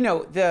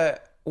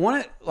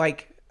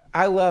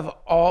 I love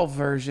all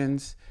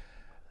versions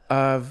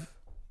of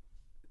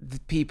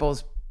the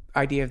people's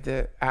idea of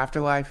the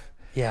afterlife.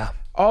 Yeah.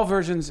 All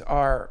versions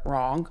are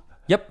wrong,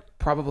 Yep.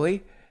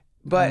 probably,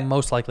 but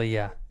Most likely,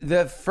 yeah.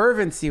 the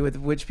fervency with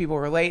which people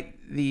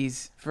relate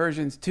these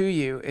versions to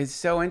you is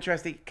so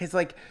interesting because,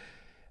 like,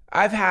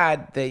 I've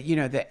had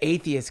the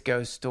atheist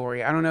ghost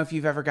story. I don't know if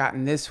you've ever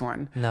gotten this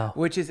one. No.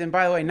 Which is, and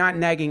by the way, not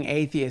negging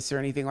atheists or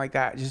anything like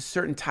that. Just a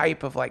certain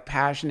type of like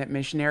passionate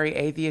missionary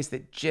atheist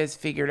that just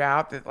figured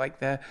out that like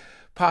the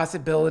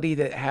possibility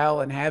that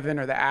hell and heaven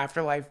or the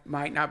afterlife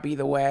might not be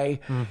the way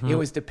it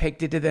was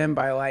depicted to them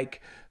by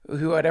like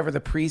whatever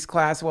the priest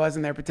class was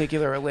in their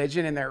particular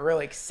religion, and they're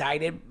really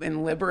excited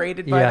and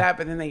liberated by that,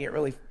 but then they get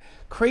really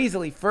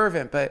crazily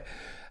fervent. But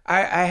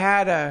I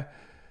had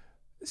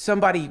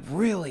somebody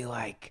really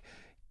like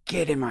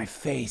get in my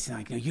face and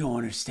like, no, you don't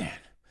understand.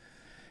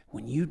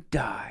 When you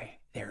die,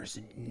 there's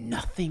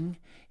nothing.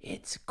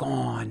 It's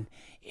gone.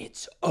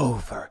 It's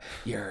over.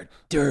 You're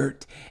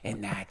dirt,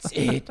 and that's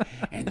it.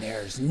 And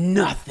there's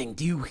nothing.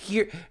 Do you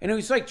hear? And it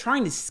was like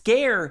trying to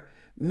scare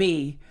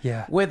me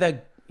with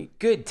a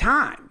good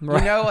time.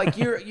 Right. You know, like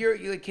you're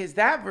because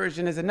that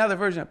version is another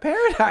version of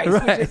paradise,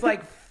 which is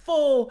like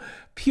full,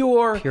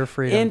 pure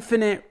freedom,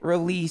 infinite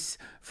release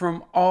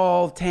from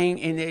all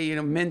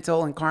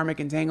mental and karmic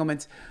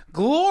entanglements.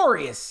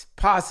 Glorious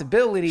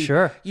possibility.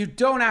 Sure. You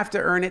don't have to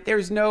earn it.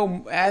 There's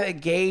no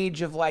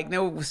gauge of like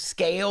no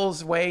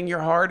scales weighing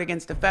your heart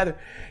against a feather.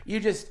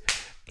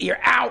 You're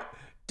out.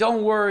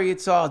 Don't worry,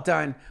 it's all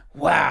done.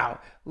 Wow.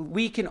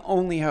 We can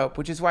only hope,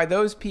 which is why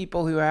those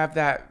people who have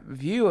that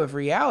view of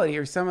reality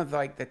are some of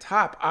like the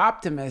top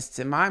optimists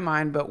in my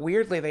mind, but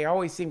weirdly, they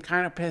always seem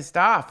kind of pissed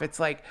off. It's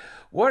like,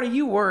 what are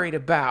you worried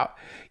about?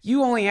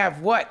 You only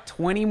have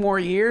 20 more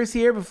years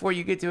here before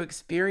you get to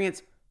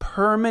experience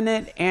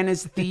permanent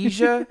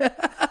anesthesia?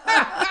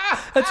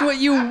 That's what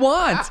you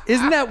want.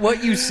 Isn't that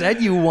what you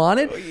said you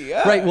wanted?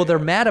 Yeah. Right. Well, they're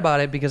mad about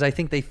it because I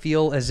think they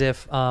feel as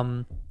if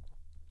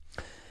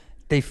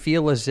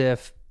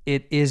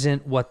it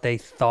isn't what they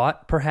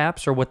thought,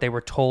 perhaps, or what they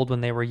were told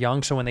when they were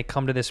young. So when they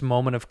come to this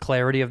moment of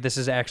clarity of this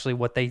is actually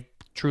what they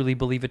truly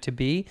believe it to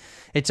be,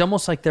 it's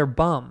almost like they're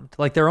bummed.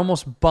 Like they're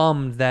almost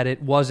bummed that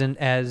it wasn't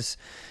as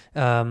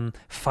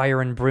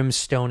fire and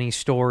brimstone-y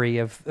story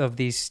of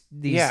these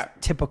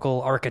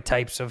typical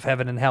archetypes of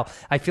heaven and hell.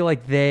 I feel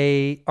like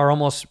they are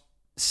almost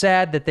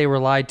sad that they were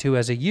lied to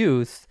as a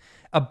youth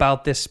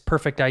about this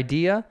perfect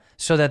idea,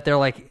 so that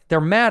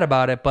they're mad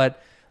about it,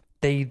 but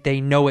they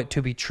know it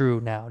to be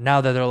true now.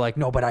 Now that they're like,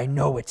 no, but I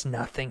know it's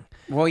nothing.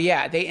 Well,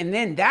 yeah. And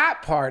then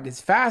that part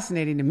is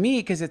fascinating to me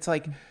because it's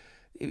like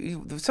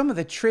some of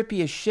the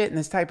trippiest shit in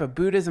this type of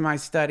Buddhism I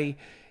study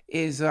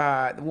is,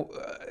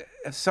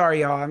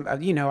 sorry,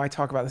 y'all, I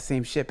talk about the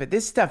same shit, but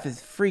this stuff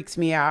freaks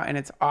me out and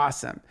it's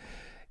awesome.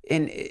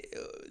 And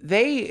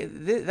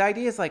the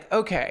idea is like,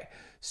 okay,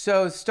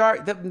 so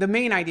the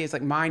main idea is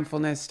like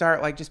mindfulness,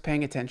 start like just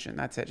paying attention.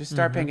 That's it. Just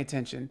start paying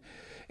attention.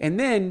 And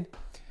then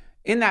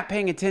in that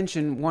paying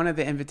attention, one of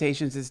the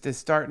invitations is to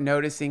start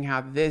noticing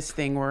how this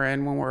thing we're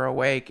in when we're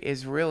awake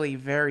is really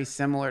very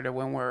similar to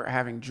when we're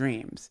having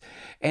dreams.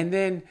 And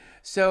then,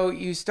 so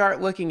you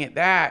start looking at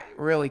that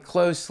really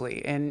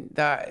closely and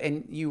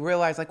you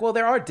realize like, well,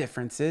 there are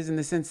differences in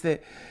the sense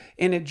that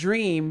in a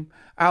dream,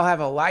 I'll have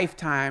a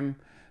lifetime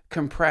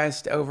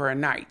compressed over a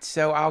night.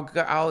 So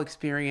I'll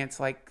experience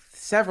like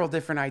several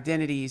different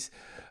identities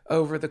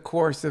over the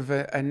course of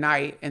a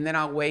night, and then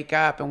I'll wake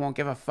up and won't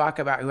give a fuck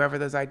about whoever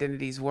those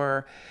identities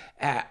were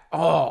at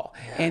all.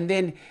 Yeah. And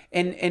then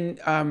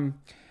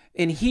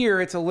in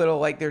here it's a little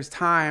like there's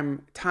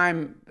time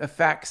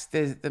affects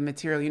the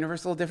material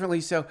universe a little differently.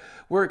 So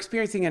we're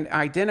experiencing an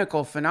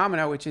identical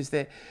phenomena, which is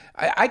that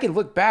I can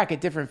look back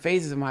at different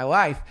phases of my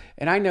life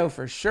and I know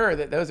for sure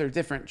that those are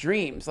different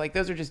dreams. Like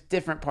those are just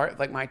different parts.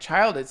 Like my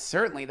childhood,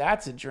 certainly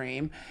that's a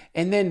dream.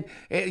 And then,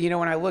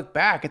 when I look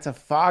back, it's a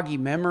foggy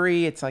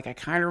memory. It's like I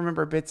kind of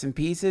remember bits and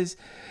pieces.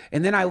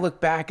 And then I look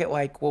back at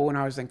like, well, when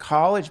I was in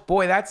college,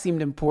 boy, that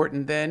seemed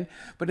important then.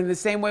 But in the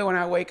same way, when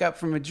I wake up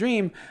from a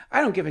dream,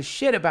 I don't give a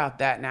shit about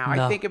that now.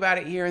 No. I think about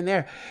it here and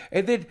there.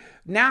 And then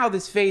now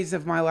this phase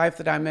of my life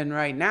that I'm in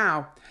right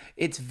now,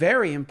 it's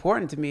very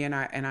important to me and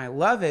I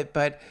love it.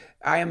 But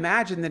I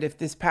imagine that if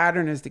this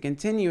pattern is to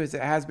continue as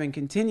it has been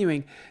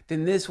continuing,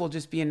 then this will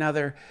just be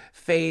another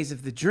phase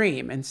of the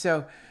dream. And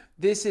so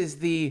this is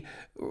the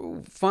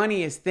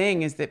funniest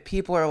thing is that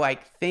people are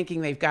like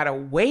thinking they've got to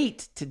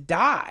wait to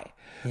die.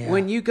 Yeah.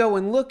 When you go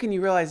and look and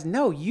you realize,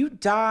 no,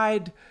 you've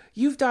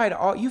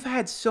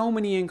had so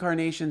many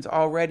incarnations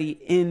already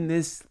in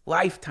this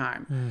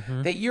lifetime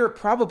that you're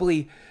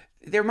probably,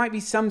 there might be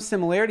some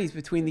similarities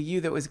between the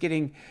you that was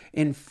getting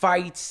in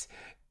fights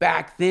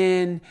back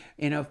then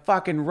in a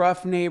fucking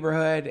rough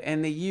neighborhood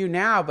and the you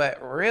now, but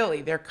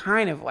really they're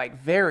kind of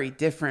like very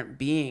different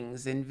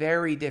beings and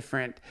very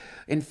different,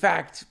 in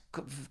fact,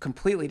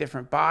 completely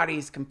different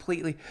bodies,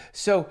 completely.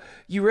 So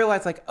you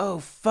realize like, oh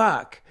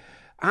fuck,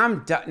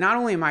 not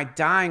only am I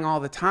dying all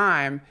the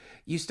time,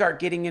 you start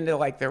getting into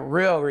like the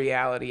real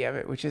reality of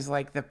it, which is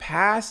like the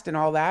past and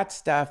all that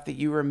stuff that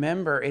you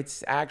remember,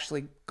 it's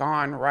actually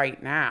gone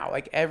right now.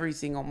 Like every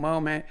single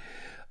moment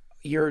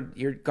you're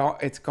gone,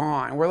 it's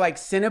gone. We're like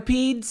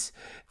centipedes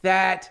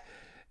that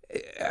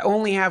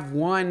only have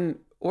one.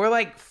 We're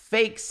like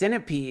fake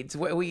centipedes.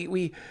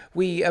 We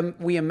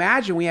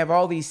imagine we have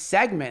all these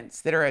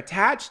segments that are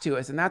attached to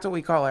us, and that's what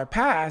we call our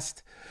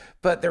past.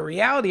 But the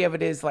reality of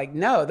it is like,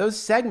 no, those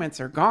segments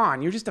are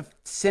gone. You're just a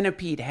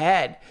centipede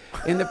head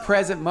in the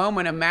present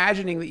moment,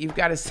 imagining that you've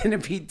got a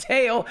centipede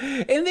tail.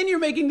 And then you're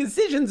making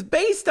decisions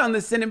based on the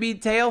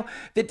centipede tail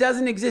that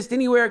doesn't exist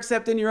anywhere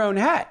except in your own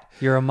head.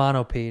 You're a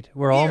monopede.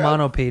 We're all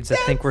monopedes that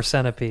think we're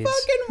centipedes.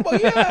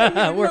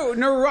 We're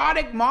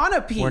neurotic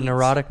monopedes. We're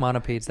neurotic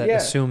monopedes that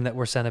assume that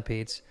we're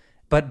centipedes.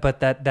 But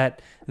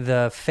that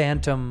the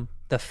phantom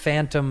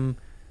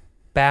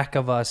back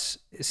of us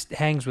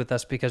hangs with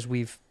us because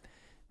we've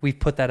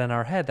put that in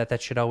our head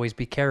that should always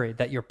be carried,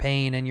 that your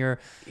pain and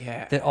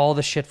that all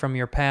the shit from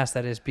your past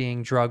that is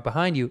being drugged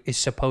behind you is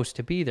supposed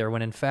to be there,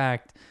 when in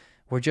fact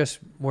we're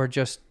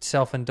just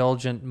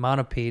self-indulgent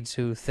monopedes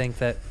who think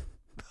that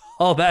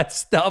all that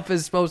stuff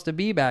is supposed to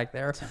be back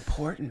there. It's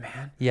important,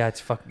 man. Yeah,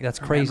 that's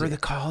crazy. Remember the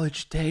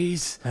college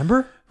days?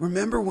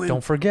 Remember when?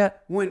 Don't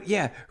forget.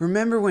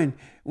 Remember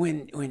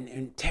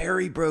when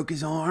Terry broke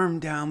his arm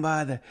down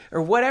by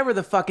or whatever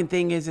the fucking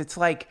thing is. It's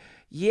like,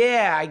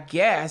 yeah, I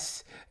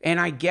guess. And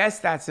I guess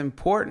that's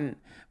important,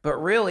 but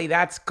really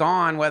that's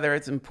gone whether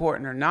it's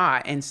important or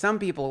not. And some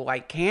people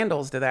light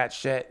candles to that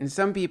shit. And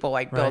some people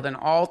like build an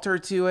altar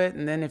to it.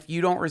 And then if you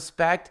don't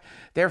respect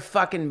their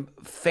fucking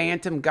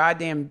phantom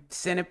goddamn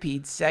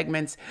centipede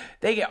segments,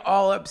 they get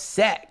all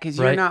upset because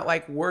you're not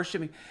like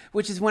worshiping,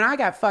 which is when I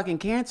got fucking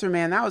cancer,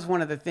 man. That was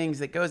one of the things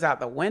that goes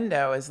out the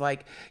window is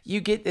like,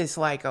 you get this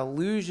like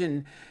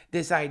illusion,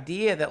 this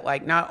idea that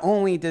like not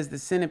only does the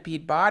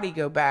centipede body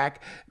go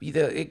back, you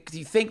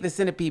think the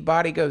centipede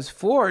body goes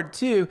forward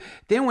too.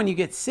 Then when you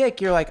get sick,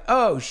 you're like,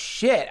 oh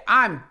shit,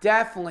 I'm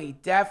definitely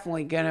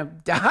gonna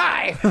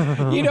die.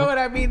 You know what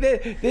I mean?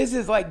 This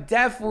is like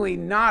definitely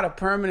not a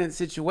permanent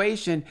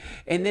situation.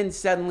 And then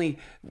suddenly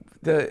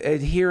the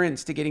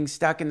adherence to getting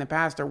stuck in the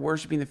past or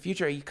worshiping the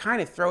future, you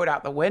kind of throw it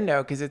out the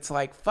window because it's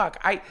like,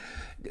 fuck,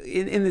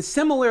 in the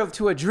similar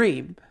to a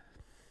dream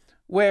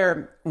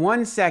where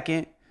 1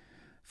 second,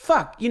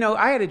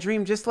 I had a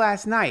dream just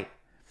last night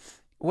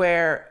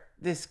where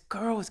this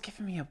girl was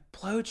giving me a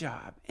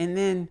blowjob. And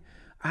then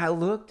I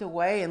looked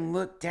away and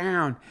looked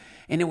down,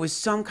 and it was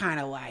some kind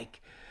of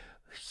like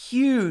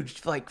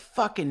huge, like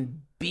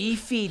fucking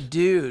beefy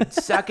dude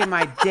sucking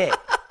my dick.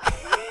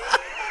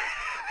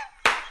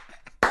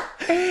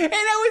 And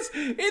I was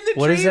in the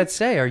What dream. does that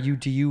say?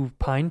 Do you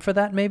pine for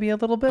that maybe a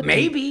little bit?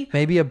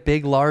 Maybe a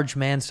big, large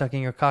man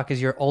sucking your cock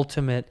is your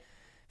ultimate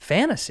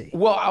fantasy.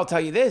 Well, I'll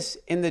tell you this.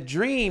 In the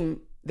dream,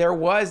 there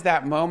was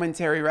that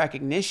momentary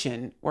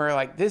recognition where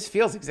like, this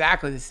feels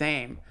exactly the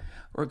same,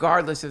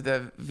 regardless of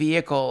the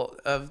vehicle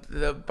of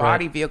the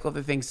body vehicle of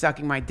the thing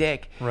sucking my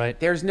dick. Right.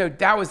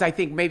 That was, I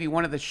think, maybe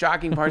one of the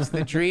shocking parts of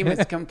the dream.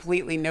 It's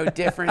completely no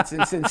difference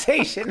in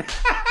sensation.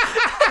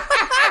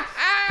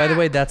 By the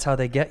way, that's how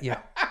they get you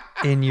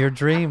in your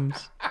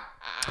dreams.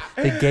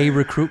 The gay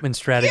recruitment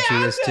strategy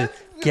is to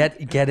get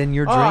in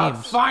your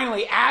dreams.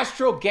 Finally,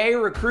 astral gay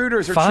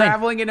recruiters are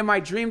traveling into my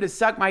dream to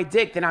suck my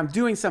dick. Then I'm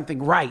doing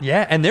something right.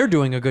 Yeah, and they're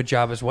doing a good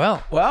job as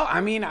well. Well,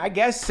 I mean, I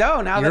guess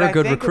so. Now You're that a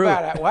good I think recruit.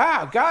 about it,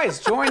 wow, guys,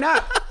 join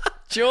up.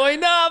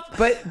 Join up.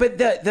 But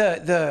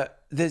the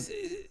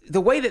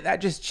way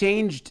that just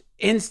changed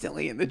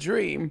instantly in the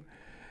dream,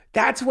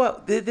 that's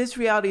what this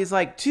reality is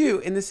like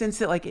too. In the sense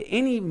that like at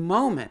any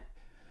moment,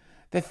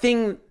 the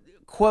thing,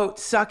 quote,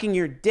 sucking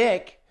your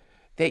dick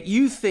that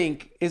you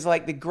think is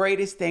like the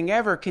greatest thing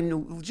ever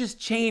can just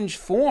change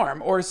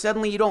form, or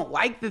suddenly you don't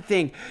like the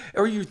thing,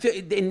 or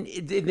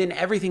then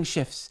everything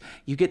shifts.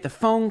 You get the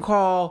phone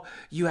call,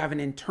 you have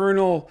an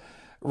internal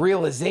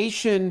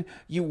realization,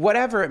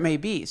 whatever it may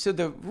be. So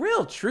the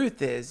real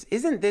truth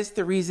isn't this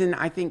the reason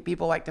I think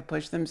people like to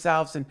push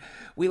themselves and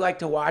we like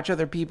to watch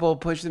other people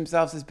push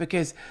themselves, is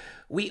because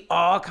we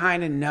all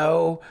kind of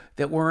know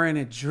that we're in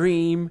a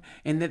dream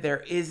and that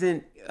there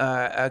isn't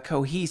a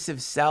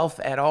cohesive self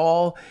at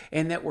all,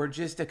 and that we're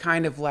just a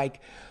kind of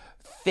like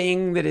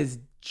thing that is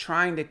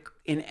trying to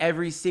in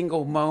every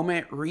single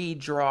moment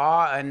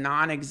redraw a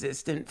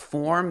non-existent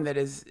form that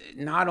has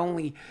not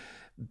only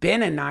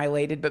been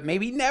annihilated but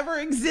maybe never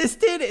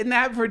existed, and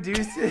that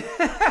produces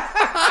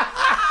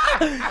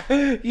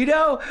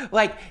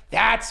like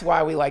that's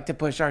why we like to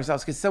push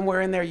ourselves, because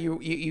somewhere in there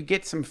you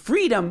get some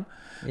freedom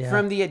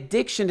from the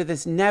addiction to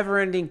this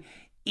never-ending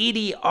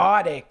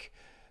idiotic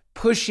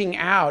pushing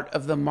out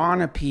of the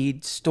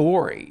monopede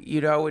story,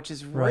 which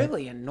is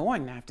really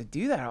annoying to have to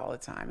do that all the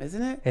time,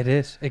 isn't it? It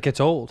is. It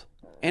gets old.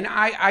 And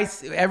I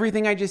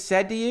everything I just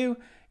said to you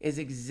is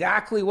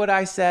exactly what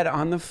I said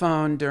on the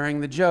phone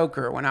during the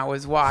Joker when I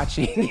was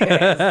watching it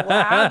as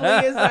loudly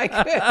as I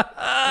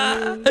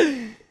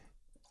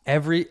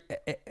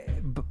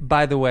could.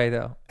 By the way,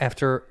 though,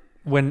 after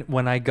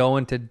when I go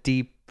into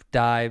deep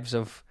dives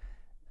of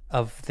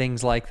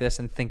things like this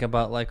and think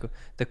about like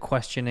the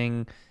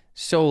questioning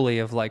solely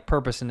of like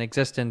purpose and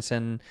existence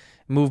and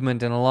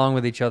movement and along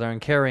with each other and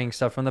carrying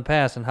stuff from the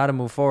past and how to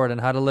move forward and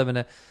how to live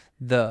in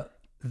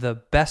the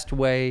best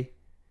way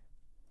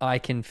I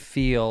can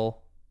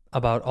feel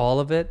about all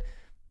of it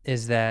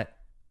is that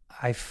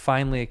I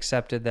finally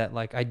accepted that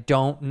like I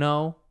don't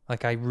know,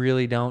 like I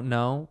really don't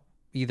know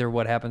either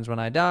what happens when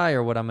I die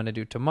or what I'm going to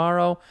do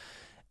tomorrow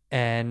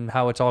and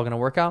how it's all going to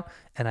work out,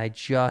 and I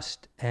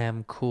just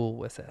am cool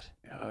with it.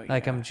 Oh,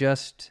 like yeah. I'm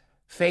just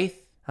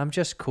Faith. I'm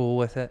just cool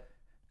with it.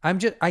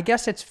 I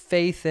guess it's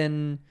faith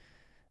in,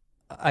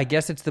 I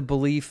guess it's the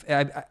belief,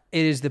 it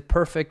is the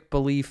perfect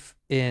belief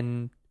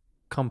in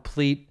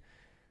complete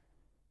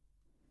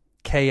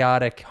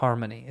chaotic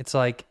harmony. It's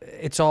like,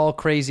 it's all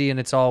crazy and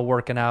it's all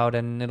working out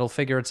and it'll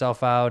figure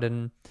itself out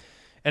and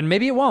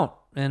maybe it won't.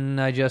 And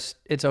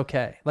it's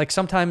okay. Like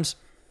sometimes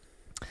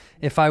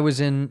if I was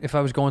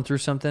going through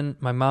something,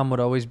 my mom would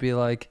always be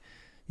like,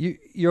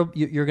 you're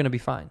going to be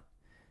fine.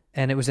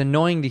 And it was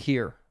annoying to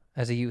hear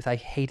as a youth. I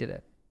hated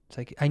it. It's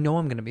like, I know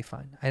I'm going to be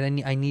fine.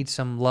 I need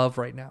some love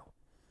right now.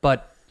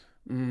 But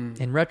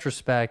in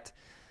retrospect,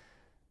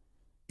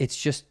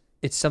 it's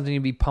something to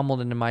be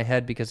pummeled into my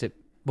head because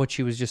what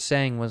she was just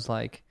saying was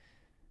like,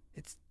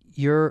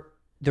 the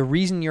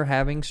reason you're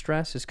having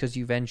stress is because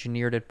you've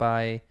engineered it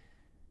by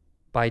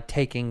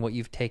taking what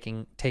you've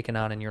taken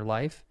on in your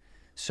life.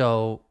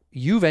 So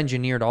you've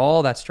engineered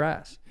all that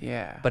stress.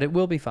 Yeah. But it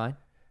will be fine.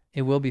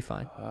 It will be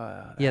fine.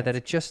 Yeah, that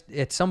it just,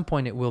 at some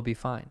point it will be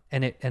fine.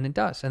 And it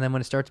does. And then when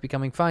it starts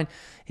becoming fine,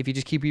 if you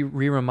just keep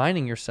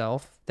reminding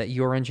yourself that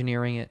you're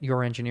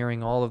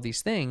engineering all of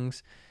these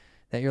things,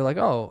 that you're like,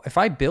 oh, if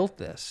I built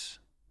this,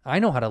 I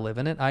know how to live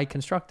in it. I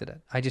constructed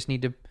it. I just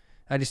need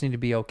to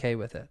be okay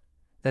with it.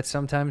 That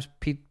sometimes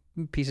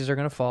pieces are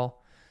going to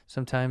fall.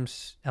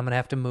 Sometimes I'm going to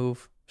have to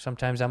move.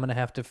 Sometimes I'm going to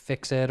have to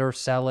fix it or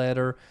sell it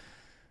or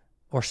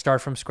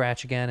start from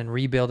scratch again and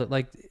rebuild it.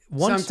 Like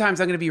sometimes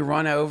I'm going to be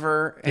run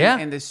over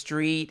in the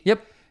street.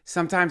 Yep.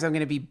 Sometimes I'm going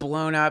to be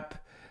blown up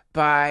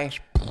by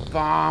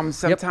bombs.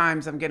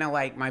 Sometimes I'm going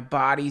to my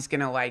body's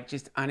going to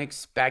just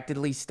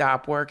unexpectedly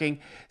stop working.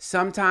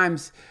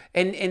 Sometimes,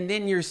 and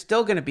then you're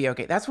still going to be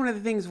okay. That's one of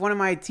the things one of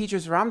my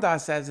teachers, Ram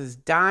Dass, says is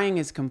dying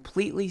is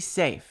completely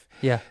safe.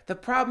 Yeah. The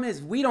problem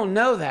is we don't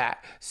know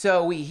that.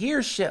 So we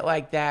hear shit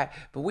like that,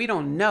 but we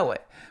don't know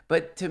it.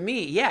 But to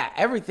me, yeah,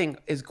 everything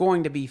is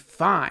going to be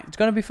fine. It's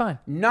going to be fine.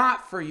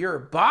 Not for your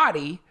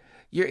body.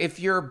 If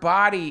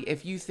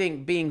you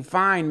think being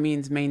fine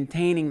means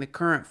maintaining the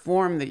current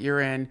form that you're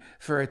in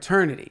for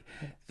eternity,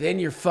 then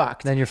you're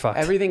fucked.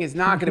 Everything is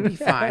not going to be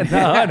fine.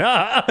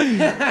 No.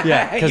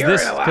 Yeah,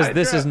 because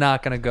this is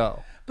not going to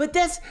go. But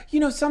that's,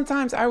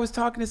 sometimes I was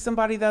talking to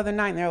somebody the other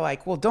night and they're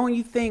like, well, don't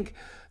you think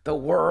the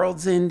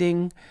world's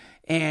ending?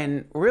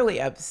 And really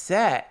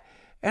upset.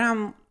 And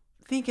I'm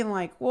thinking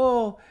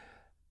well,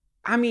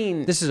 I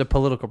mean, this is a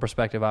political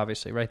perspective,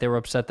 obviously, right? They were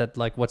upset that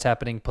what's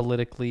happening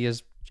politically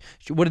is.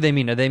 What do they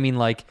mean? Do they mean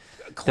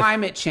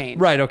climate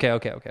change? Right.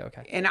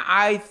 Okay. And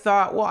I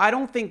thought, well, I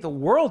don't think the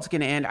world's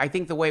going to end. I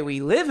think the way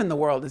we live in the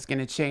world is going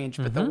to change.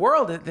 But the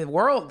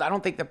world, I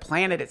don't think the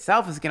planet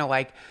itself is going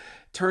to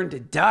turn to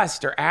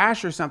dust or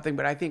ash or something.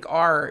 But I think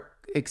our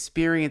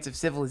experience of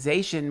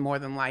civilization more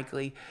than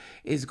likely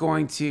is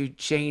going to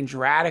change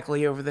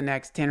radically over the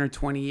next 10 or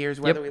 20 years,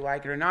 whether we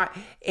like it or not.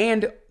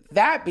 And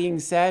that being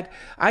said,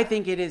 I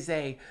think it is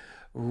a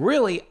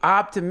really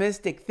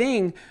optimistic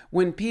thing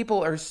when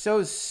people are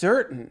so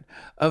certain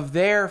of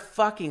their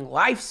fucking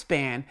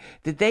lifespan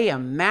that they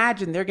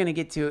imagine they're going to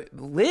get to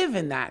live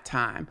in that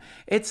time.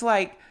 It's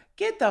like,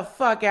 get the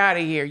fuck out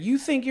of here. You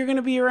think you're going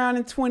to be around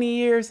in 20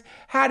 years?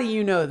 How do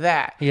you know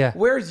that? Yeah.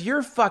 Where's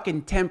your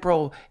fucking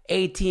temporal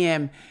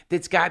ATM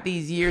that's got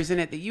these years in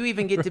it that you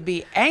even get to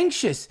be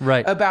anxious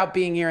about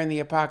being here in the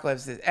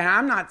apocalypse? And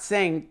I'm not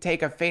saying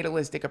take a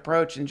fatalistic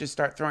approach and just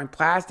start throwing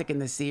plastic in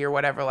the sea or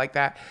whatever like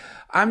that.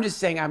 I'm just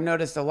saying I've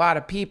noticed a lot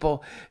of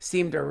people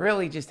seem to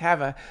really just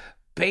have a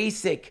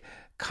basic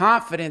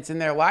confidence in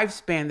their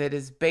lifespan that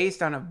is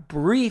based on a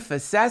brief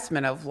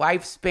assessment of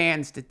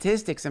lifespan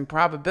statistics and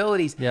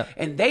probabilities.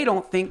 And they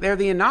don't think they're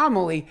the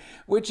anomaly,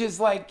 which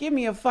is give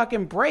me a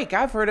fucking break.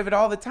 I've heard of it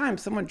all the time.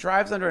 Someone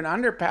drives under an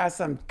underpass,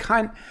 some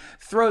cunt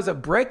throws a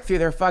brick through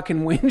their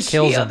fucking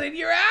windshield and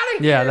you're out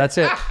of here. Yeah, that's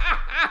it.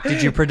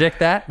 Did you predict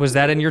that? Was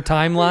that in your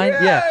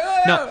timeline?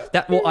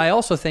 No, I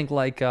also think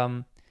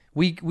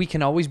we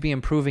can always be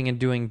improving and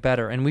doing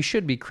better, and we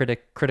should be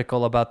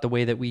critical about the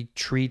way that we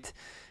treat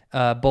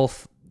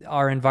both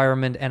our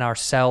environment and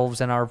ourselves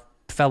and our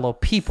fellow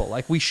people.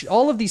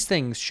 All of these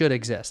things should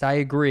exist. I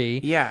agree.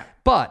 Yeah.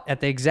 But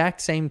at the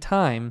exact same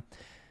time,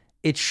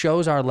 it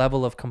shows our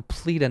level of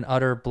complete and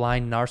utter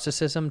blind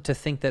narcissism to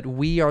think that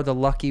we are the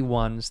lucky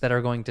ones that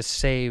are going to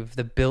save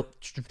the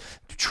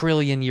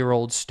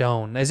trillion-year-old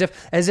stone. As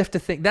if to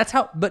think that's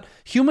how. But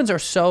humans are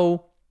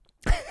so.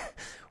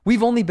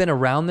 We've only been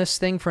around this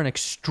thing for an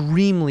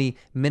extremely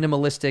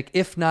minimalistic,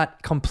 if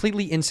not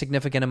completely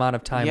insignificant amount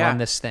of time on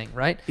this thing,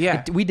 right?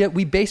 Yeah.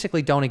 We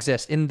basically don't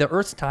exist. In the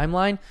Earth's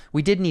timeline,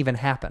 we didn't even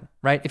happen,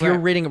 right? If you were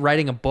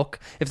writing a book,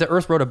 if the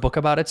Earth wrote a book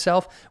about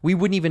itself, we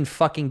wouldn't even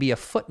fucking be a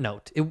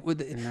footnote.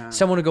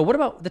 Someone would go, what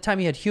about the time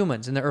you had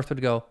humans? And the Earth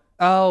would go,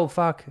 oh,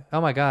 fuck.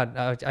 Oh, my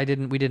God.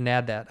 We didn't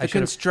add that. The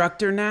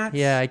constructor gnats?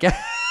 Yeah, I guess.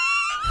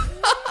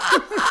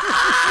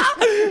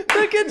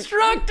 The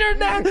constructor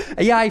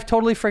gnat. Yeah, I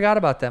totally forgot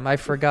about them. I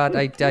forgot.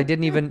 I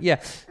didn't even.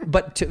 Yeah,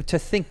 but to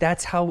think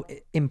that's how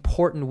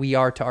important we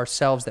are to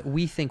ourselves, that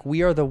we think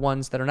we are the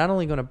ones that are not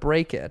only going to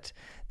break it,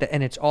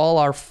 and it's all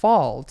our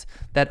fault.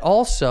 That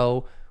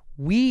also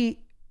we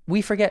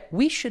forget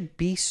we should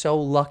be so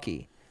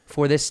lucky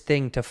for this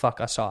thing to fuck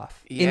us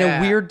off in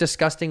a weird,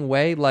 disgusting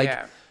way. Like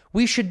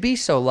we should be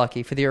so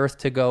lucky for the Earth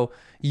to go,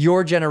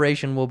 your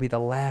generation will be the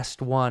last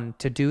one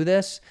to do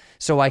this,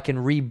 so I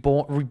can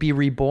be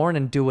reborn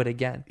and do it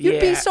again.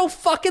 You'd be so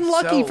fucking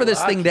lucky for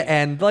this thing to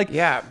end. Like,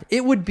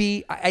 it would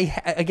be.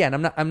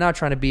 I'm not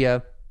trying to be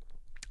a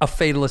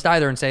fatalist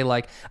either and say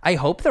like, I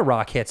hope the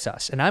rock hits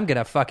us and I'm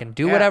gonna fucking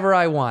do whatever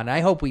I want. I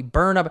hope we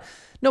burn up.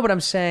 No, but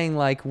I'm saying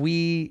like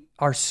we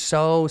are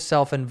so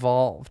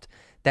self-involved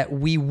that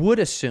we would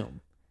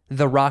assume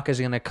the rock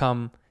is gonna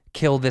come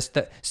kill this,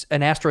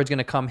 an asteroid's going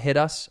to come hit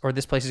us, or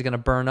this place is going to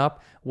burn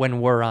up when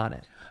we're on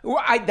it.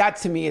 Well, that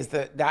to me is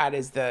the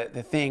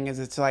thing, is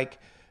it's like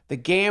the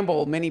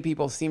gamble many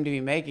people seem to be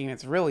making.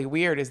 It's really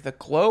weird. Is the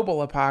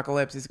global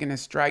apocalypse is going to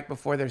strike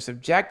before their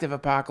subjective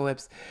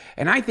apocalypse,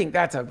 and I think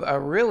that's a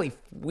really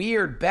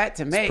weird bet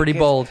to make. It's pretty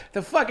bold.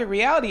 The fucking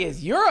reality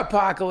is your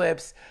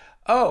apocalypse.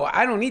 Oh,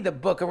 I don't need the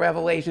Book of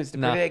Revelations to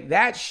predict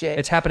that shit.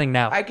 It's happening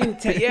now. I can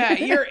tell. Yeah,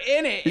 you're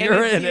in it.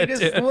 And you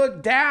just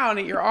look down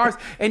at your arms.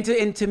 And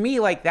to me,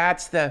 like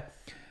that's the,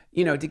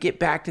 to get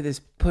back to this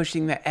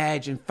pushing the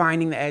edge and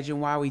finding the edge, and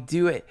why we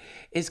do it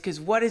is because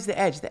what is the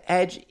edge? The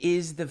edge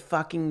is the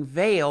fucking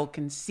veil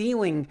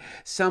concealing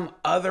some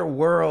other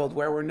world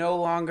where we're no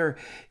longer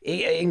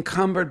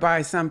encumbered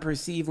by some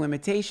perceived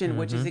limitation,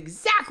 which is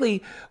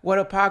exactly what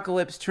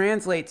apocalypse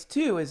translates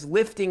to, is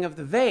lifting of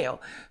the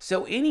veil.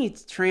 So any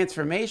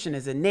transformation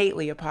is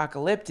innately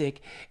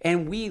apocalyptic,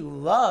 and we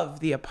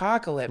love the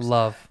apocalypse.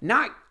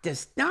 Not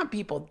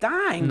people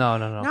dying. No.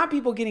 Not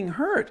people getting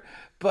hurt.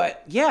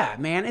 But yeah,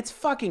 man, it's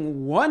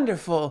fucking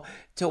wonderful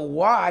to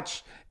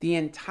watch the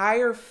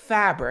entire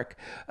fabric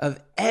of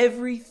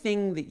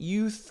everything that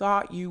you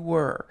thought you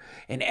were,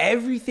 and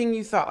everything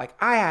you thought. Like,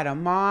 I had a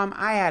mom,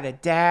 I had a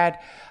dad.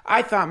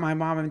 I thought my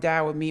mom and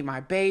dad would meet my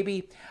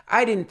baby.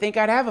 I didn't think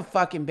I'd have a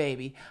fucking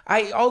baby.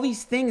 All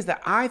these things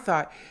that I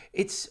thought,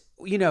 it's,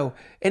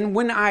 and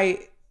when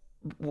I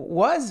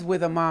was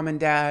with a mom and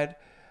dad,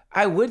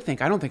 I would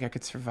think, I don't think I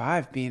could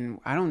survive being,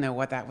 I don't know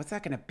what's that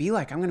going to be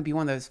like. I'm going to be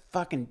one of those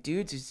fucking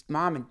dudes whose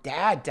mom and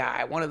dad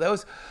die. One of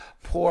those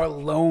poor,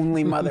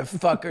 lonely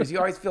motherfuckers you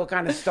always feel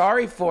kind of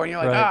sorry for. And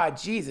you're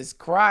like, Jesus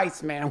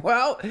Christ, man.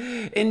 Well,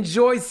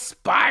 enjoy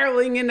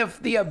spiraling into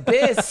the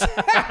abyss.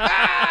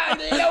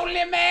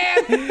 Lonely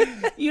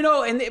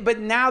man. But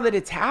now that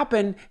it's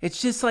happened,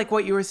 it's just like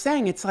what you were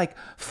saying. It's like,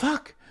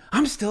 fuck,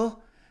 I'm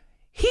still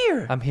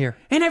here. I'm here.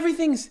 And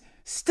everything's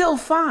still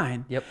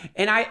fine. Yep.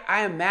 And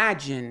I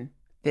imagine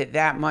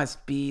that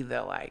must be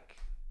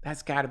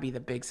that's got to be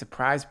the big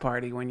surprise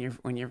party when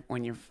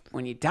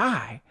you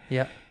die.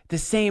 Yeah. The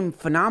same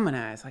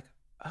phenomena is like,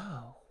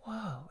 oh,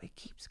 whoa, it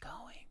keeps going.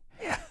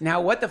 Yeah.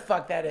 Now what the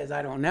fuck that is,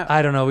 I don't know.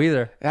 I don't know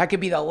either. That could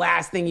be the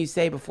last thing you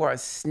say before a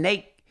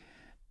snake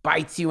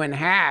bites you in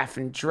half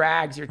and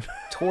drags your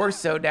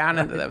torso down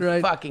into the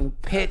fucking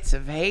pits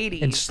of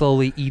Hades and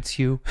slowly eats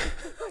you.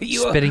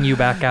 Spitting you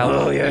back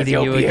out,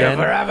 eating you again.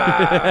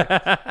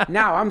 Forever.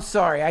 Now, I'm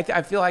sorry.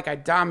 I feel like I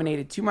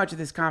dominated too much of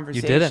this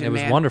conversation. You didn't. It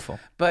was wonderful.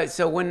 But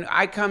so when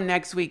I come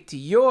next week to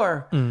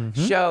your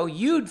show,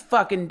 you'd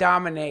fucking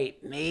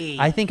dominate me.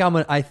 I think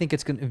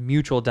it's gonna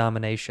mutual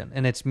domination,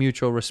 and it's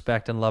mutual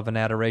respect and love and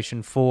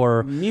adoration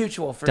for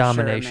mutual for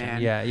domination. Sure,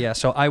 man. Yeah.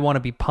 So I want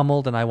to be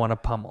pummeled, and I want to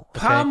pummel.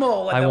 Okay?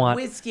 Pummel like a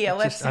whiskey.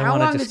 How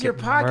long does your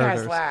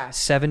podcast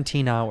last?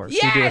 17 hours.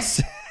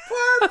 Yes.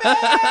 Perfect.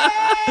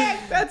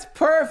 That's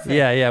perfect.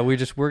 Yeah.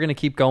 We're gonna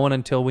keep going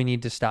until we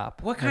need to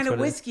stop. What kind of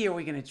whiskey are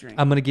we gonna drink?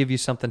 I'm gonna give you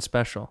something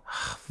special.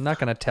 I'm not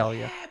gonna tell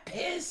you.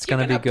 Piss. It's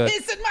gonna be good.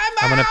 Piss in my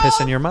mouth. I'm gonna piss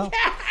in your mouth.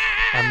 Yeah.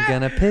 I'm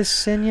gonna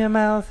piss in your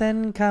mouth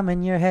and come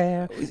in your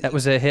hair. That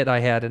was a hit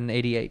I had in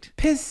 '88.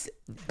 Piss.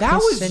 That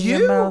piss was in you?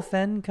 your mouth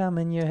and come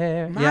in your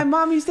hair. My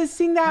mom used to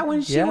sing that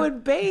when she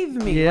would bathe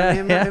me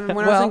when I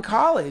was in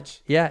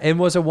college. Yeah, it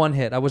was a one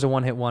hit. I was a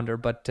one hit wonder,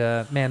 but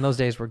man, those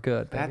days were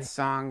good. Baby. That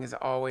song is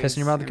always Piss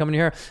in your mouth and come in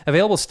your hair.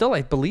 Available still,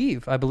 I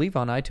believe on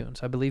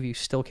iTunes. I believe you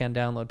still can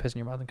download Piss in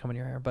your mouth and come in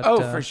your hair. But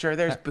for sure,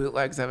 there's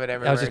bootlegs of it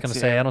everywhere. I was just gonna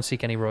say, I don't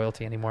seek any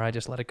royalty anymore. I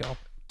just let it go.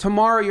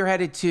 Tomorrow you're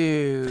headed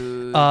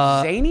to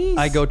Zanies?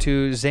 I go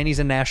to Zanies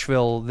in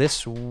Nashville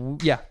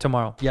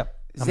tomorrow. Yep.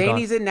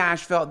 Zanies in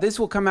Nashville. This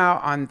will come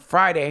out on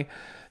Friday.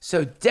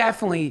 So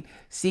definitely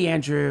see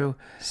Andrew.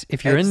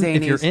 If you're at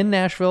Zanies. in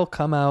Nashville,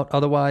 come out.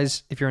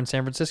 Otherwise, if you're in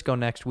San Francisco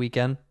next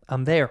weekend,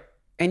 I'm there.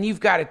 And you've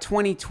got a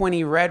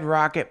 2020 Red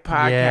Rocket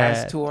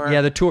podcast tour.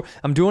 Yeah, the tour.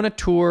 I'm doing a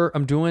tour.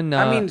 I'm doing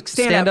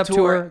stand-up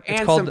tour.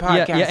 And some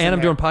podcasts and I'm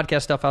in doing there.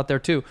 podcast stuff out there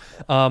too.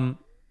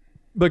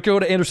 But go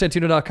to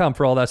andrewsantino.com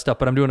for all that stuff.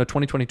 But I'm doing a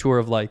 2020 tour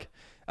of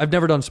I've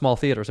never done small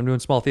theaters. I'm doing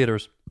small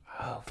theaters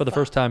for the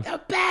first time.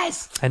 The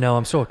best. I know.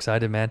 I'm so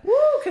excited, man. Woo,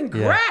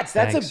 congrats.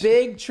 Yeah, That's thanks. a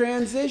big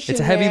transition. It's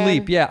a heavy man.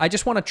 leap. Yeah. I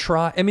just want to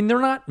try. I mean, they're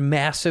not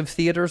massive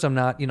theaters. I'm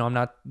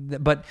not,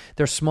 but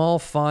they're small,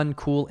 fun,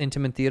 cool,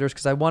 intimate theaters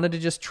because I wanted to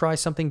just try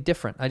something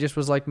different. I just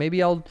was like,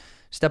 maybe I'll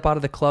step out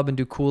of the club and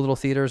do cool little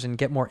theaters and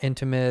get more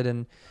intimate.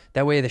 And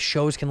that way the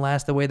shows can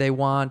last the way they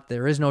want.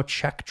 There is no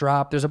check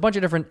drop. There's a bunch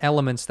of different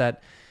elements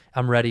that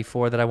I'm ready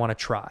for that I want to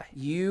try.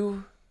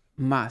 You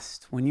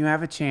must, when you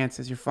have a chance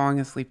as you're falling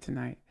asleep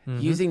tonight,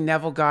 using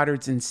Neville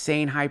Goddard's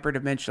insane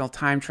hyperdimensional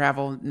time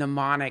travel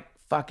mnemonic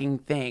fucking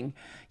thing,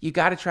 you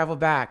got to travel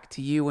back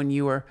to you when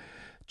you were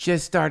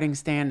just starting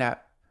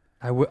stand-up.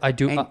 I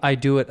do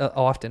it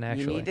often,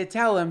 actually. You need to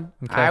tell him.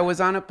 Okay. I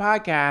was on a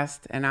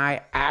podcast and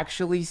I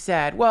actually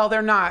said, well,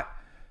 they're not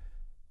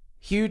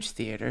huge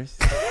theaters.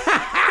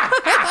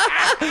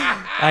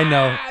 I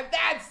know.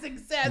 That's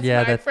success,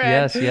 Yeah, my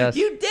friend. yes.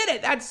 You did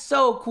it. That's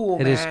so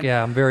cool, It man. is.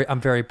 Yeah, I'm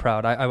very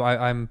proud.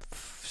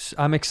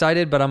 I'm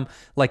excited, but I'm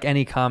like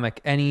any comic,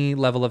 any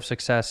level of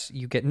success,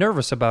 you get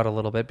nervous about a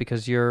little bit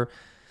because I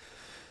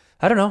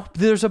don't know.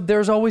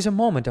 There's always a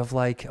moment of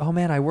like, oh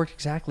man, I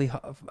worked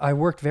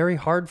very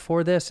hard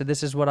for this, and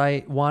this is what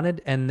I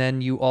wanted, and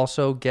then you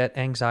also get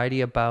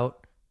anxiety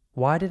about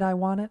why did I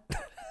want it?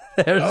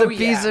 There's a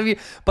piece of you,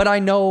 but I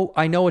know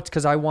it's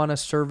because I want to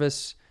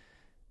service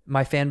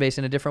my fan base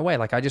in a different way.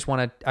 Like I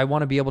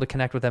want to be able to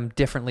connect with them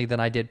differently than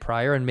I did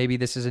prior, and maybe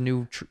this is a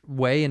new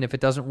way. And if it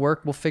doesn't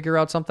work, we'll figure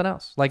out something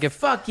else. Like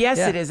if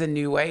it is a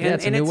new way. Yeah,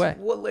 it's a new way.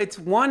 Well, it's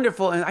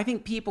wonderful, and I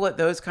think people at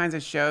those kinds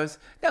of shows,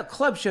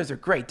 club shows are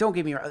great. Don't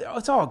get me wrong;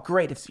 it's all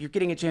great if you're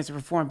getting a chance to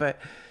perform. But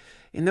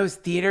in those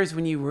theaters,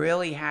 when you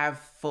really have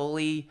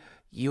fully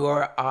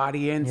your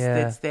audience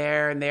that's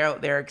there and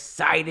they're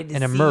excited to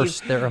and see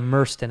immersed, you. they're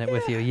immersed in it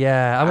with you.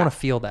 Yeah, I want to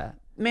feel that.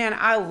 Man,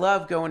 I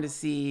love going to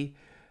see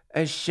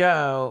a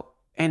show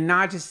and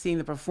not just seeing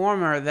the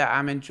performer that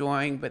I'm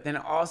enjoying, but then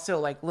also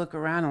like look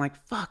around and like,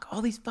 fuck,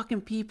 all these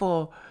fucking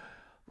people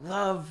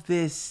love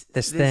this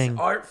thing,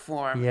 art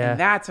form. Yeah. And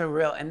that's I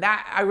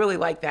really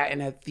like that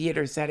in a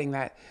theater setting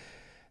that,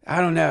 I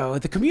don't know,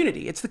 the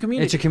community. It's the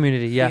community. It's a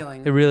community. Yeah,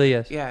 feeling. it really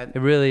is. Yeah. It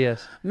really is.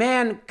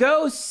 Man,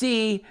 go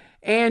see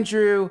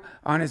Andrew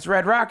on his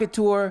Red Rocket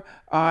tour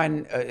at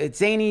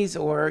Zanies,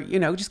 or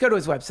just go to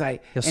his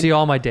website. You'll see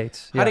all my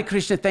dates. Yeah. Hare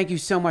Krishna, thank you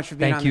so much for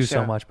being on the show. Thank you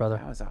so much, brother.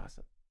 That was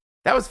awesome.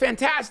 That was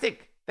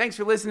fantastic. Thanks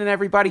for listening,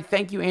 everybody.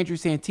 Thank you, Andrew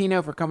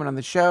Santino, for coming on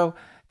the show.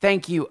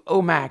 Thank you,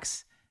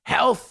 Omax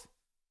Health.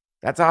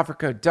 That's offer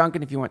code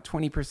Duncan if you want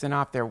 20%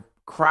 off their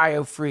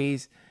cryo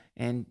freeze.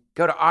 And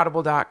go to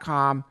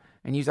audible.com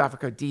and use offer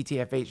code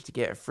DTFH to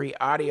get a free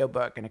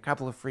audiobook and a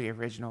couple of free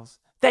originals.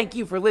 Thank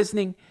you for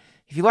listening.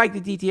 If you like the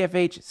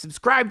DTFH,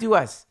 subscribe to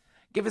us.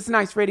 Give us a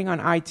nice rating on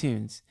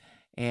iTunes.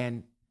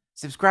 And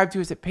subscribe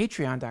to us at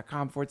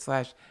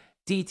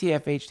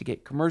patreon.com/DTFH to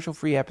get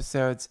commercial-free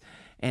episodes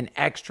and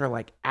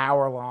extra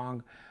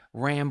hour-long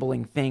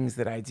rambling things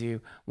that I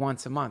do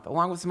once a month,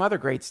 along with some other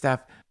great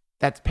stuff.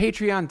 That's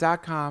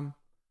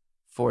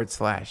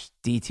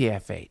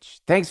patreon.com/DTFH.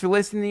 Thanks for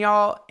listening,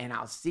 y'all, and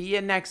I'll see you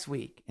next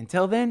week.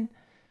 Until then,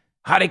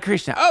 Hare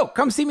Krishna. Oh,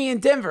 come see me in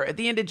Denver at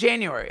the end of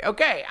January.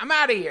 Okay, I'm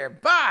out of here.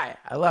 Bye.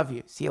 I love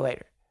you. See you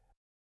later.